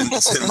can. Yes,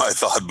 it's in my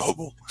thought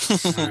bubble.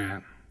 All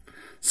right.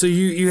 So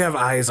you have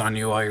eyes on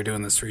you while you're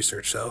doing this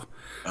research, though.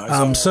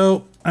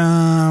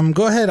 Go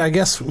ahead. I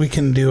guess we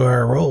can do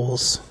our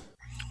rolls.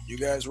 You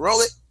guys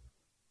roll it.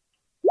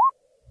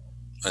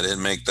 I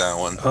didn't make that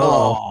one.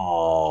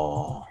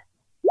 Oh.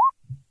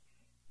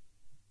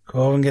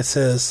 Colvin gets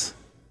his.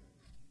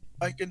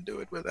 I can do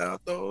it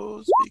without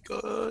those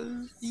because.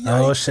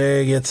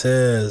 O'Shea gets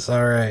his.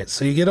 All right.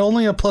 So you get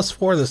only a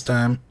 +4 this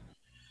time.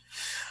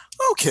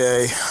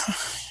 Okay.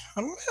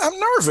 I'm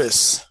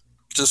nervous.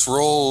 Just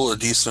roll a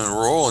decent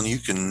roll and you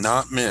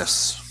cannot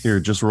miss. Here,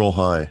 just roll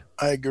high.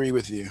 I agree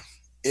with you.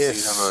 You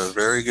have a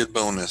very good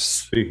bonus.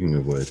 Speaking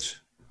of which,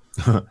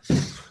 look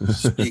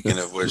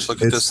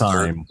at this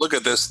time. Look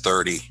at this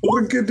 30.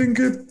 Look at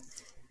it.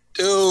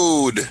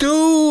 Dude.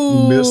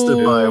 Missed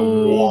it by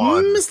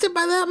 1. Missed it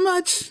by that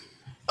much.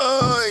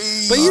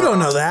 But you don't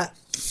know that.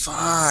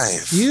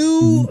 5.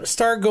 You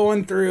start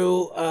going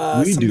through some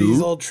of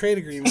these old trade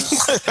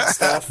agreements and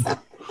stuff.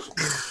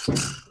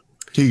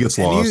 He gets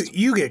lost.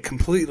 You get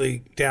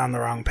completely down the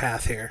wrong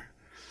path here,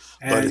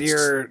 and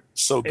you're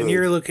so good. And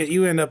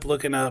you end up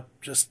looking up.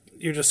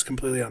 You're just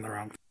completely on the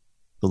wrong.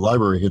 The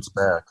library hits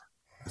back.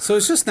 So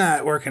it's just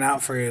not working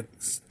out for you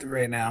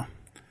right now.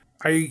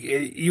 Are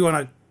you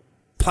want to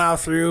plow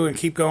through and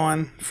keep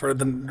going for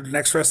the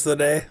next rest of the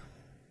day?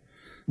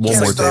 One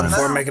more time. I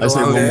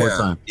say one more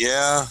time.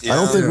 Yeah. I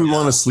don't think we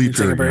want to sleep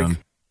here again.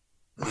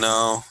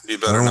 No, be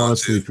better I don't not want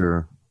to sleep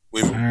here.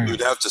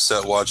 We'd have to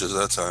set watches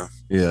that time.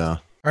 Yeah.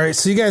 All right,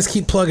 so you guys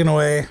keep plugging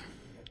away,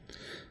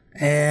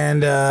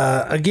 and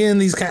again,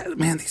 these guys,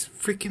 man,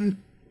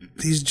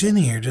 these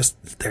Ginny are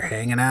they're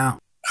hanging out.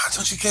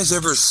 Don't you guys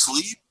ever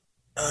sleep?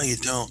 No, you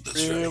don't.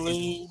 That's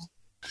really. Right.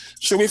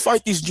 Should we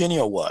fight these Ginny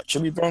or what?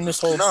 Should we burn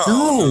this whole? No,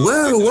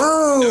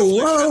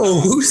 whoa!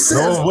 Who said?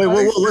 No,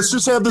 wait. Let's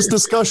just have this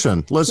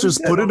discussion. Let's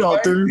just put it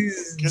out there.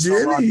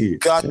 Ginny,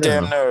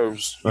 goddamn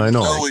nerves. I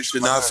know. No, we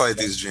should not fight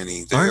these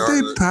Ginny. Aren't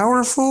they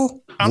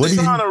powerful? I'm just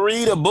trying to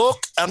read a book.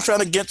 I'm trying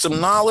to get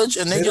some knowledge,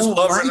 and they just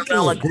hovering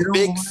around like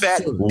big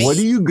fat. What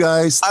do you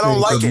guys think? I don't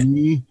like it.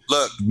 Me?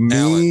 Look,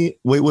 me.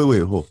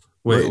 Alan.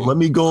 Wait. Let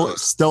me go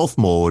stealth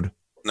mode.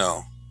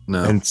 No.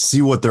 And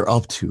see what they're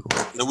up to.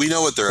 No, we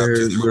know what they're up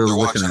to. They're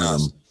watching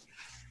us.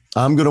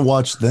 I'm gonna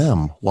watch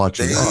them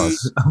watching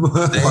us.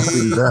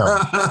 Watching them.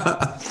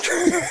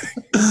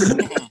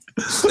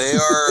 They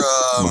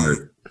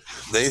are.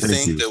 They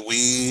think that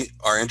we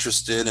are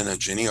interested in a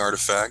Ginny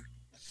artifact.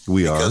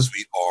 Because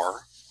we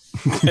are.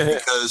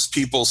 Because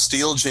people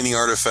steal Ginny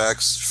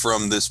artifacts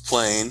from this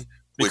plane.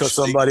 Because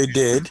somebody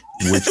did.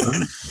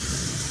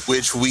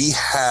 Which we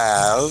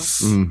have.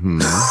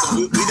 Mm-hmm.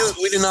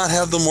 We do not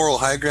have the moral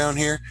high ground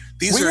here.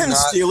 We didn't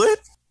steal it.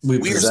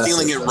 We are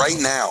stealing it right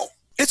now.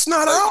 It's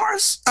not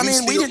ours. I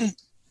mean, we didn't.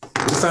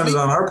 We found it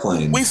on our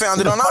plane. We found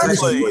it on our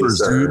plane.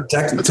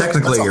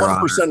 Technically, you're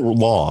 100%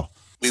 law.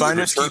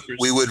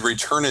 We would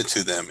return it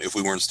to them if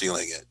we weren't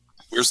stealing it.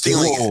 We're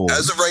stealing it.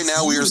 As of right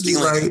now, we are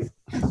stealing it.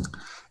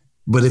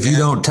 But if you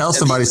don't tell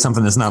somebody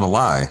something, that's not a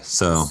lie.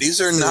 So these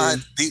are not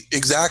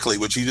exactly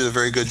what you did a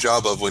very good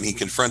job of when he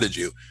confronted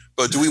you.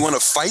 But do we want to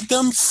fight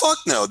them? Fuck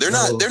no. They're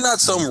not. They're not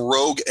some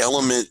rogue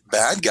element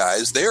bad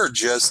guys. They are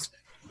just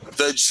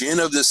the Jinn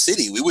of the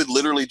city. We would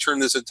literally turn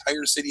this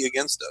entire city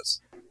against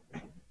us.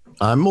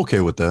 I'm okay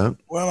with that.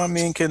 Well, I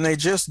mean, can they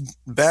just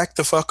back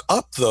the fuck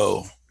up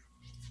though?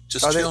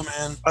 Just Are chill, they-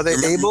 man. are they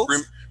able?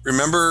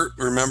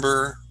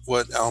 Remember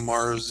what Al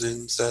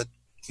Marzin said?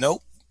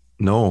 Nope.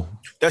 No.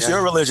 That's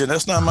your religion.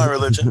 That's not my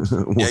religion.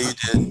 Yeah, you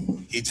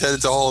did. He said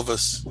it to all of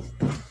us.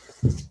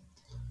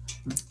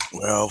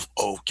 Well,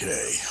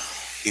 okay.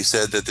 He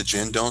said that the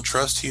jinn don't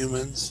trust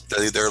humans,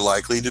 that they're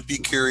likely to be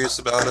curious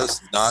about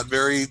us, not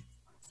very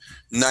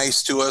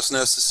nice to us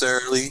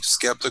necessarily,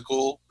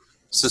 skeptical,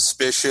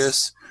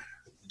 suspicious.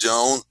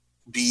 Don't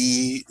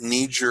be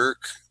knee-jerk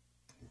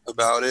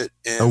about it.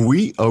 And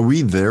Are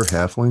we their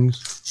halflings?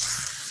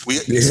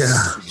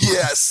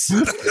 Yes.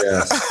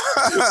 Yeah.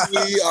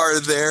 We are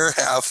their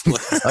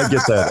halfling.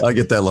 I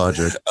get that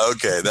logic.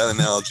 Okay, that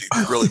analogy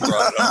really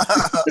brought it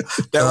up.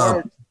 That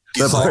worked.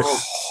 He's That like, part-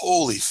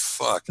 holy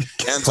fuck.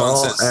 Anton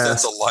Paul says,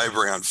 that's a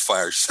library on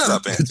fire. Shut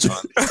up,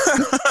 Anton.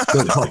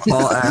 So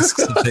Paul asks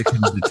if they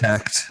can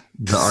detect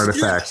the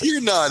artifact.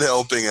 You're not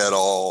helping at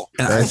all.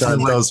 And I feel That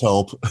like- does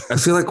help. I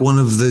feel like one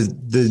of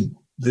the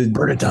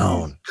Burn it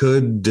down.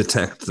 could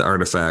detect the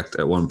artifact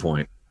at one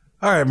point.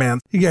 All right, man.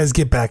 You guys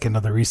get back into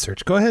the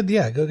research. Go ahead.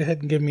 Yeah, go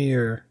ahead and give me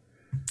your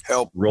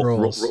Help. Roll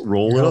rolls. it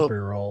up.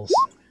 Your rolls.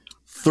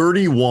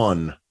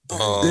 31.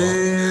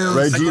 Oh,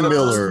 Reggie I get a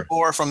Miller.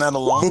 +4 from that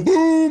alone.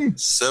 Boom.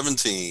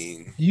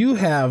 17. You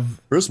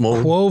have Chris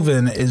Mullen.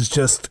 Quoven is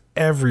just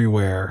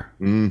everywhere.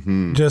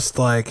 Mm-hmm. Just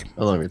like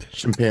I love it.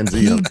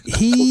 Chimpanzee.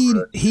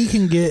 he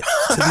can get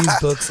to these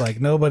books like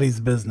nobody's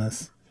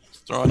business.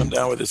 Throwing him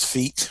down with his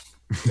feet.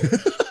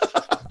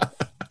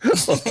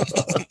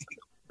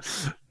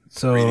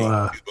 So Reading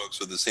books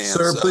with his hands.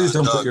 Sir, please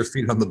don't Doug. put your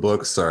feet on the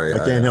book. Sorry. I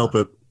can't help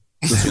it.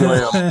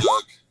 Doug,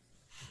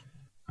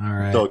 all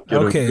right. Doug, get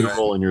Okay. a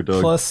roll in your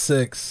Doug.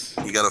 +6.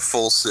 you got a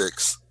full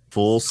 6.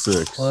 Full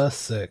 6.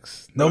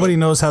 +6. Nobody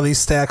knows how these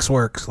stacks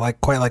work,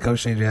 quite like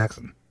O'Shea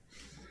Jackson.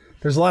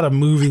 There's a lot of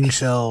moving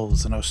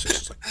shelves, and O'Shea's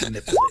just like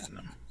manipulating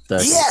them.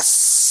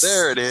 Yes.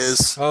 There it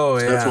is. Oh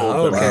That's yeah. what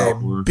Okay.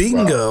 wow.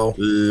 Bingo.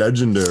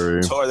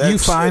 Legendary. Tore that You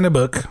find a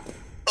book.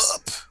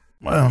 up.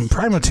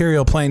 Prime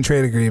Material Plain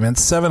Trade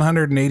Agreements,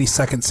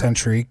 782nd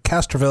century,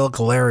 Castroville,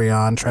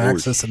 Galerion,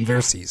 Traxxas, and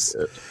Verces.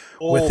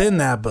 Within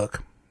that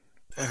book,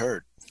 That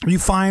hurt. you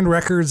find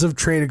records of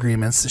trade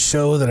agreements that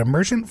show that a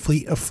merchant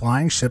fleet of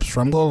flying ships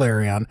from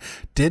Galerion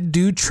did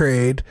do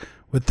trade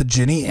with the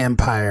Ginny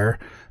Empire.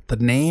 The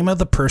name of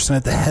the person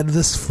at the head of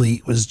this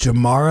fleet was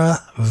Jamara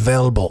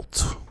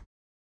Velbolt.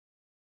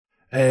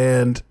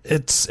 And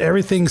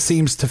everything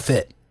seems to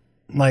fit.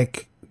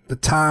 Like the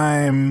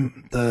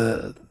time,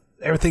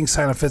 everything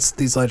kind of fits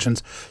these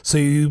legends. So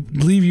you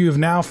believe you have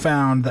now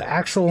found the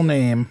actual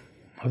name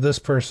of this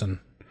person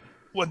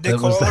What they that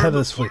call was the head her? of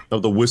this fleet.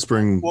 Of the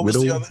Whispering What was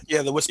Widow. the other?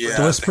 Yeah, the Whispering. Yeah.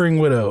 The Whispering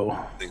Widow.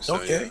 I think so,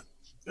 Okay. yeah.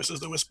 This is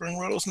the Whispering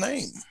Widow's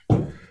name.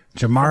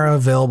 Jamara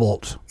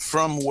Velbolt.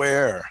 From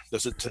where?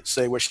 Does it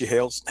say where she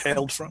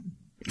hailed from?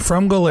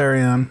 From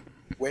Galerion.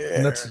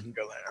 Where? That's-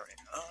 Galarian.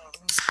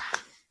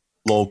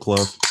 Low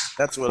Clef.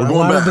 That's what We're I A going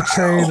lot back. of the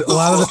trade. A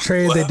lot of the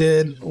trade they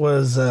did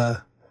was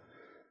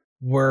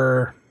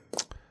were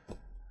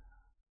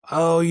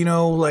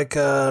like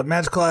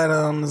magical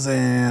items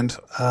and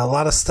a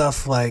lot of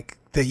stuff like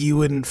that you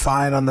wouldn't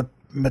find on the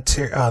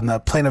on the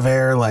plane of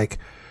air, like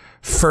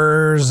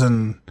furs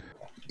and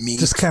meat.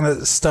 just kind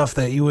of stuff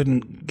that you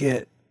wouldn't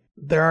get.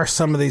 There are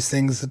some of these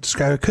things that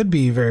describe it could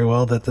be very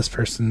well that this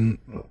person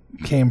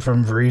came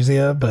from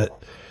Varizia,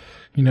 but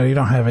you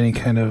don't have any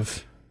kind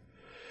of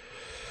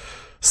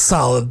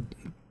solid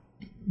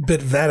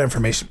bit of that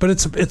information. But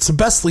it's the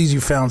best leads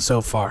you found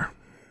so far.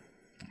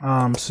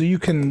 So you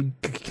can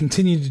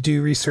continue to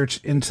do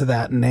research into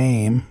that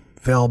name,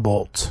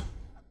 Velbolt,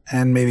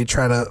 and maybe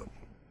try to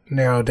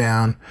narrow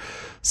down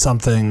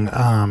something.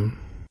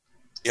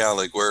 Yeah,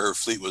 like where her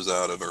fleet was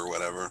out of or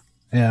whatever.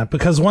 Yeah,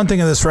 because one thing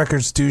this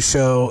records do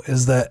show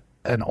is that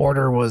an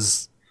order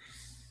was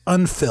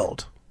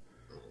unfilled.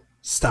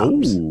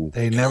 Stopped. Ooh.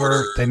 They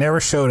never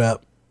showed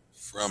up,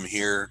 From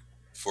here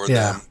for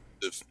Yeah. them.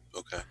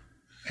 Okay.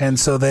 and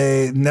so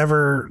they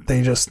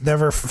just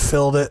never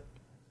fulfilled it.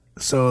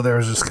 So there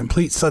was this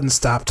complete sudden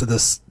stop to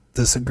this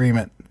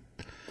agreement.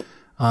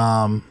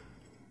 And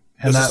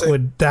Does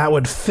it that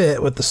would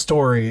fit with the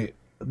story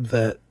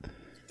that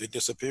They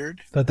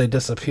disappeared. they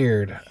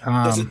disappeared.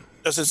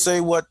 Does it say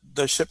what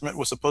the shipment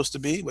was supposed to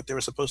be? What they were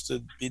supposed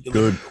to be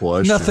delivered? Good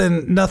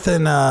question.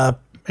 Nothing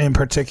in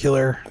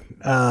particular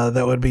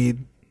that would be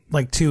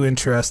like too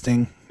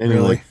interesting. Any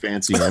really. like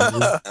fancy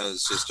language? That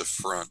is just a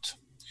front.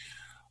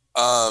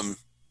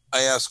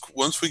 I ask,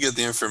 once we get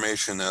the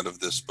information out of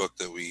this book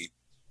that we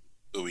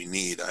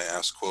need, I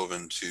ask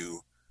Quoven to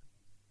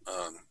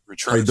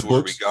return Hide it the to where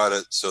we books? got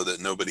it so that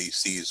nobody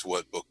sees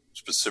what book,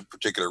 specific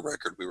particular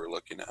record we were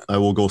looking at. I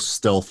will go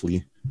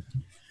stealthily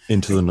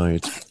into the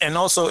night. And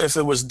also, if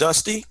it was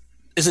dusty,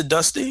 is it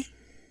dusty,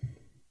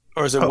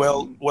 or is it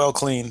well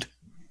cleaned?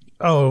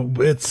 Oh,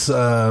 it's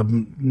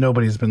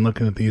nobody's been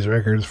looking at these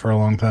records for a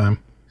long time.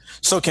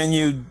 So can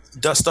you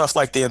dust off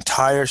like the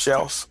entire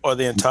shelf or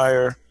the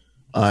entire?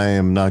 I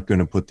am not going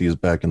to put these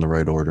back in the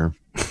right order.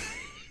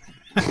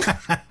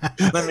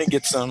 Let me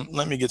get some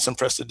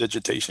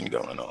prestidigitation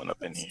going on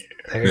up in here.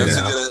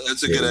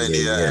 That's a good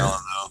idea, Alan,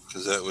 though,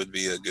 because that would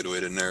be a good way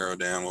to narrow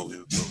down what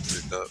we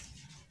picked up.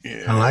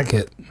 Yeah. I like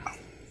it.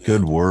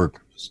 Good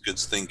work. It's good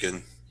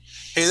thinking.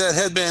 Hey, that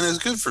headband is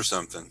good for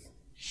something.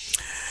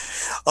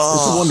 It's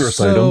a wondrous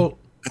item.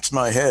 It's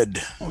my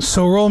head.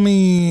 So roll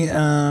me.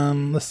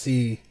 Let's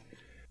see.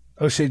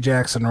 O'Shea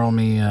Jackson, roll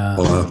me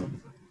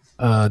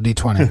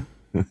D20.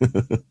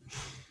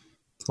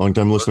 Long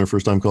time listener,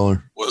 first time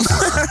caller. All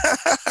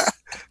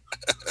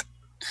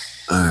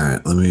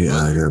right, let me.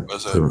 Well,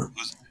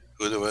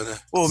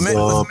 with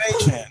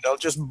Mage Hand, I'll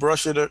just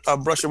brush it. I'll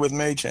brush it with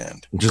Mage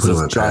Hand. Just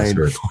a giant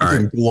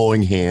fucking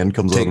glowing hand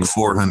comes Take out.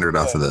 400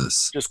 off of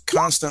this. Just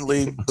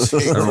constantly.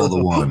 I roll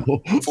the 1.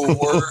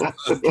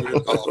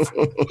 400 off.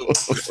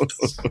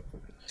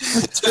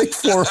 Take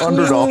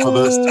 400 off of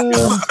this.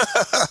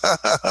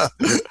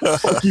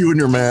 Fuck you and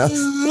your math.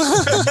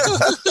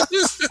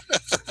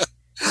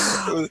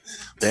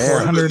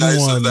 Damn. The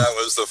nice of that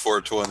was the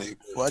 420.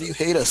 Why do you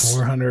hate us?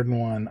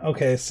 401.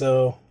 Okay,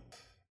 so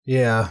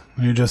yeah,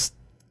 you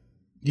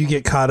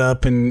get caught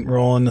up in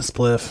rolling the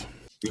spliff.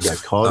 You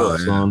got caught up,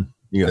 son.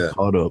 You got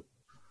caught up.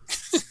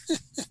 So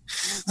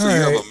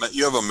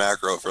you have a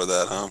macro for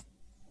that, huh?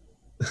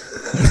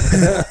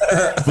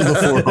 For the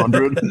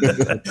 400.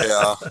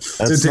 Yeah.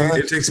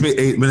 It takes me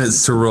 8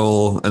 minutes to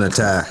roll an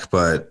attack,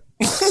 but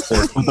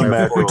the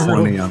macro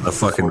 420 on the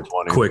fucking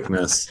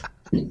quickness.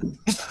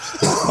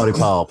 Potty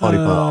pow.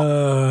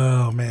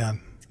 Oh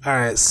man. All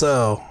right,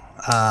 so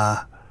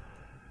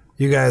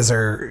you guys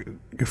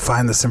you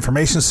find this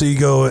information, so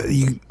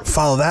you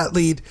follow that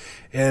lead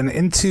and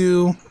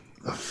into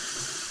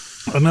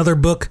another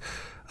book,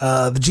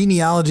 The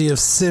Genealogy of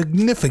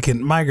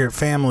Significant Migrant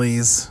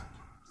Families,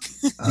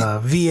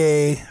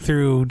 VA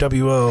through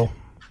WO.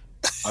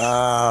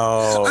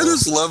 Wow. I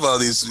just love all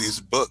these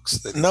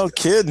books. No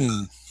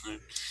kidding.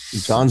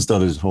 John's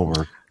done his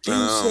homework.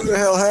 Who the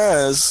hell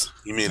has?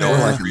 You mean all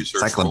like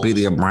research?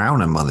 Encyclopedia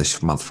Brown and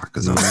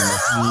motherfuckers.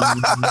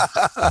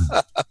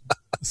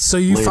 So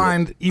you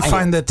find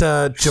that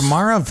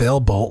Jamara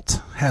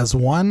Veilbolt has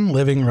one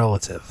living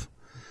relative.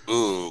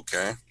 Ooh,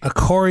 okay.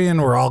 Acorian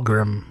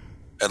Ralgrim.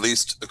 At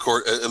least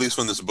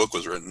when this book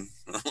was written.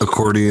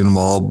 Accordion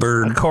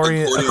Wahlberg.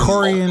 Accordion.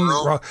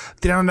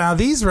 Now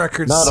these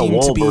records Not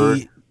seem to be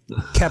Wahlberg.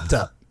 kept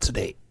up to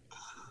date.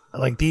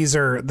 Like these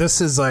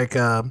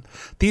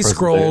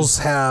scrolls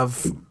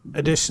have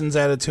additions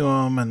added to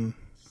them, and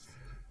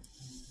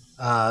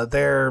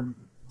they're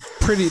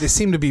pretty. They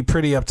seem to be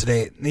pretty up to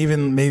date,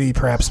 even maybe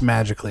perhaps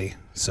magically.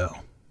 So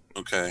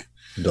okay,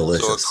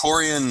 delicious. So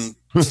Acorian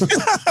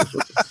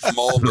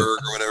Malberg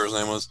or whatever his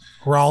name was.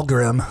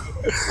 Ralgrim.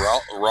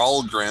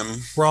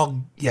 Ralgrim.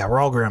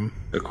 Ralgrim.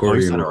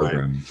 Accordion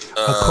Ralgrim.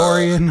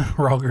 Accordion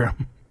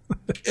Ralgrim.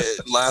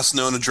 Last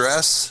known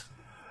address.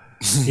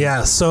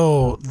 Yeah,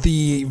 so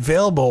the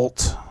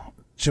Jamara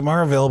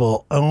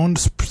Veilbolt owned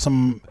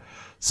some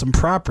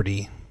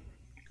property.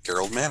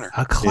 Gerald Manor.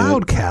 A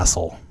cloud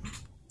castle.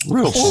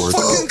 Real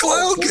fucking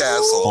cloud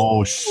castle.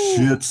 Oh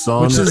shit,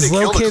 son!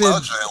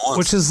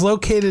 Which is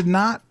located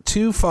not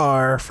too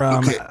far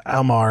from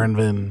Almar and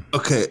Vin.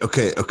 Okay.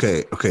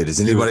 Does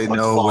anybody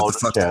know what the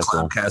fuck the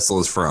cloud castle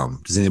is from?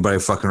 Does anybody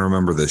fucking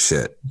remember this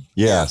shit?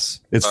 Yes,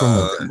 it's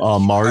from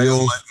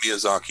Mario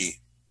Miyazaki.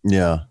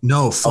 Yeah.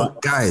 No,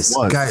 guys,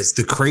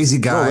 the crazy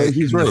guy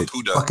he's right.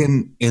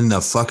 fucking in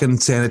the fucking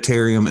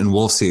sanitarium in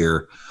Wolf's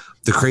Ear,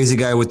 the crazy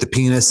guy with the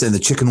penis and the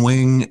chicken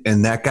wing,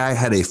 and that guy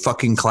had a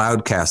fucking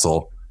cloud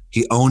castle.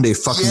 He owned a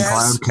fucking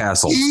cloud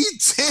castle. He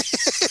did.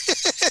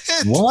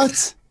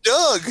 What?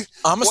 Doug,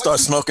 I'm gonna start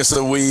smoking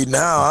some weed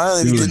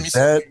now. Dude,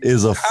 that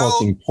is a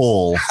fucking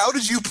pull. How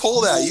did you pull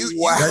that?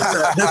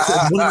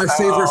 That's one of my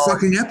favorite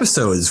fucking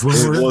episodes. When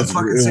we're in the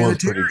fucking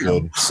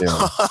sanitarium.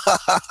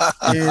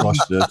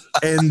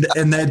 And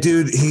that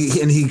dude, he's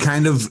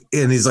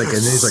like,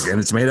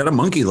 and it's made out of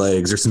monkey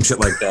legs or some shit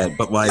like that.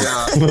 But like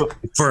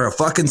for a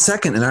fucking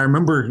second, and I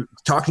remember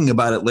talking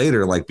about it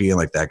later, like being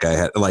like that guy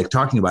had like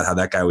talking about how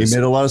that guy was. He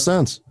made a lot of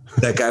sense.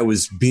 That guy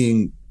was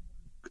being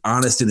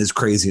honest in his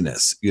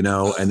craziness,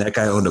 and that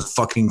guy owned a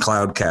fucking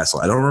cloud castle.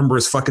 I don't remember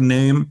his fucking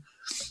name.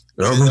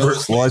 I don't remember.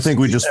 Well, I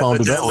think we just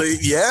found it out.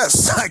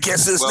 Yes, I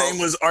guess his name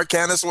was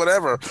Arcanus,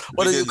 whatever.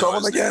 What did you call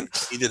him again?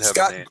 He did have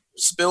a name.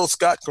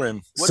 Scott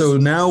Grimm. So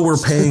now we're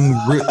paying.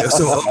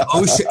 So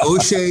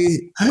O'Shea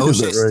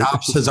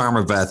stops his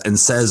Armaveth and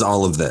says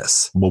all of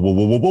this.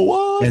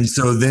 What? And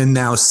so then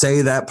now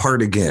say that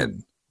part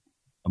again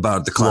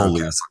about the cloud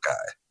castle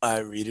guy.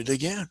 I read it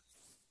again.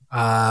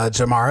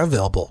 Jamara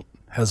Veilbolt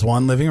has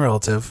one living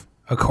relative,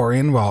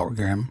 Acorian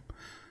Walgrim,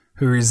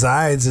 who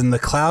resides in the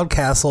Cloud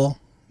Castle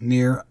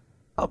near,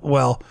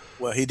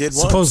 he did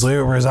supposedly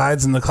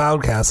resides in the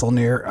Cloud Castle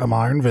near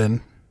Amarnvin,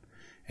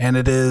 and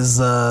it is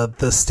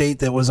the state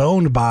that was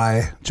owned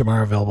by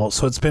Jamara Veilbolt.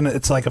 So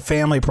it's like a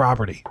family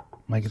property.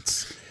 Like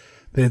it's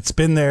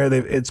been there.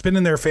 It's been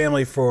in their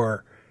family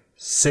for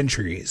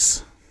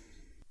centuries.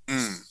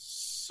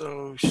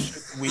 So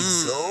should we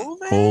go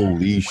there?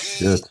 Holy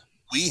shit!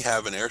 We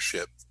have an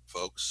airship,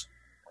 folks.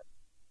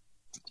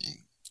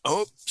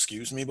 Oh,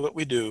 excuse me, but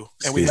we do.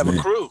 And we have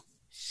Excuse a me. crew.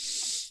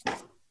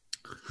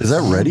 Is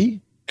that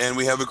ready? And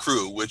we have a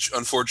crew, which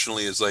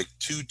unfortunately is like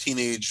 2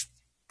 teenage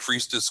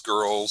priestess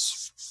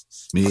girls,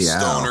 a Meow.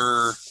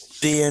 stoner,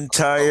 The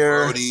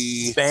entire a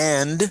roadie.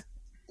 band,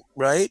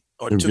 right?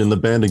 Or We're two. getting the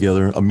band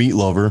together. A meat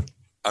lover.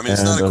 I mean,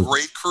 it's not a And,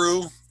 great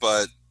crew,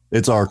 but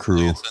It's our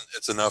crew.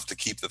 it's enough to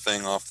keep the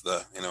thing off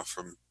the,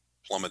 from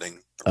plummeting.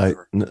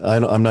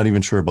 I'm not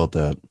even sure about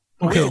that.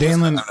 Okay,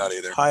 Danlin. I'm not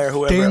either. Hire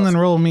whoever Danlin, else.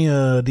 roll me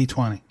a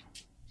d20.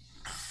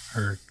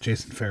 Or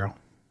Jason Farrell.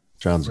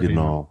 John's What do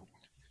getting you all.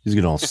 He's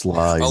getting all sly.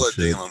 I'll and let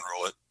shit. Dalen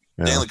roll it.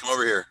 Yeah. Dalen, come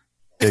over here.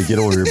 Hey, get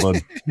over here,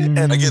 bud.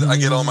 I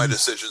get all my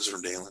decisions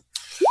from Dalen.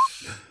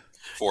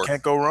 4.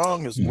 Can't go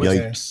wrong. His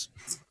Yikes.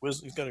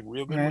 He's got a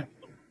real good Right.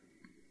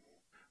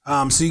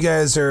 one. So you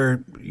guys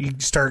you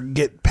start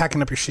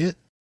packing up your shit?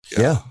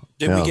 Yeah.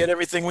 Did yeah. we get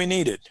everything we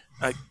needed?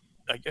 I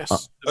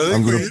guess.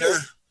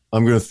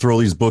 I'm gonna throw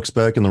these books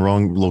back in the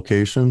wrong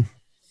location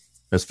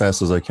as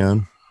fast as I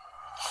can.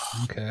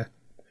 Okay.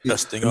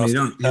 Dusting I mean, off you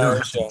don't the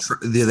have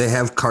to they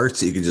have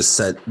carts that you can just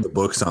set the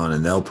books on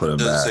and they'll put them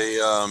back.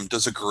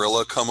 Does a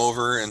gorilla come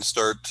over and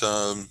start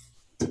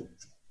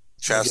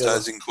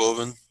chastising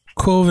Quoven?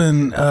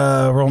 Quoven,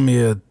 roll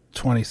me a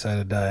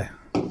 20-sided die.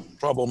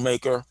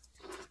 troublemaker.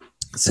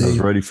 I was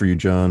ready for you,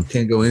 John.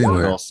 Can't go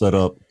anywhere. All set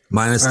up.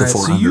 Minus All the right,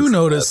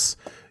 400. so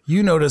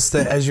you notice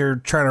that as you're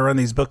trying to run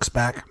these books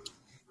back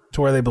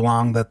to where they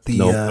belong, that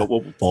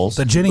the false.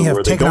 the Ginny have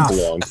Where they taken don't off.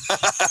 belong.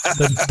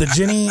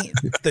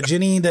 the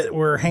Ginny that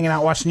were hanging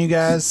out watching you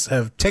guys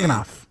have taken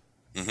off.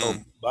 Oh,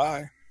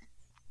 bye.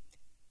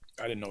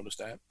 I didn't notice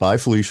that. Bye,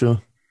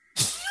 Felicia.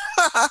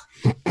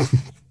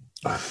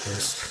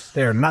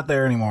 They are not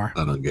there anymore.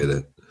 I don't get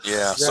it.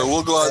 Yeah, so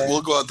we'll go out.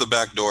 We'll go out the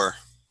back door.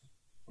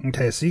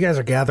 Okay, so you guys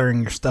are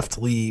gathering your stuff to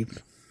leave,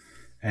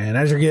 and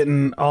as you're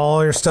getting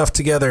all your stuff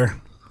together,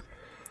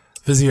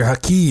 Vizier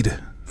Hakid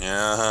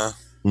Yeah,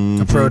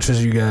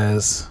 approaches you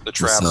guys. the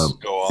traps up?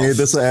 go off. Hey,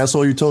 this the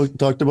asshole you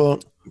talked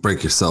about?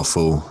 Break yourself,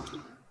 fool.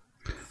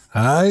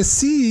 I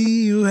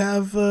see you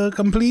have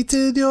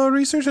completed your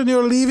research and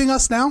you're leaving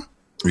us now.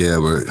 Yeah,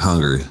 we're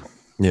hungry.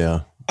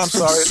 Yeah. I'm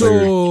sorry.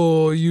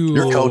 So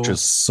Your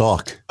couches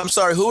suck. I'm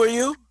sorry. Who are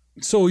you?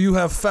 So you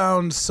have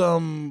found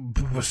some,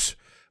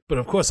 but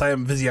of course I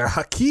am Vizier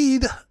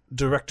Hakid,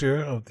 director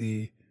of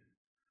the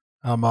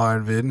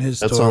Almarvin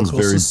Historical sounds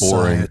very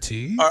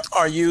Society.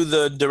 Are you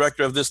the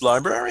director of this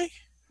library?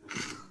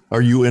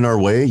 Are you in our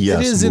way?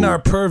 Yes. It is in move. our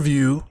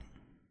purview,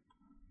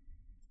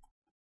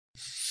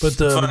 but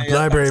the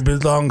library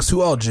belongs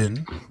to all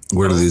Jinn.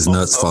 Where do these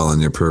nuts fall in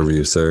your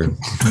purview, sir?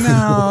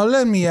 Now,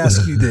 let me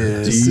ask you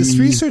this. This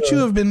research you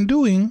have been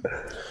doing,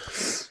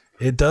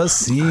 it does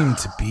seem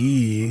to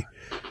be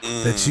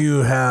that you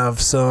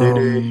have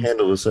some,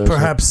 handle this,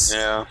 perhaps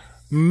Yeah.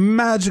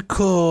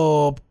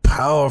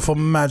 powerful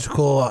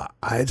magical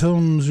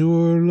items you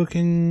were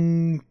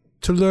looking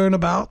to learn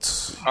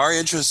about. Our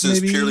interest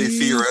is Maybe- purely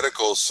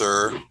theoretical,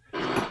 sir.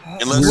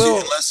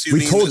 Unless you we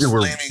mean told this, you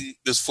we're-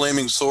 this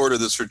flaming sword or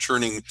this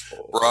returning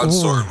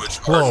broadsword, which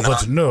are Well,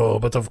 not but no,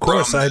 but of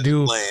course I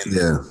do. flame.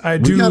 Yeah. I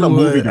We do. got a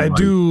movie to I write.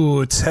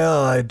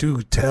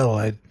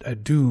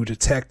 do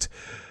detect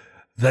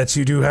that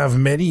you do have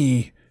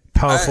many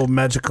powerful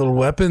magical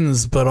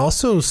weapons, but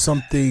also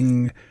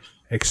something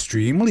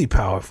extremely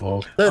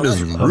powerful. That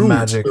is of rude.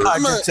 magic I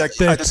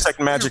detect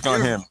magic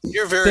on him.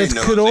 You're very that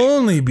nosy. could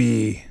only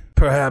be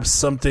perhaps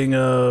something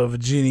of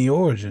genie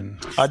origin.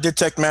 I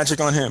detect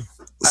magic on him.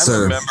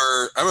 Sir.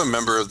 I'm a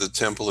member of the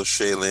Temple of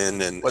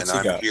Shaylin, and What's he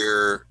I'm got?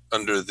 here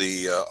under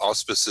the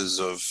auspices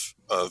of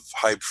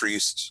High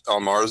Priest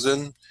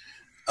Almarzin,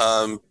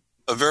 a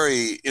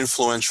very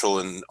influential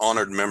and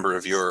honored member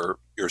of your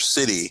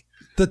city.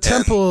 The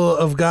temple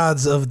of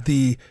gods of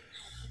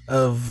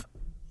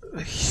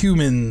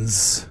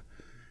humans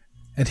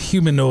and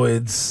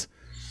humanoids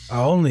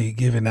are only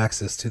given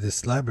access to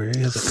this library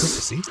as a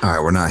courtesy. All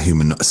right, we're not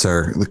human,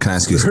 sir. Can I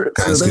ask you?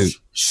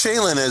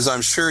 Shaylin, as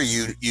I'm sure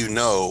you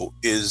know,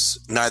 is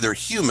neither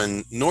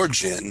human nor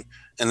jinn,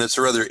 and it's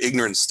a rather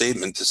ignorant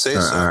statement to say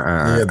so.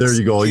 Yeah, there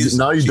you go.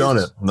 Now you've done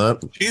it.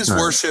 She's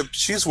worshipped.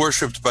 She's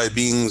worshipped by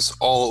beings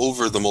all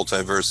over the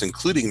multiverse,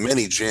 including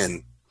many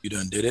jinn. You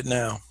done did it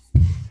now.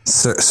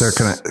 Sir,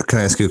 can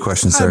I ask you a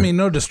question, sir? I mean,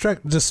 no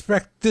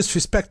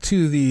disrespect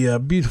to the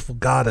beautiful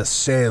goddess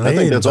Shaylin. I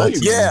think that's all you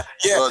Yeah.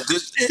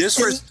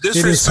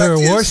 It is her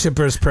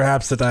worshippers,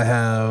 perhaps, that I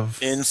have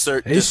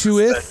Insert issue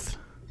with.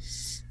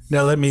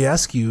 Now, let me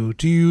ask you: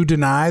 do you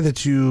deny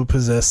that you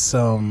possess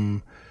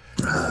some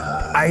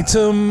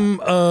item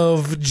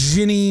of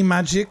genie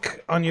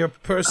magic on your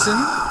person?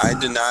 I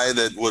deny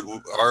that what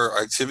our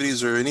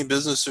activities are any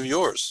business of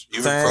yours.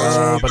 You've Thank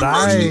approached, but you've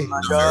approached me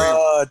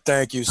God,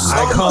 thank you so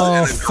I much. call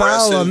an foul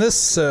on aggressive- this,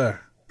 sir.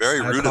 very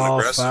I rude and call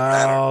aggressive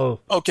manner.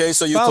 foul. Okay,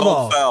 so you Foul called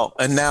ball. foul,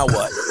 and now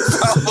what?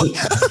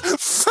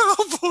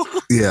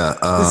 Yeah.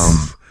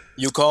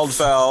 You called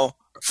foul,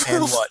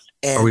 and what?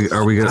 And Are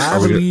we gonna? I Are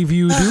we gonna believe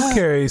you do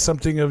carry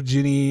something of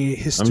genie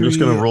history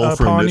gonna roll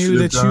for upon you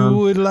initiative, that you John.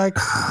 would like.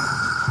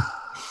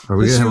 Are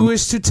we Which gonna you have,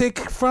 wish to take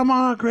from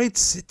our great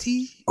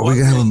city? are we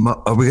gonna have a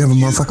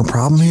motherfucking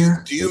problem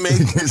here? Do you make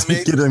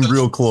getting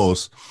real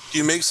close? Do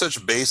you make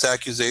such base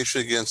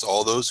accusation against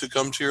all those who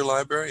come to your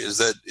library? Is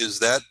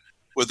that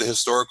what the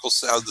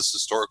how this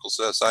historical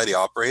society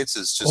operates?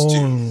 Is just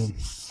to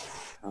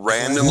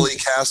randomly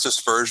cast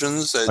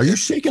aspersions? Are you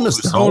shaking us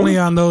down? Only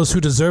on those who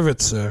deserve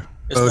it, sir.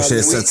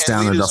 O'Shea sets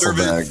down a duffel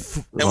bag.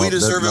 And we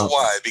deserve it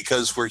why?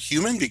 Because we're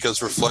human?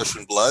 Because we're flesh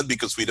and blood?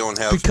 Because we don't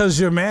have Because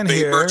your man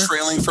vapor here.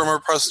 trailing from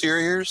our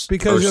posteriors?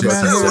 Because your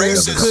man You're a here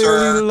has racist,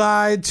 clearly sir.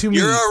 lied to me.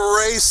 You're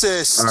a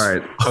racist. All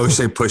right,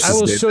 O'Shea pushes. I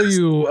will Dave- show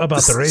you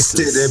about the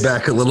races. Dave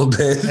back a little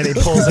bit, And he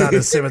pulls out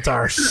his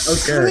scimitar.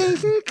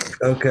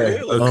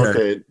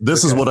 Okay.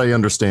 This is what I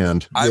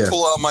understand. I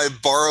pull out my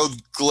borrowed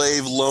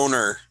glaive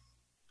loner.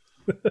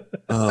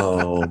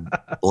 Oh,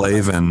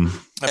 Blaven.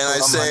 And I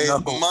say,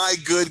 my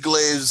good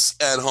glaives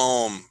at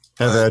home.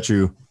 Have at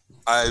you.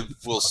 I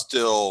will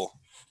still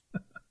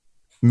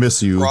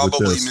Miss you.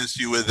 probably with this. miss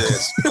you with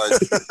this.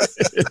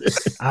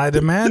 But I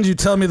demand you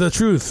tell me the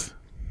truth.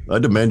 I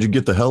demand you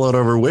get the hell out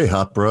of our way,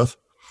 hot breath.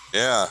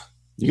 yeah.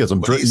 You got some.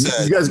 What he You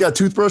said. guys got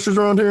toothbrushes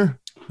around here?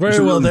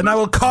 Very well, then I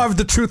will carve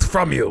the truth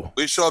from you.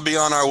 We shall be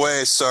on our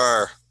way,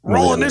 sir.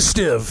 Roll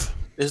initiative.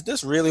 Is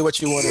this really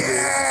what you want to do?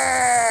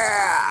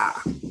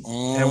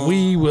 And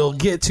we will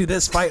get to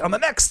this fight on the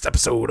next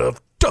episode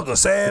of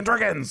Douglas and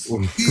Dragons.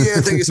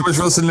 Yeah, thank you so much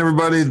for listening,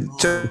 everybody.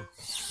 Check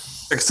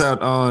us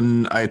out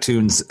on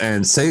iTunes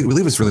and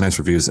leave us really nice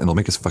reviews, and it'll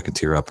make us fucking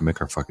tear up and make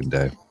our fucking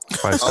day.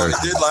 5 Oh, stars.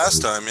 it did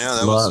last time. Yeah,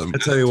 that was some I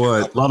tell you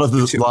what, A lot of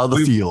the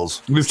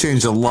feels. we've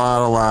changed a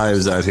lot of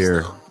lives out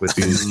here with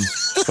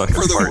these fucking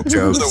for fart the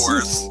jokes.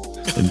 worse.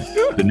 And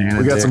banana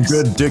We got some dicks.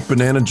 good dick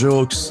banana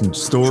jokes and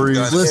stories.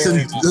 Got Listen,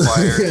 people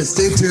fired.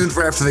 stay tuned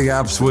for After the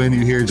Ops when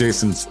you hear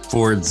Jason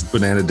Ford's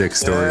banana dick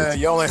story. Yeah,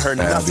 you only heard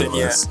nothing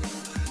yet.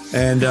 Fabulous.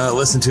 And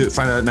listen to it.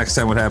 Find out next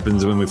time what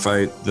happens when we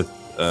fight the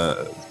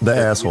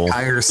asshole.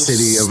 entire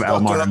city of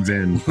Almar and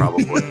Vin,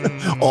 probably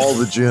All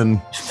the gin.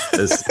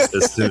 as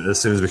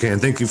soon as we can.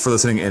 Thank you for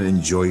listening and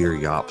enjoy your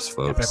yops,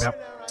 folks.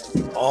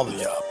 All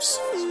the ups.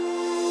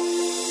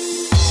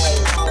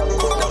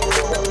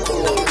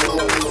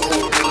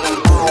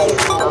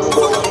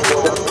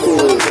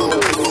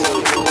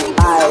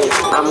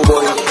 I'm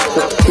going to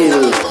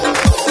kill.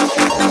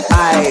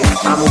 I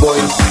am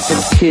going to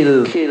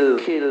kill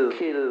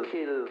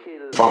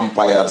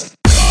vampires.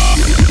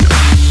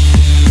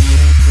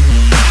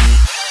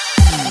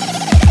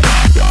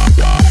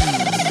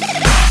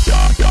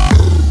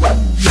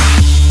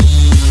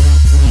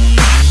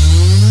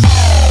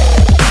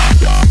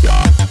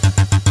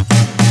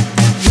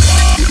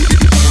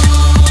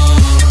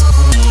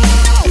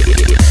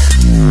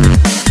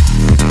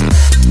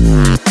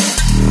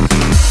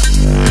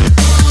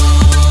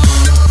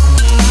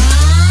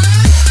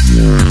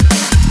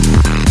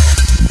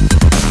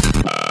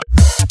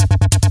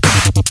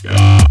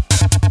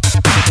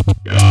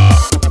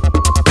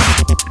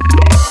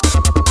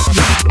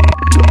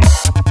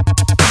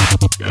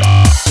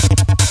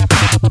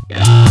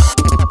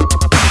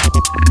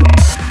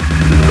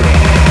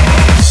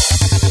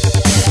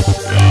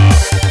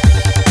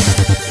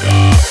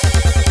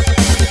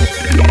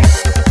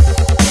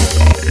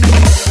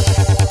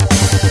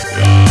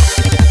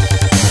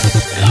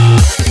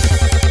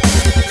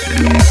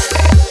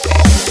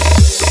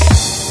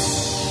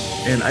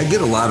 And I get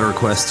a lot of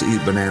requests to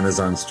eat bananas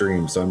on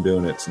stream, so I'm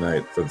doing it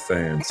tonight for the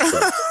fans. So,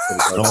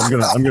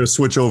 I'm gonna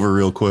switch over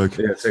real quick.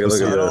 yeah, take a look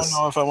I at don't this.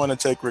 know if I want to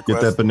take Get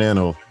requests. that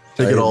banana.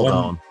 Take it all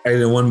down. I ate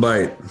it in one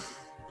bite.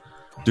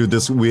 Dude,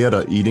 this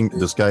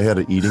guy had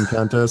an eating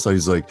contest. So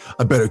he's like,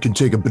 I bet I can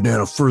take a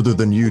banana further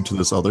than you to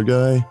this other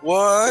guy.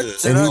 What?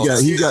 And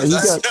he got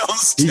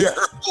sounds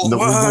terrible. no,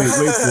 wait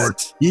for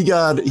it. He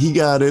got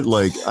it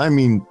like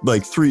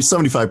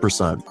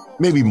 75%,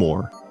 maybe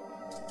more.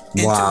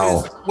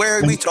 Wow. Where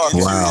are we talking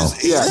Wow. to?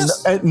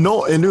 His anus?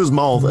 No, into his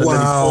mouth, and then he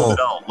Wow. pulled it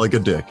out like a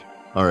dick.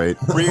 All right.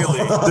 Really?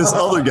 This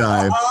other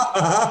guy,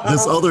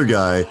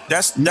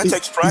 That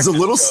takes practice. he's a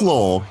little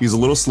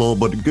though. slow,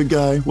 but a good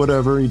guy.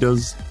 Whatever, he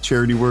does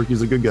charity work.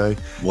 He's a good guy.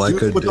 Like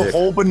Dude a put the dick.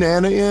 whole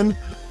banana in,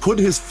 put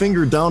his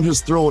finger down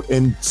his throat,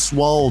 and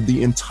swallowed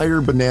the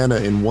entire banana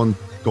in one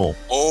gulp.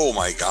 Oh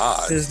my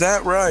God. Is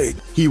that right?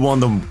 He won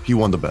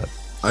the bet.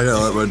 I know,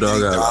 let my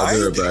dog out. I'll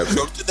be right Did he back.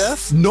 choke to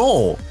death?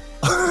 No.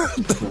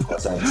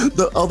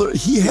 The other,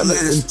 he had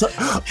an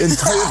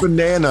entire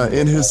banana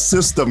in his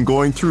system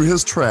going through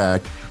his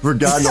tract for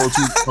God knows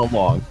how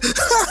long.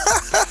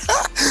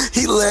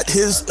 He let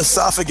his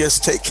esophagus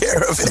take care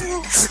of it.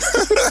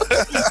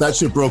 That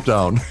shit broke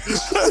down.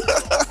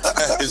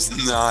 That is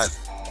not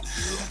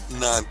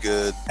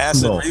good.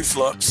 Acid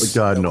reflux. But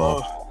God,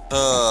 no.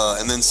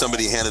 And then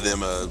somebody handed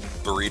him a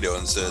burrito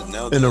and said,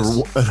 "No,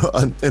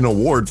 An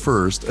award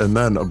first, and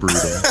then a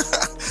burrito.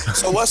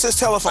 So what's his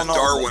telephone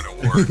number? Darwin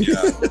Award."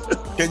 Yeah.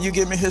 Can you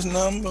give me his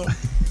number?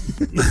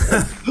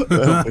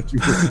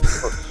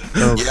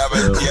 Yeah,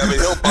 but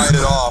he'll bite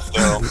it off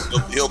though.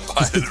 He'll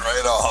bite it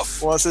right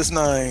off. What's his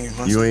name?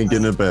 You ain't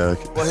getting it back.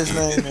 What's his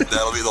name?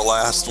 That'll be the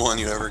last one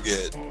you ever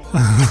get.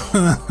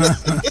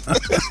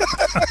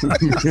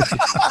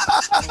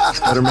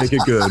 Better make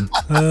it good.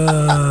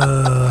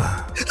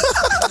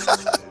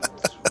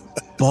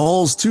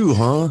 Balls too,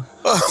 huh?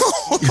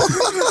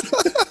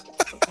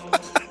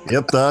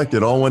 Yep, Doc.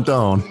 It all went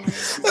down.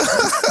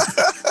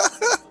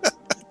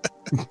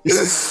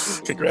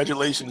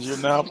 Congratulations, you're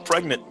now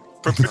pregnant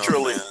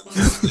perpetually.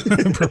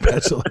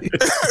 Perpetually.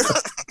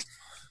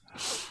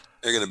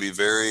 They're going to be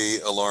very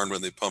alarmed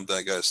when they pump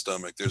that guy's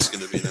stomach. There's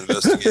going to be an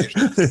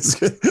investigation.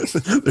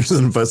 There's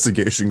an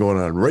investigation going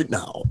on right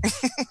now.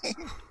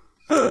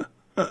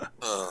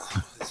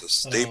 It's a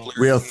stapler.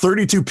 We have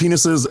 32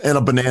 penises and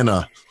a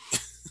banana.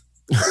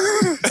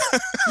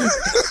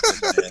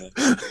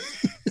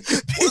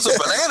 What's a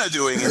banana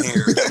doing in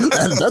here?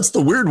 And that's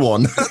the weird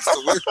one. That's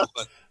the weird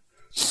one.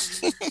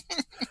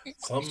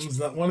 Something's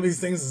not, one of these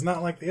things is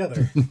not like the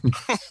other.